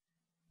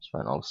 This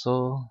one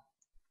also.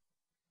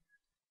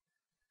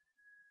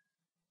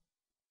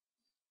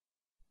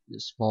 The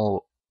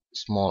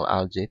small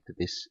algae to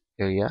this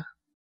area.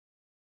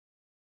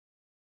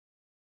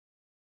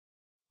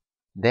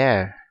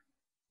 There.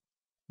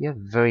 You have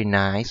very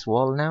nice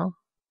wall now,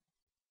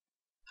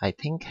 I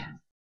think.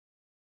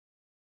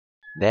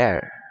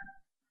 There.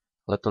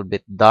 A little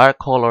bit dark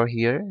color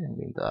here. I'm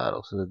going to add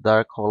also the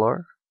dark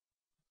color,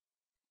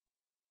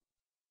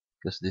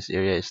 because this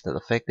area is not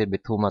affected by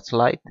too much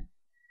light.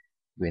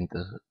 I'm going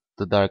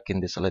to darken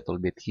this a little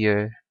bit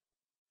here.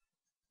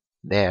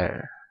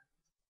 There.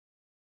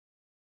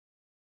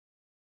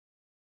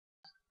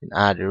 And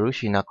add the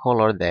Rushina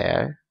color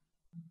there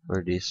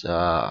for this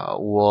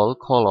wall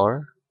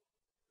color.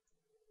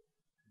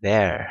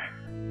 There.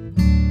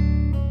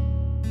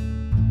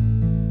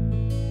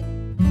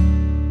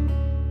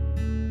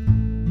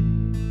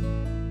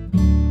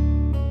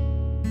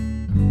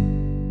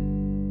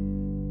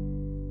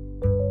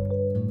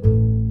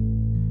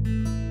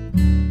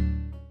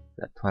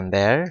 That one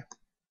there.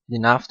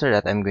 Then after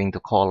that, I'm going to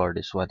color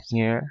this one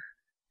here.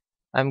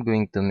 I'm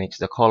going to mix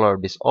the color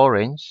of this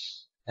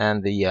orange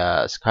and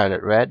the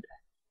Scarlet Red.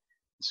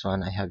 This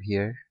one I have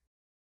here.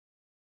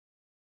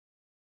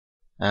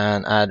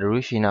 And add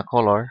Rushina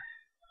color.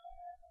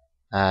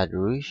 Add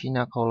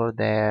Rushina color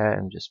there.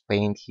 I'm just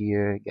paint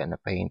here. Gonna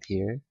paint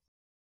here.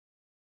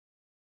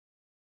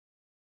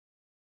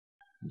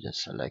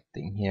 Just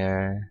selecting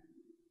here.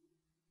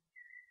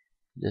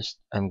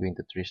 I'm going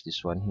to trace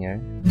this one here.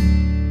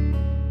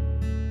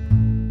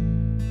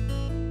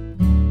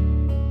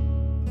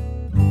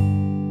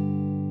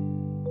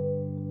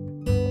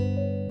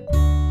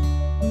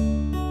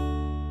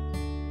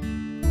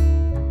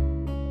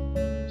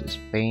 Just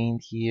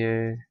paint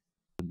here.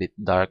 A bit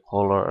dark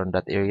color on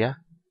that area.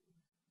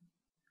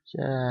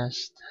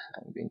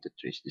 I'm going to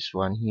trace this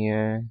one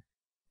here.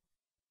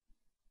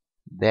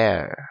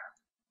 There.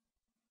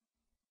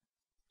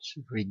 It's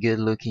very good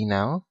looking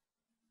now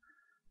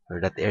for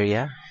that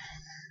area.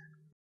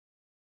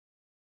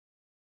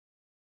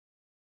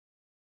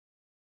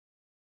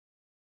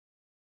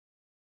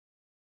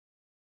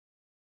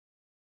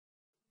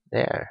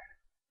 There.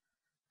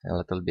 A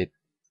little bit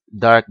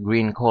dark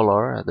green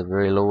color at the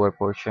very lower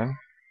portion.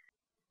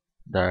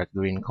 Dark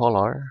green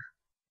color.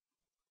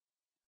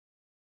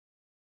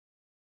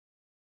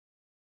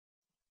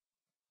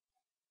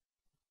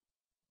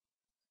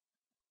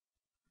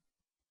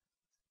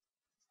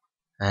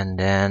 And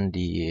then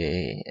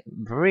the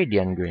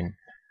Viridian Green.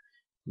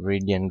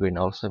 Viridian Green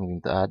also I'm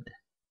going to add.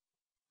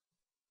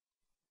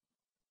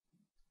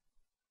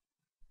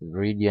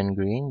 Viridian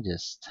Green,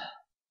 just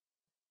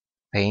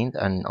paint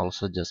and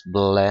also just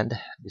blend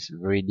this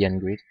Viridian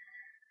Green.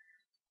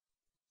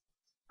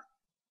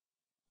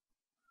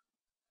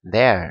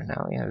 There,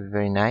 now we have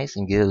very nice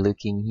and good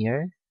looking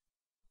here.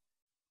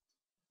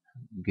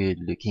 Good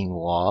looking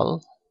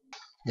wall.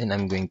 Then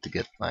I'm going to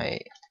get my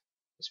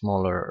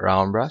smaller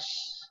round brush.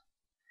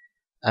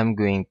 I'm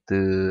going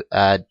to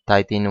add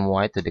titanium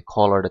white to the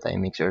color that I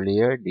mixed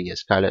earlier, the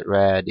Scarlet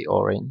Red, the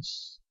orange,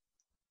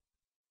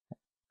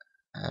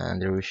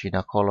 and the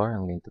Rushina color.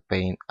 I'm going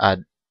to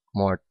add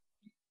more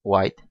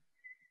white.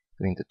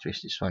 I'm going to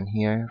trace this one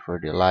here for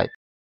the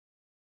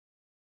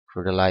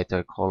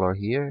lighter color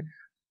here.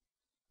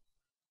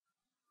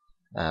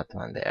 That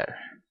one there.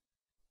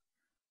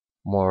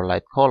 More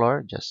light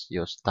color, just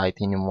use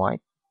titanium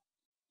white.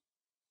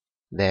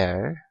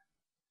 There.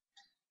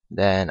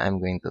 Then I'm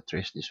going to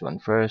trace this one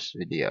first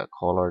with the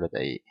color that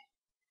I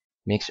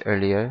mixed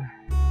earlier.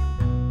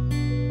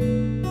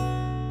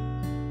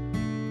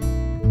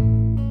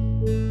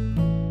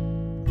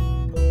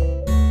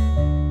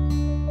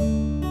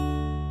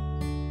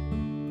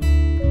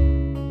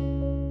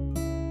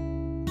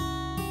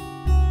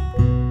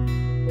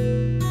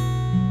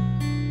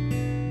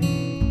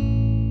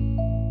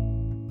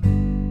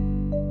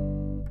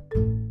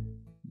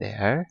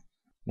 There.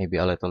 Maybe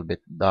a little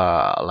bit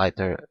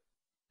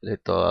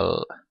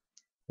little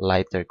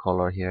lighter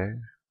color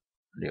here,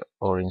 the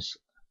orange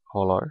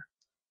color.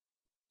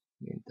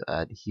 I'm going to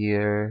add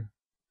here.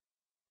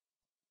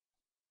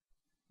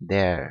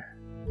 There.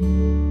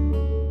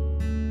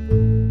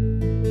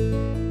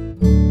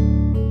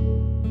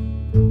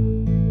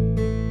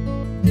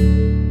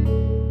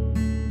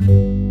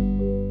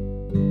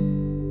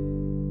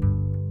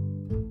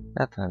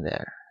 That one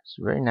there. It's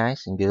very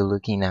nice and good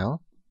looking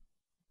now.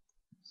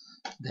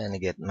 Then I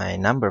get my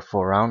number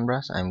 4 round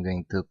brush. I'm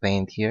going to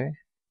paint here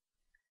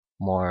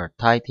more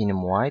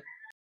titanium white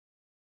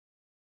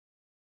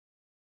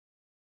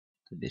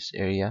to this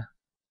area.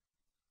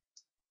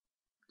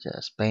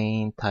 Just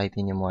paint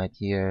titanium white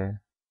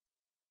here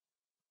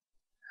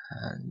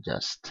and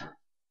just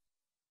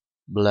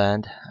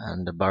blend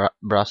and the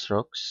brush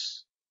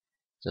strokes.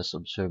 Just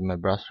observe my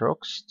brush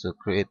strokes to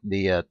create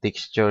the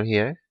texture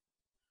here.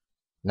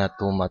 Not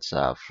too much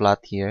flat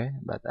here,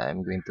 but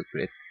I'm going to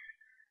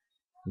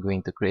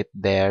create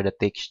there the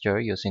texture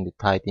using the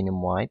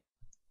titanium white.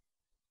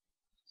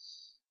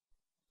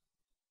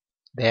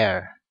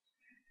 There.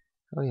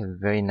 Oh yeah,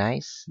 very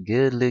nice,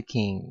 good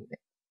looking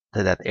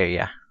to that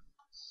area.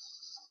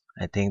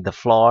 I think the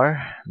floor,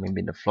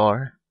 maybe the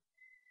floor.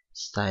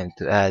 It's time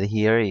to add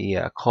here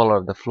a color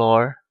of the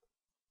floor.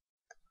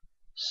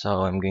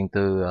 So I'm going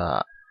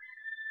to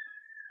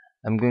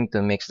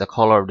mix the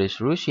color of this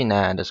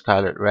Rushina and the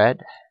Scarlet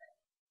Red.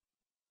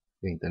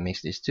 I'm going to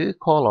mix these two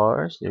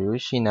colors, the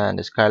Rushina and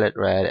the Scarlet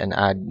Red, and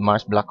add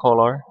Mars black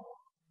color.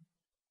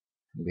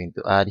 I'm going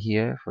to add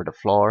here for the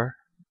floor,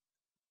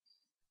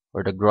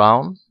 for the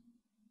ground.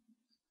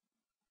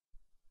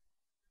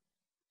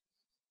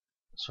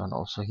 This one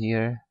also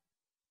here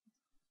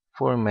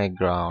for my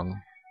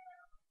ground.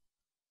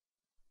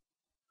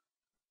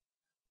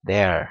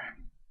 There.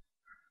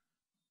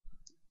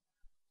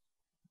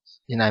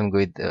 Then I'm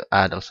going to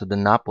add also the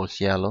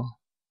Naples yellow.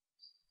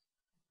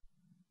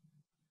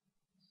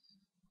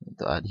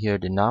 To add here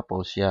the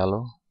Naples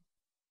yellow.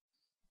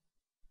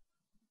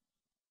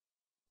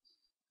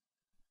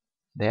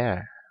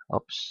 There.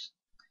 Oops.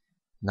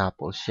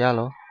 Naples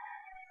yellow.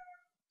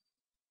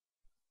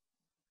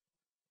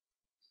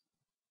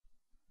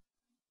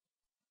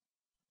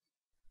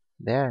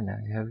 There. Now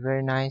you have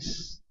very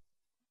nice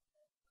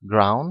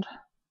ground.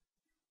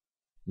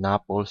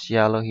 Naples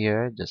yellow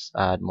here. Just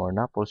add more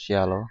Naples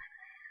yellow.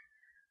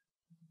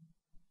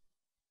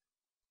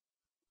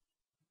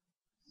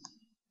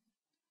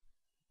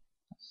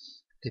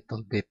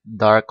 Little bit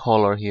dark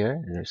color here.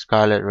 There's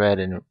Scarlet Red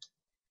and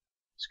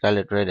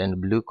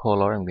blue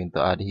color. I'm going to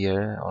add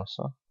here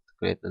also to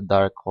create a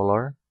dark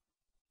color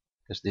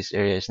because this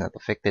area is not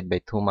affected by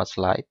too much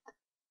light.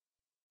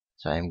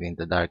 So I'm going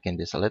to darken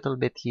this a little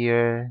bit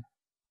here.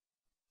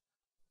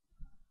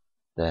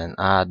 Then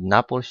add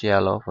Naples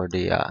yellow for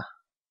the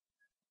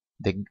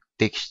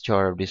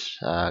texture of this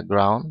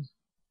ground.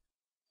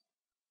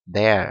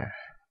 There.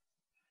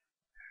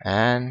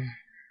 And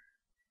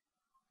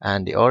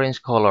the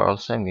orange color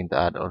also. I'm going to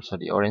add also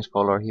the orange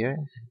color here,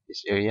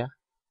 this area,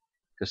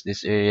 because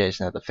this area is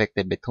not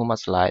affected by too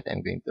much light.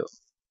 I'm going to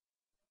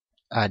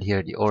add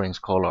here the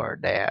orange color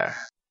there.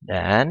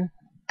 Then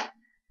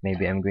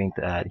maybe I'm going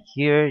to add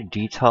here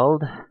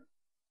detailed.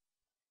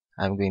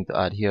 I'm going to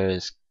add here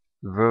is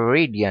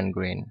Viridian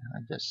Green. I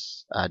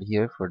just add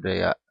here for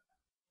the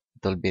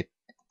little bit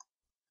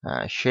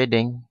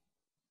shading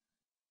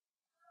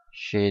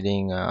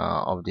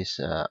of this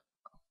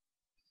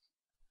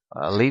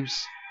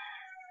leaves,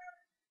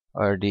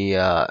 or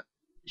the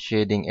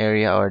shading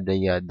area, or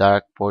the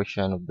dark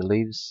portion of the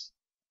leaves,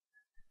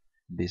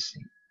 this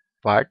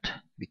part,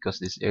 because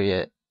this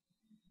area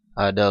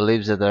the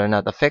leaves that are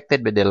not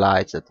affected by the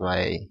lights. That's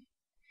why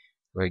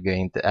we're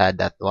going to add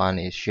that one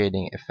is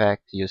shading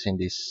effect using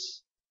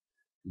this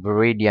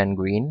Viridian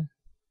Green.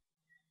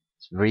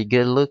 It's very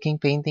good looking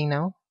painting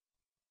now.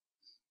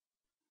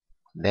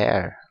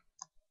 There.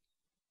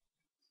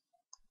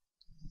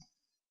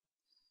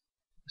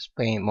 Let's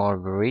paint more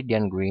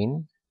Viridian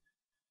Green.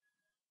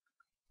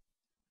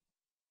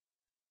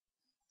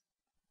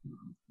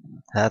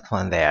 That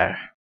one there.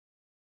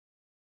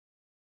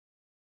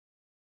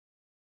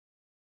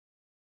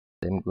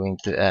 I'm going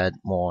to add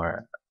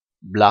more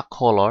black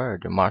color,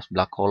 the Mars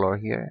black color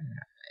here.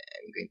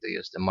 I'm going to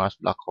use the Mars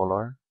black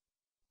color.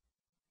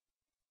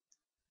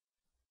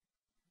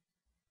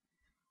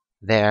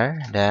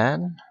 There.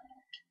 Then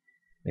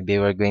maybe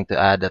we're going to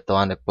add that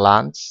one the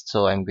plants.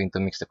 So I'm going to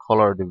mix the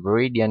color of the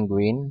Viridian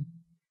Green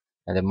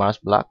and the Mars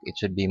black. It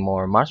should be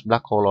more Mars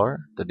black color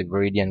to the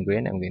Viridian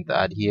Green. I'm going to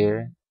add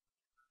here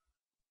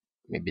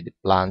maybe the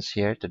plants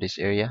here to this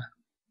area.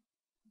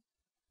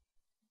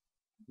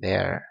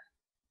 There.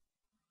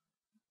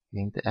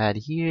 Going to add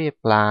here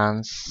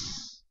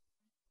plants.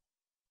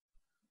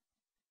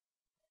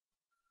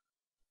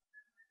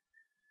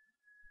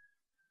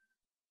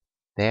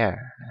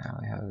 There. Now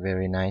we have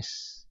very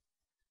nice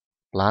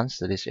plants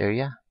to this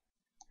area.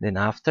 Then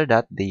after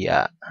that, the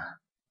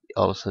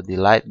also the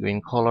light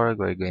green color.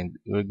 We're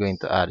going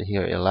to add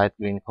here a light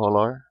green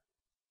color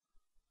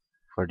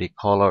for the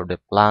color of the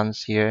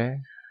plants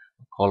here,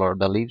 color of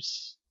the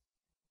leaves.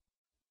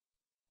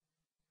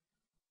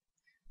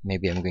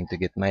 Maybe I'm going to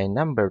get my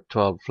number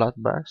 12 flat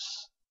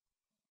brush.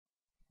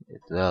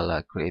 It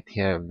will create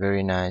here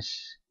very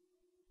nice,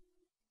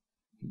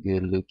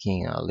 good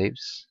looking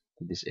leaves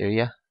to this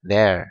area.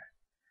 There,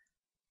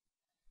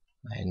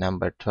 my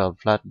number 12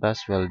 flat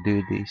brush will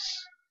do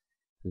this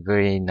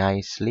very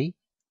nicely.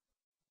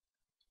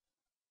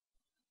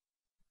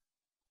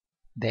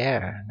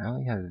 There, now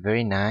we have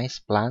very nice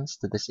plants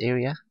to this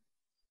area.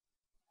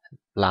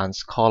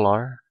 Plants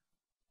color.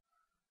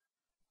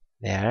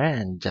 There,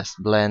 and just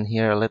blend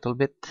here a little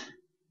bit.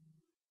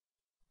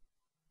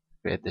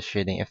 Create the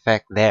shading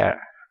effect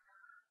there.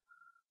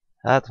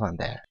 That one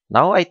there.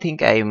 Now I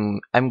think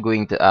I'm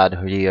going to add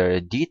here a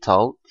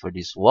detail for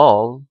this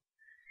wall.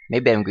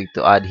 Maybe I'm going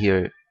to add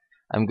here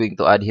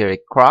a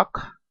crack,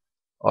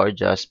 or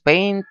just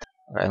paint,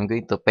 or I'm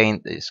going to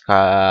paint this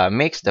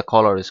mix the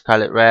color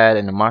Scarlet Red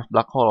and the Mars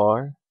Black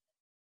color.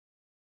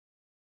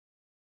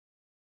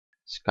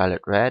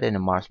 Scarlet Red and the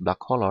Mars Black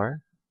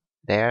color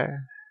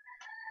there,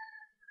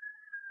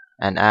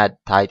 and add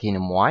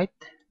titanium white.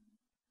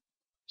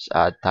 Just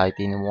add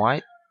titanium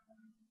white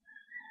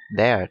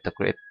there to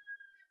create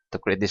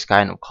this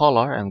kind of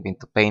color. I'm going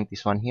to paint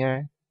this one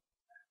here.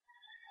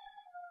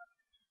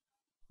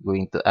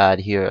 Going to add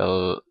here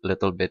a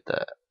little bit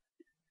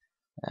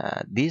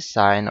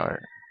design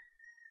or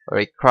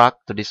a crack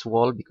to this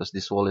wall, because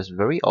this wall is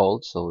very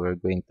old, so we're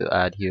going to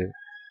add here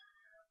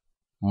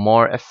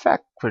more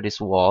effect for this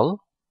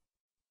wall.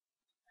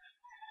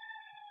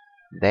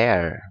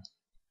 There,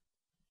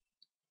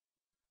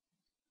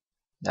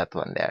 that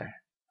one there,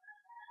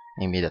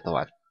 maybe that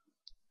one.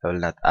 I will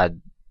not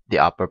add the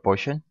upper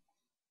portion.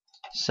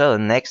 So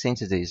next thing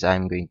to do is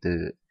I'm going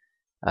to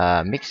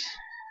mix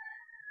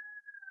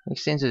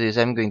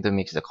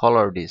the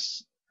color of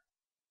this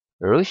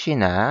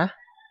Rushina,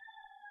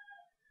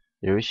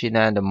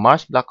 the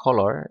Mars Black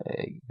color.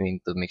 I'm going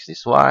to mix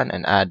this one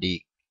and add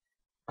the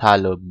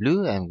Phthalo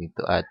Blue. I'm going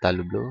to add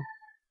Phthalo Blue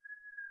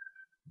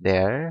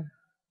there.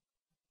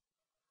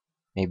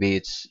 Maybe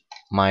it's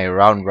my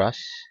round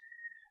brush.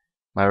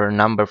 My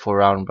number 4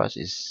 round brush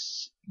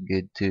is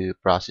good to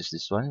process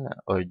this one,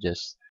 or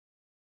just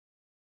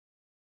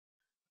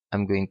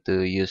I'm going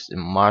to use the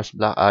Mars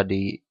Black,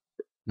 the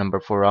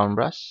number 4 round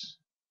brush.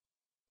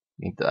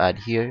 I'm going to add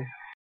here.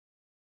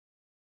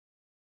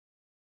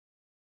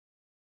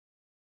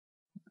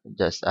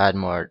 Just add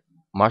more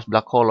Mars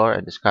Black color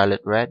and the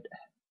Scarlet Red.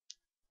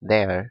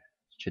 There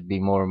should be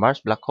more Mars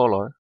Black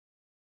color.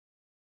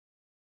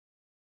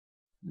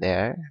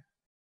 There.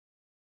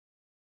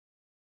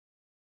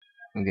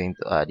 I'm going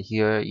to add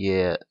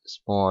here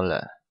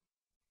small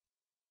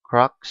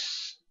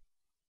cracks.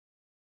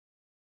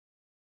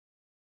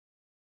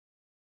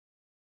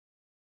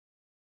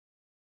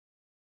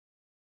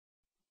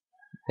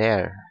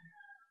 There.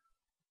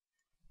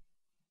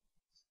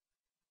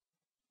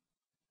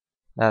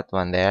 That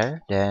one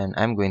there. Then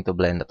I'm going to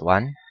blend that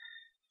one.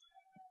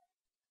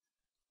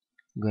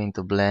 I'm going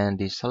to blend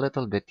this a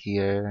little bit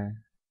here.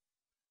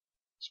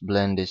 Just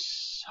blend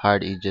this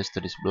hard edges to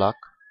this black.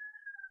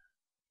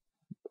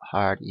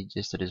 Hard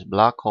edges to this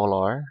black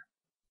color.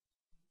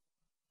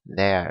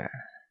 There.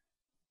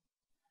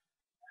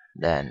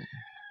 Then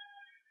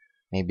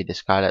maybe the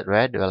Scarlet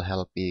Red will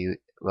help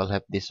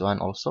this one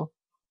also.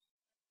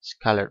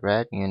 Scarlet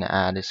Red, I'm gonna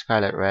add the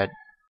Scarlet Red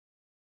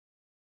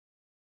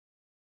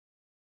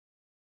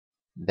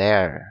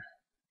there.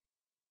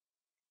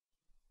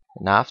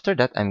 And after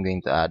that, I'm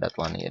going to add that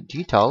one here,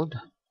 detailed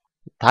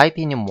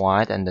titanium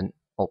white, and then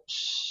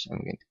oops, I'm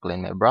going to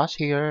clean my brush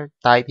here.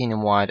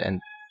 Titanium white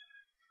and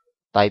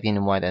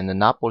the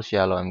Naples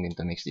yellow. I'm going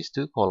to mix these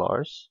two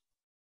colors.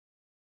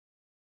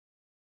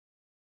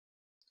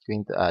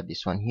 Going to add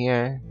this one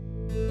here.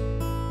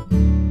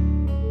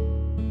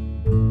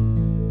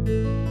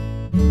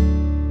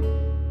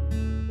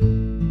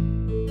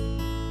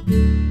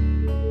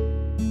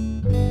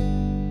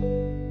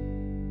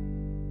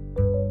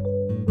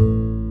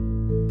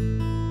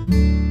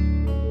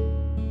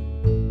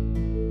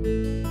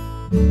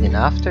 And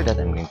after that,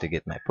 I'm going to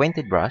get my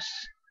pointed brush.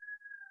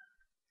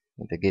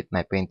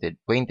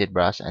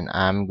 And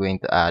I'm going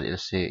to add, you'll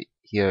see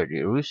here,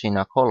 the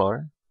Rushina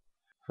color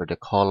for the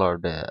color,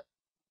 the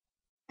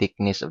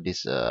thickness of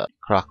this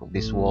crack of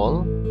this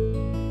wall.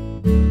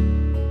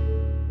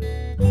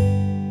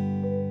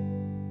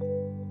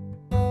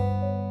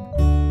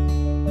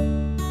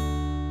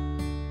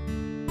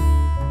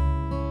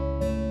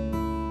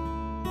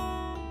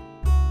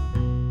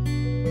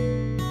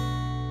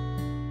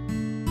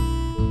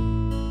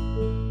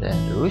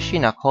 Then the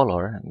Rushina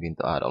color, I'm going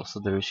to add also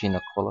the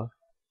Rushina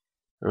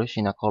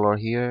color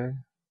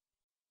here.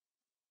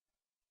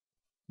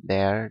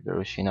 There, the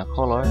Rushina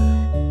color.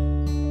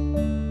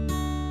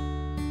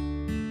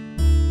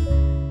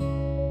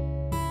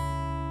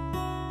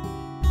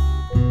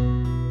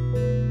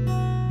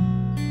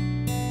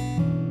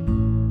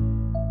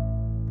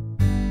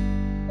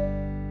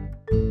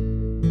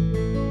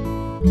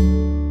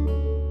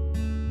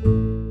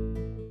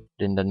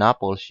 Then the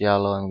Naples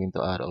yellow, I'm going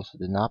to add also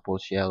the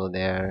Naples yellow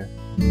there.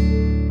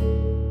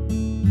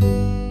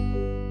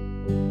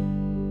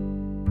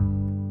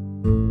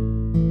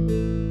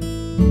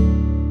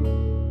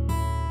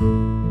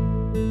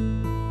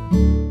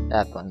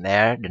 That one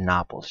there, the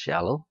Naples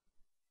yellow.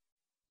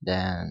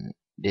 Then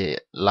the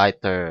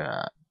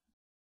lighter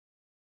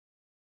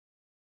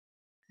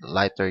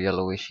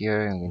yellowish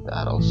here, I'm going to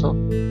add also.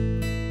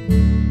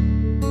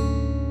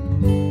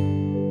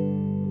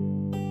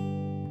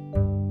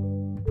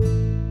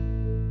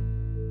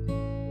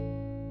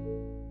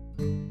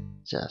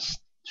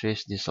 Just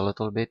trace this a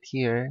little bit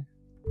here.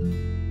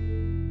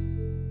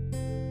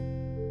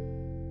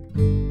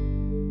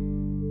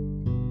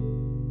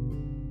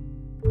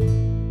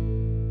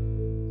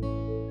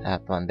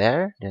 That one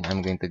there. Then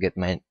I'm going to get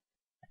my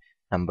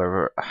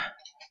number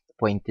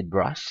pointed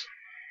brush.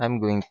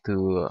 Maybe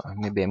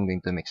I'm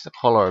going to mix the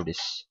color of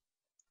this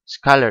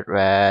Scarlet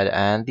Red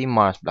and the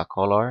Mars Black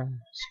color.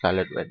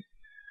 Scarlet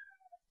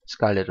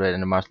Red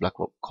and the Mars Black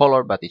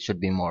color, but it should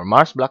be more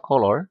Mars Black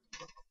color.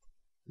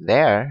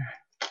 There.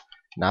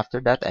 And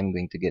after that, I'm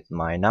going to get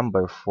my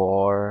number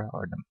 4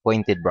 or the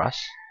pointed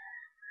brush.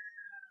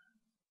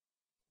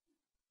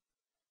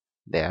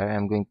 There,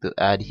 I'm going to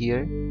add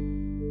here.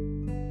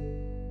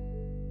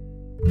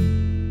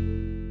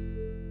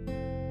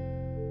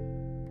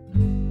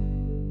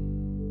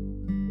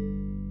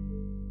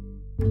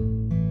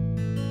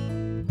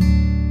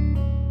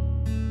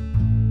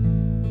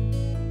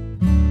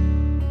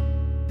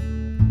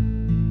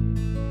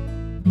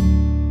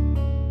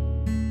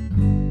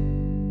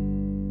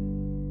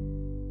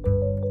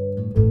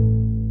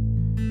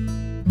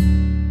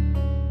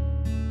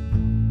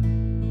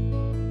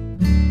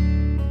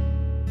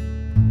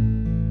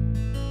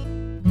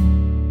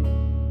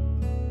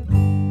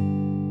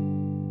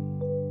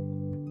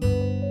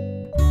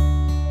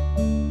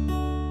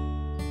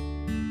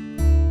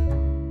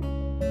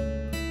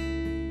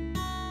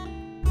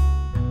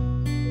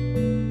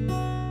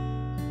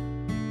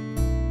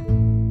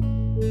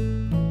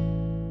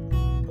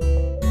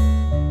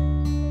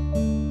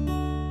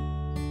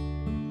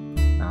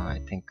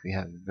 We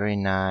have very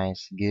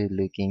nice, good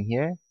looking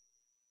here.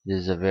 This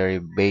is a very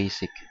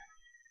basic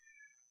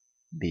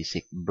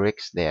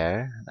bricks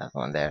there. That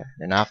one there.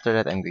 Then after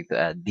that, I'm going to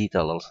add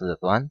detail also.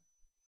 That one.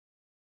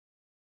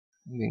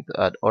 I'm going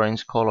to add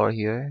orange color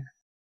here.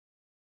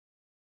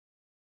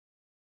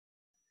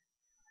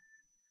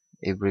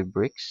 Every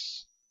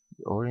bricks,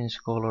 the orange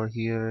color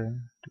here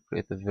to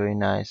create a very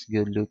nice,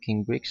 good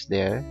looking bricks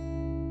there.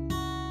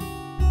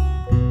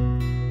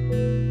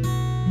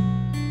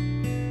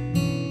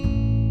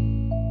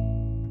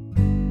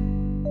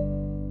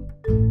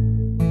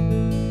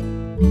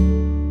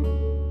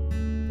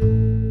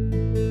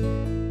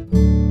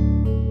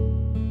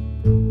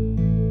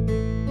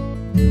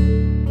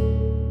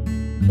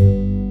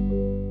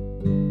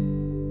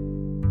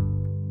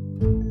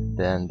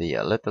 Then the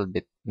little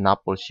bit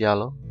Naples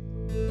yellow.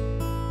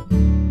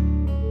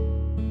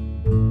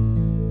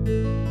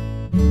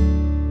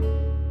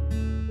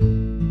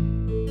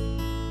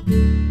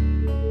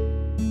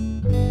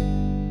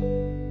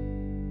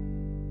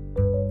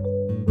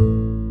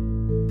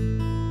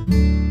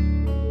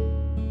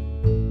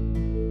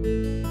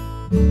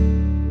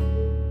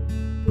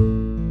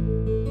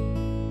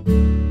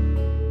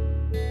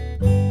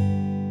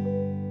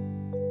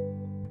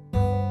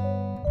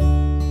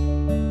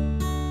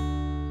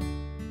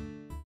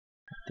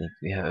 I think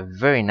we have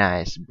very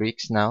nice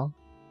bricks now.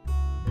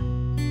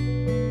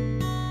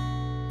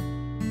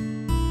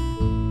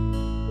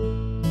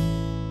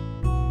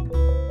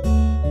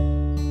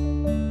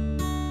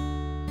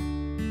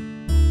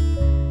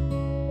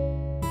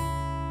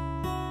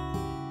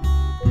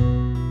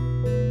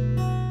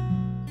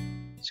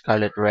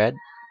 Scarlet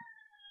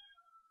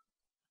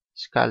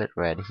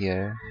Red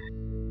here.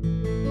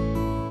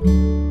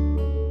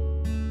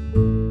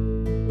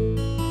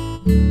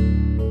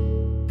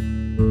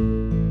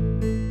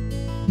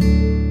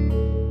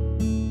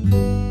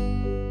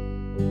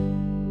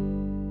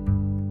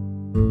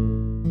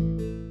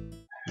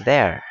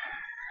 There.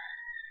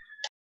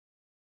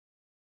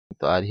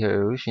 To add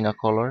here a Seinna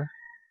color.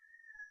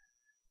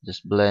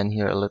 Just blend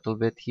here a little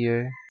bit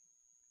here.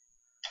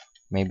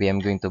 Maybe I'm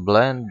going to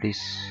blend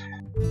this.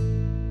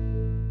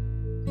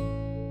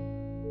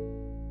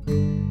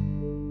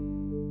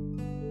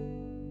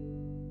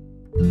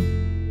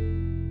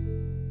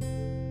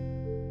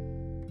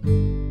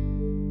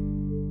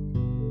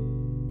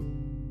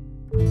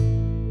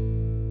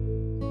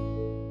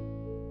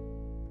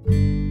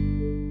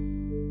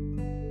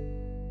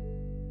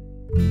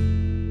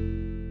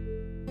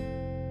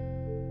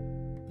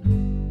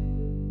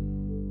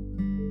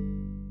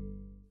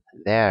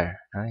 There,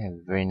 I have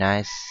a very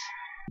nice,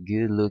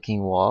 good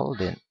looking wall.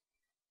 Then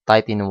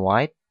titanium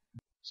white.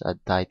 So add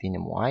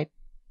titanium white.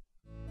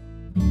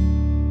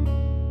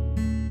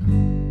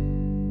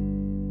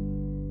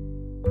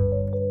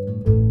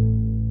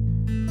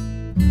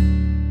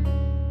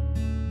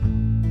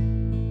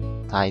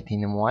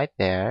 Titanium white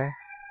there.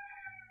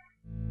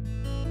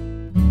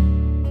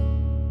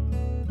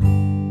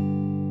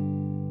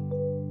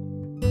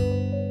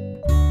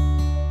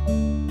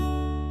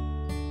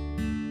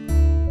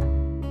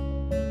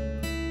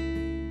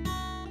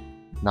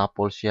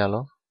 Naples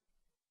yellow,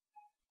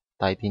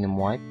 titanium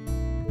white.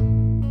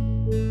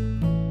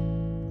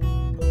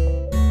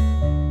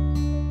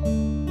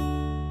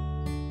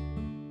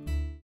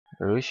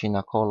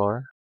 Seinna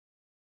color,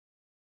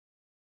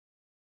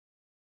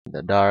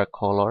 the dark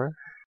color,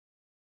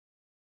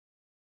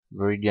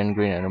 Viridian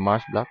Green and the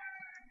Mars Black,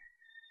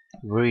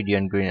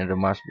 Viridian Green and the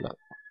Mars Black,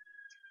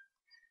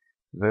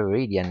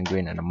 Viridian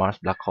Green and the Mars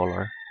Black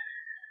color.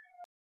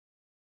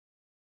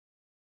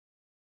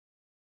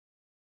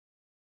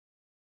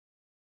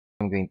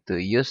 I'm going to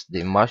use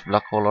the Mars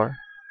Black color.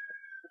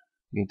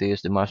 I'm going to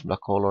use the Mars Black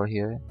color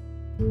here.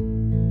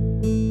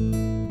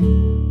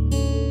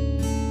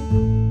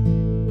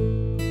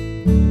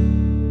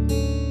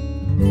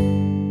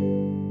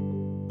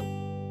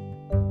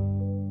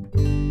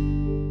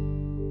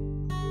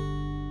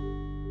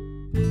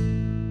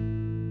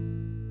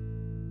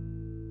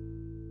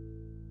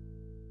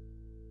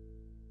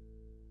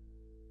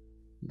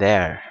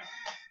 There.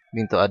 I'm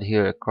going to add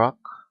here a croc.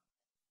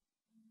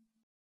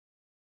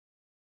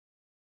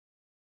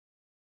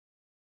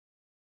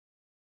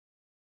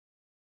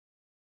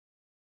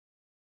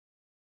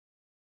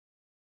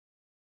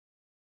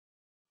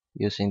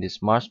 Using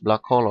this Mars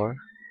Black color.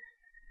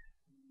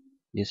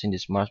 Going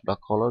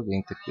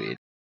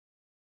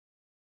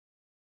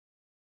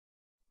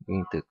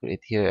to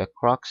create here a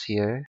crocs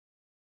here.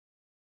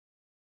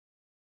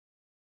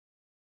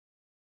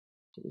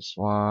 This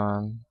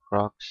one,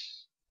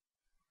 crocs.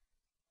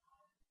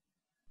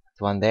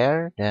 That one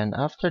there. Then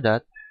after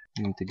that,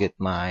 I'm going to get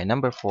my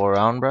number 4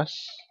 round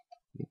brush.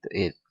 I'm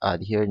going to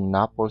add here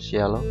Naples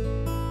yellow.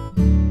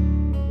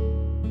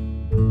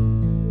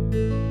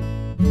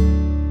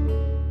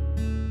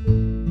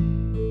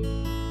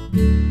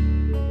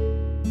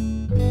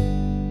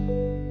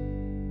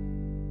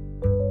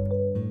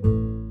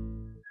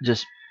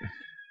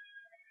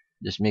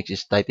 Just mix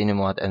this titanium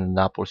white and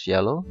Naples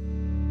yellow.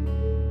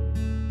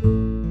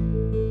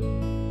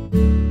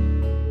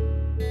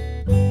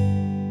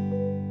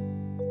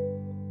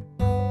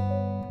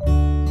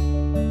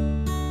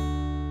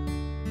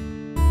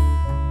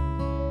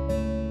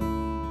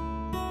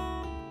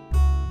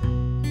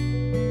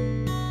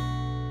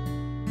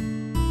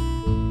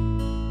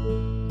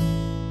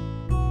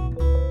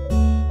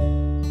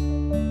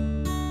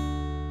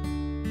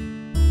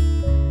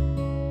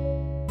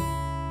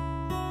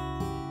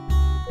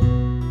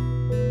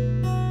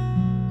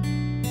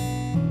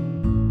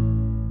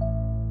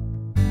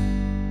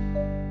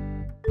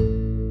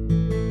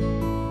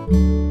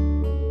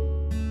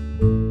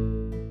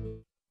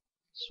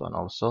 This one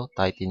also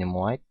titanium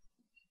white.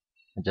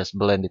 I just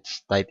blend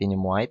its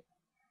titanium white.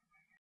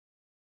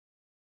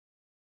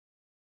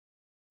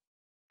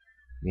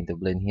 I'm going to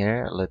blend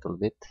here a little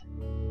bit. I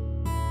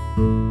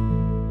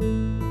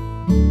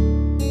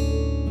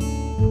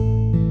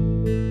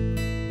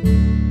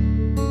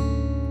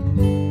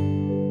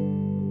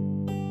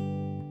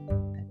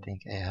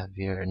think I have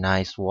here a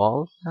nice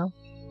wall now.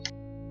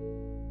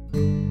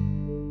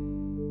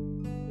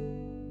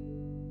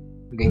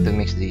 I'm going to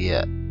mix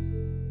the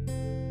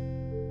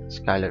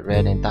Scarlet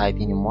Red and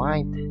titanium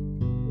white.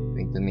 I'm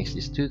going to mix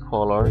these two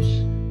colors.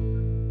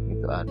 I'm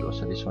going to add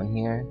also this one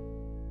here.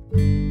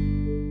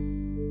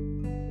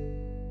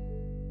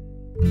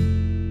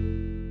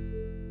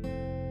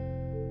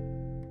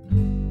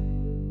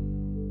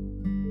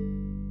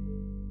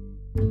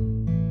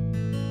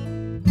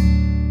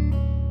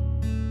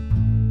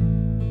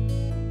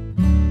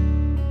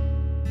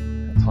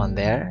 That one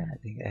there. I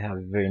think I have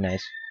a very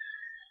nice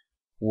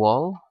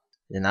wall.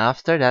 Then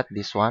after that,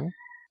 this one.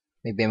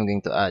 Maybe I'm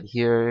going to add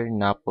here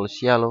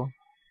Naples yellow.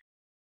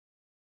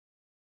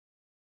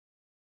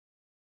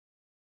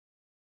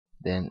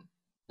 Then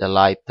the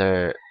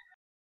lighter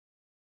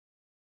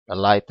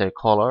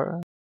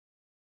color.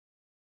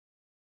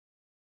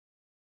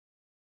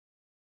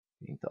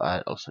 I'm going to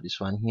add also this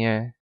one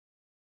here.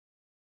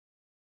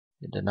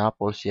 The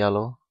Naples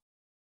yellow.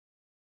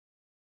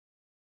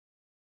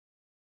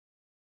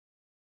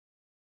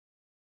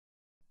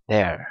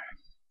 There.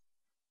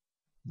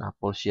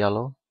 Naples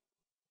yellow.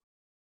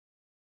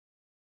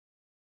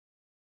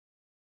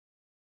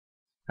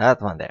 That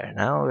one there.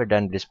 Now we're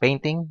done with this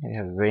painting. We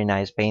have a very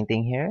nice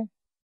painting here.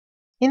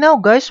 And now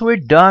guys, we're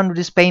done with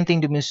this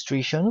painting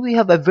demonstration. We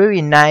have a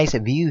very nice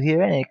view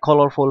here and a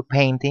colorful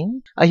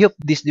painting. I hope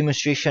this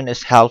demonstration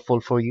is helpful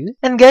for you.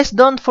 And guys,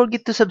 don't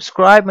forget to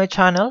subscribe my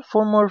channel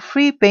for more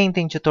free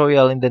painting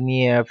tutorial in the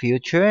near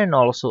future and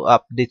also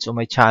updates on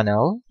my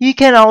channel. You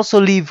can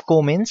also leave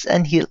comments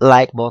and hit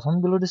like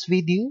button below this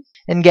video.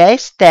 And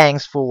guys,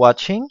 thanks for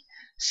watching.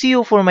 See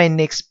you for my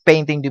next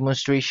painting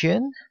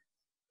demonstration.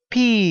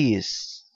 Peace.